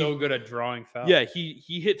 3. He's so good at drawing fouls. Yeah, he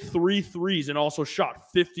hit 3 threes and also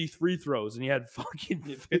shot 50 free throws, and he had fucking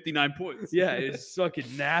 59 points. Yeah, it's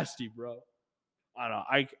fucking nasty, bro. I don't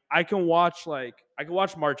know. I can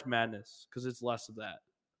watch March Madness because it's less of that.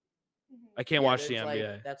 I can't watch the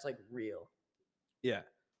NBA. That's like real. Yeah,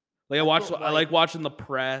 That's I what, like watching the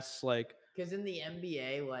press. Like Because in the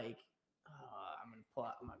NBA, like,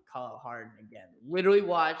 I'm gonna call out Harden again. Literally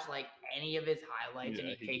watch like any of his highlights, and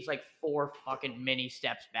he takes like 4 fucking mini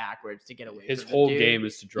steps backwards to get away. His from the whole dude. game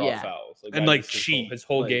is to draw Yeah. fouls. And, that like, is cheat. His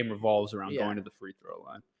whole Like- game revolves around Yeah. going to the free throw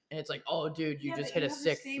line. And it's like, oh, dude, you Yeah, just but hit a have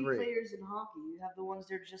sick the same 3. players in hockey. You have the ones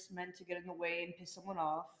that are just meant to get in the way and piss someone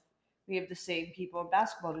off. We have the same people in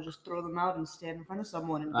basketball to just throw them out and stand in front of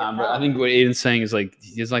someone and get But I fouled. think what Aiden's saying is like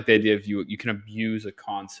he doesn't like the idea of you can abuse a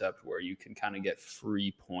concept where you can kind of get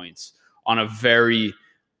free points on a very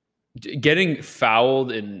getting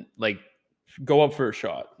fouled and like go up for a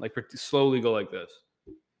shot, like slowly go like this.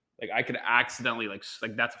 Like I could accidentally like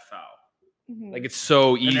that's a foul. Mhm. Like it's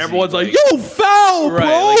so easy. and everyone's like, "Yo, foul, bro!"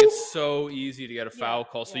 Right, like it's so easy to get a foul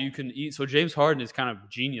Yeah, call. So yeah. you can eat. So James Harden is kind of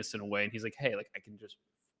genius in a way, and he's like, hey, like I can just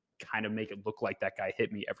kind of make it look like that guy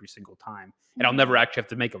hit me every single time, and I'll never actually have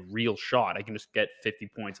to make a real shot. I can just get 50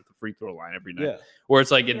 points at the free throw line every night. Yeah. Where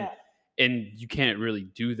it's like Yeah. and you can't really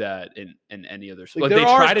do that in any other sport. Like, Like, they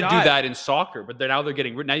there are try to do dives. that in soccer, but now they're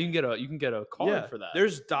getting now you can get a card Yeah, for that.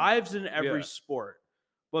 there's dives in every Yeah. sport,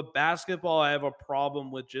 but basketball, I have a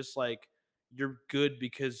problem with just like you're good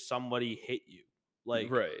because somebody hit you.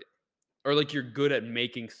 Like, right, or like you're good at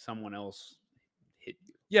making someone else hit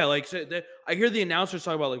you. yeah, like I hear the announcers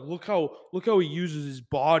talk about like look how he uses his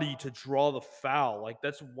body to draw the foul. Like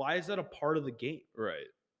why is that a part of the game? Right,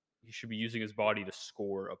 he should be using his body to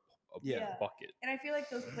score a Yeah. bucket. And I feel like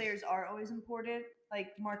those players are always important.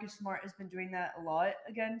 Like Marcus Smart has been doing that a lot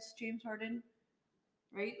against James Harden,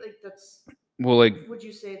 right? Like that's. Well, like Would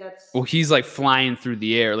you say that's? he's like flying through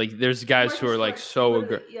the air. Like there's guys who Marcus are like Smart's so literally-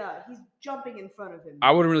 aggressive. Yeah, he's jumping in front of him.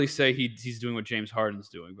 I wouldn't really say he's doing what James Harden's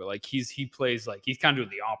doing, but like he plays like he's kind of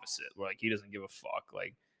doing the opposite, where like he doesn't give a fuck.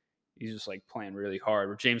 Like he's just like playing really hard.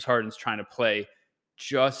 Where James Harden's trying to play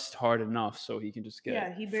just hard enough so he can just get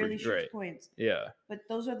Yeah, he barely shoots right. points. Yeah, But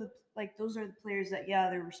those are the players that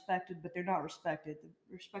they're respected, but they're not respected.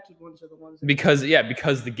 The respected ones are the ones that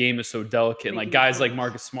because the game is so delicate. And like Making guys like points.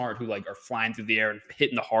 Marcus Smart who like are flying through the air and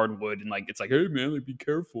hitting the hardwood, and like it's like, hey man, like be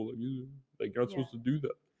careful. Like, Like you're not Yeah. supposed to do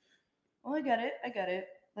that. Oh, I get it.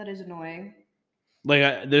 That is annoying.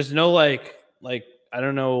 Like, there's no like I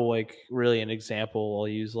don't know, like really an example. I'll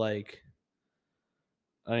use like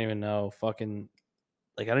I don't even know, fucking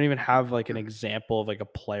like I don't even have like an example of like a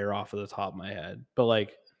player off of the top of my head. But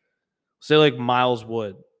like, say like Miles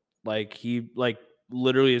Wood, like he like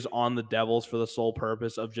literally is on the Devils for the sole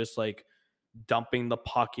purpose of just like dumping the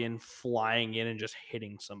puck in, flying in, and just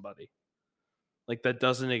hitting somebody. Like that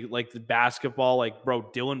doesn't like the basketball. Like, bro,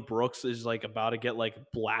 Dylan Brooks is like about to get like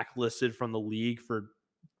blacklisted from the league for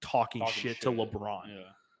talking shit to LeBron. Yeah.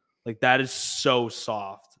 Like that is so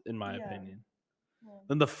soft, in my Yeah. opinion. Well,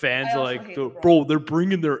 Then the fans I are also like, hate bro, LeBron. they're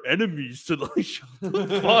bringing their enemies to the shut the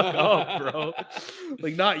fuck up, bro.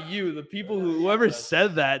 Like, not you, the people whoever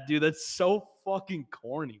said that, dude. That's so fucking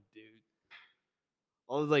corny, dude.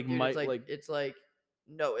 All like Dude, Mike, it's like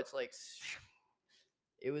no, it's like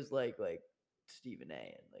it was like Stephen A.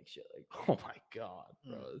 and like shit like that. oh my god,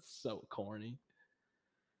 bro, it's so corny.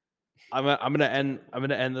 I'm gonna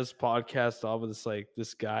end this podcast off with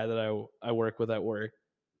this guy that I work with at work,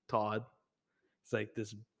 Todd. It's like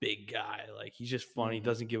this big guy, like he's just funny,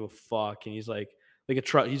 doesn't give a fuck, and he's like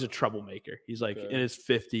he's a troublemaker. He's like in his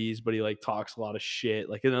 50s, but he like talks a lot of shit,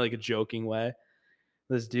 like in like a joking way.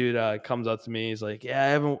 This dude comes up to me. He's like, "Yeah, I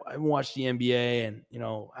haven't watched the NBA in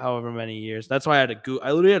however many years." That's why I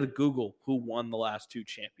literally had to Google who won the last 2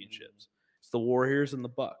 championships. It's the Warriors and the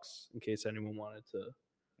Bucks, in case anyone wanted to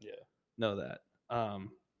know that.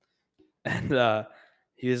 And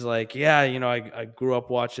he was like, "Yeah, I grew up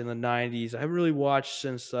watching the '90s. I haven't really watched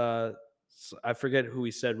since I forget who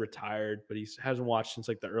he said retired, but he hasn't watched since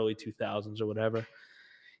like the early 2000s or whatever."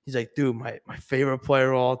 He's like, dude, my favorite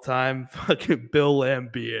player of all time, fucking Bill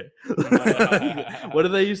Laimbeer. What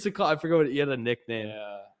did they used to call? I forget what he had a nickname.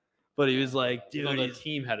 Yeah. But he was like, dude, No, the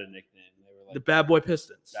team had a nickname. They were like the Bad Boy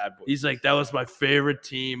Pistons. Bad Boy He's like, that was my favorite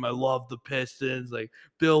team. I love the Pistons. Like,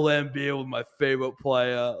 Bill Laimbeer was my favorite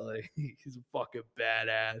player. Like, he's a fucking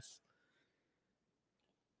badass.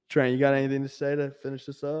 Trent, you got anything to say to finish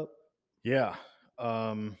this up? Yeah.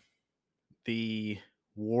 The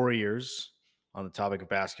Warriors, on the topic of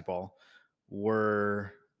basketball,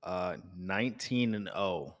 were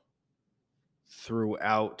 19-0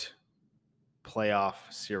 throughout playoff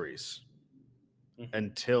series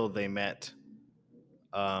until they met.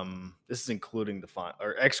 This is including the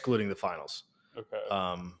excluding the finals.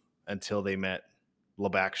 Okay. Until they met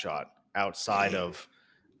LeBackshot outside of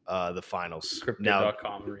the finals.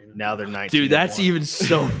 Crypto.com arena. Now they're 19. Dude, that's even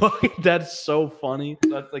so fucking. That's so funny.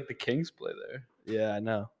 That's like the Kings play there. Yeah, I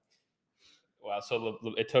know. Wow. So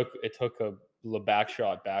it took a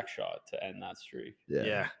backshot to end that streak.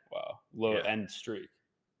 Yeah. Wow. End streak.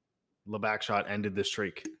 LeBackshot ended the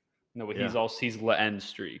streak. No, but Yeah. he's end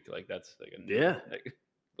streak. Like that's like like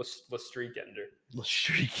the streak ender.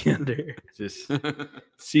 Streak ender. Just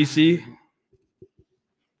CC,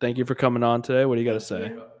 thank you for coming on today. What do you got to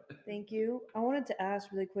say? Thank you. I wanted to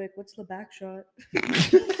ask really quick, what's the back shot?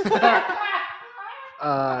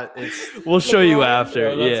 it's We'll show you LeBron?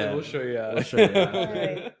 after. Yeah, We'll show you. We'll show you All after.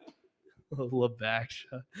 right.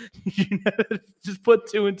 LeBackshot. You never just put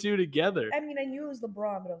 2 and 2 together. I mean, I knew it was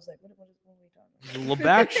LeBron, but I was like, what are we talking about?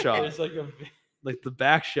 LeBackshot. There's like a Like the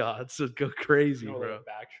back shots would go crazy, you know bro. what a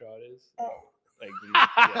back shot is? Oh, Like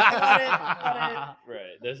Got it.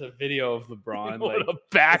 right. There's a video of LeBron What like a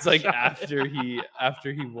back it's like shot. after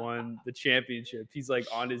he won the championship, he's like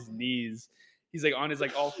on his knees. He's like on his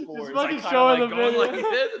like all fours, like fucking kinda showing like the going like video.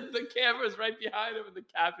 this. And the camera's right behind him, and the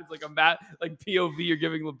captain's like like POV. You're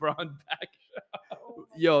giving LeBron back shot.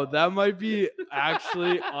 Yo, that might be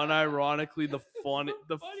actually unironically the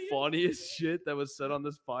funniest shit that was said on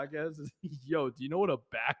this podcast. Is, yo, do you know what a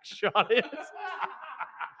back shot is?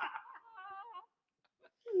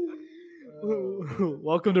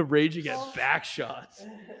 Welcome to Rage Against Back Shots.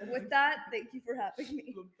 With that, thank you for having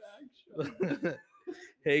me.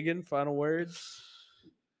 Hagen, final words.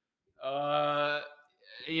 I'm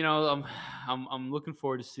looking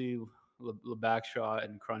forward to see the back shot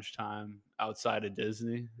and Crunch Time outside of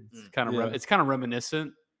Disney. It's kind of Yeah. it's kind of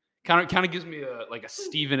reminiscent. Kind of gives me a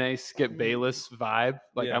Stephen A. Skip Bayless vibe.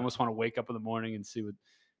 Like Yeah. I almost want to wake up in the morning and see what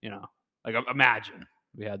like imagine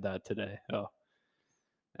we had that today. Oh,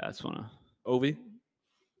 yeah, I just want to. Ovi.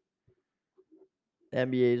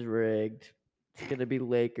 NBA's rigged. It's gonna be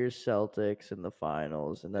Lakers Celtics in the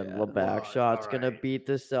finals, and then Yeah. LeBackshot's gonna alright. beat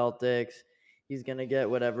the Celtics. He's gonna get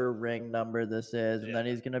whatever ring number this is, and then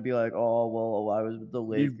he's gonna be like, "Oh well, I was with the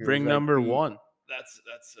Lakers. Ring I number beat- 1. That's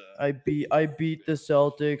I beat the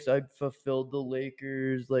Celtics. I fulfilled the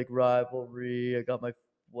Lakers like rivalry. I got my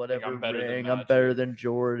whatever better than ring. I'm Magic. better than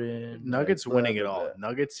Jordan. Nuggets like, winning blah, it blah, all. blah.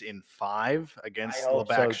 Nuggets in 5 against I hope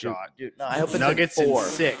LeBack so, dude. shot. Dude, no, I hope it's Nuggets in in 4.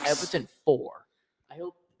 6. I hope it's in 4. I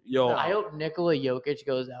hope. Yo, I hope Nikola Jokic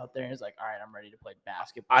goes out there and is like, all right, I'm ready to play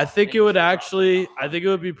basketball. I think And it he would just drops, actually. like, I think it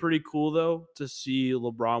would be pretty cool though to see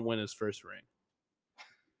LeBron win his first ring.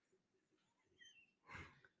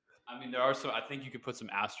 I mean, there are some. I think you could put some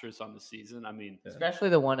asterisks on the season. I mean, especially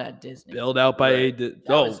the one at Disney. Build out by Right. AD. That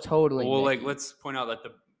was totally. well, like Nicky. let's point out that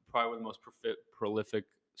the probably one of the most prolific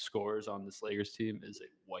scorers on this Lakers team is a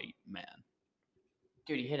white man.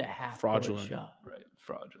 Dude, he hit a half Fraudulent. shot. Right,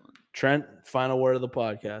 fraudulent. Trent, final word of the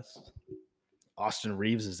podcast. Austin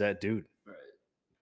Reeves is that dude.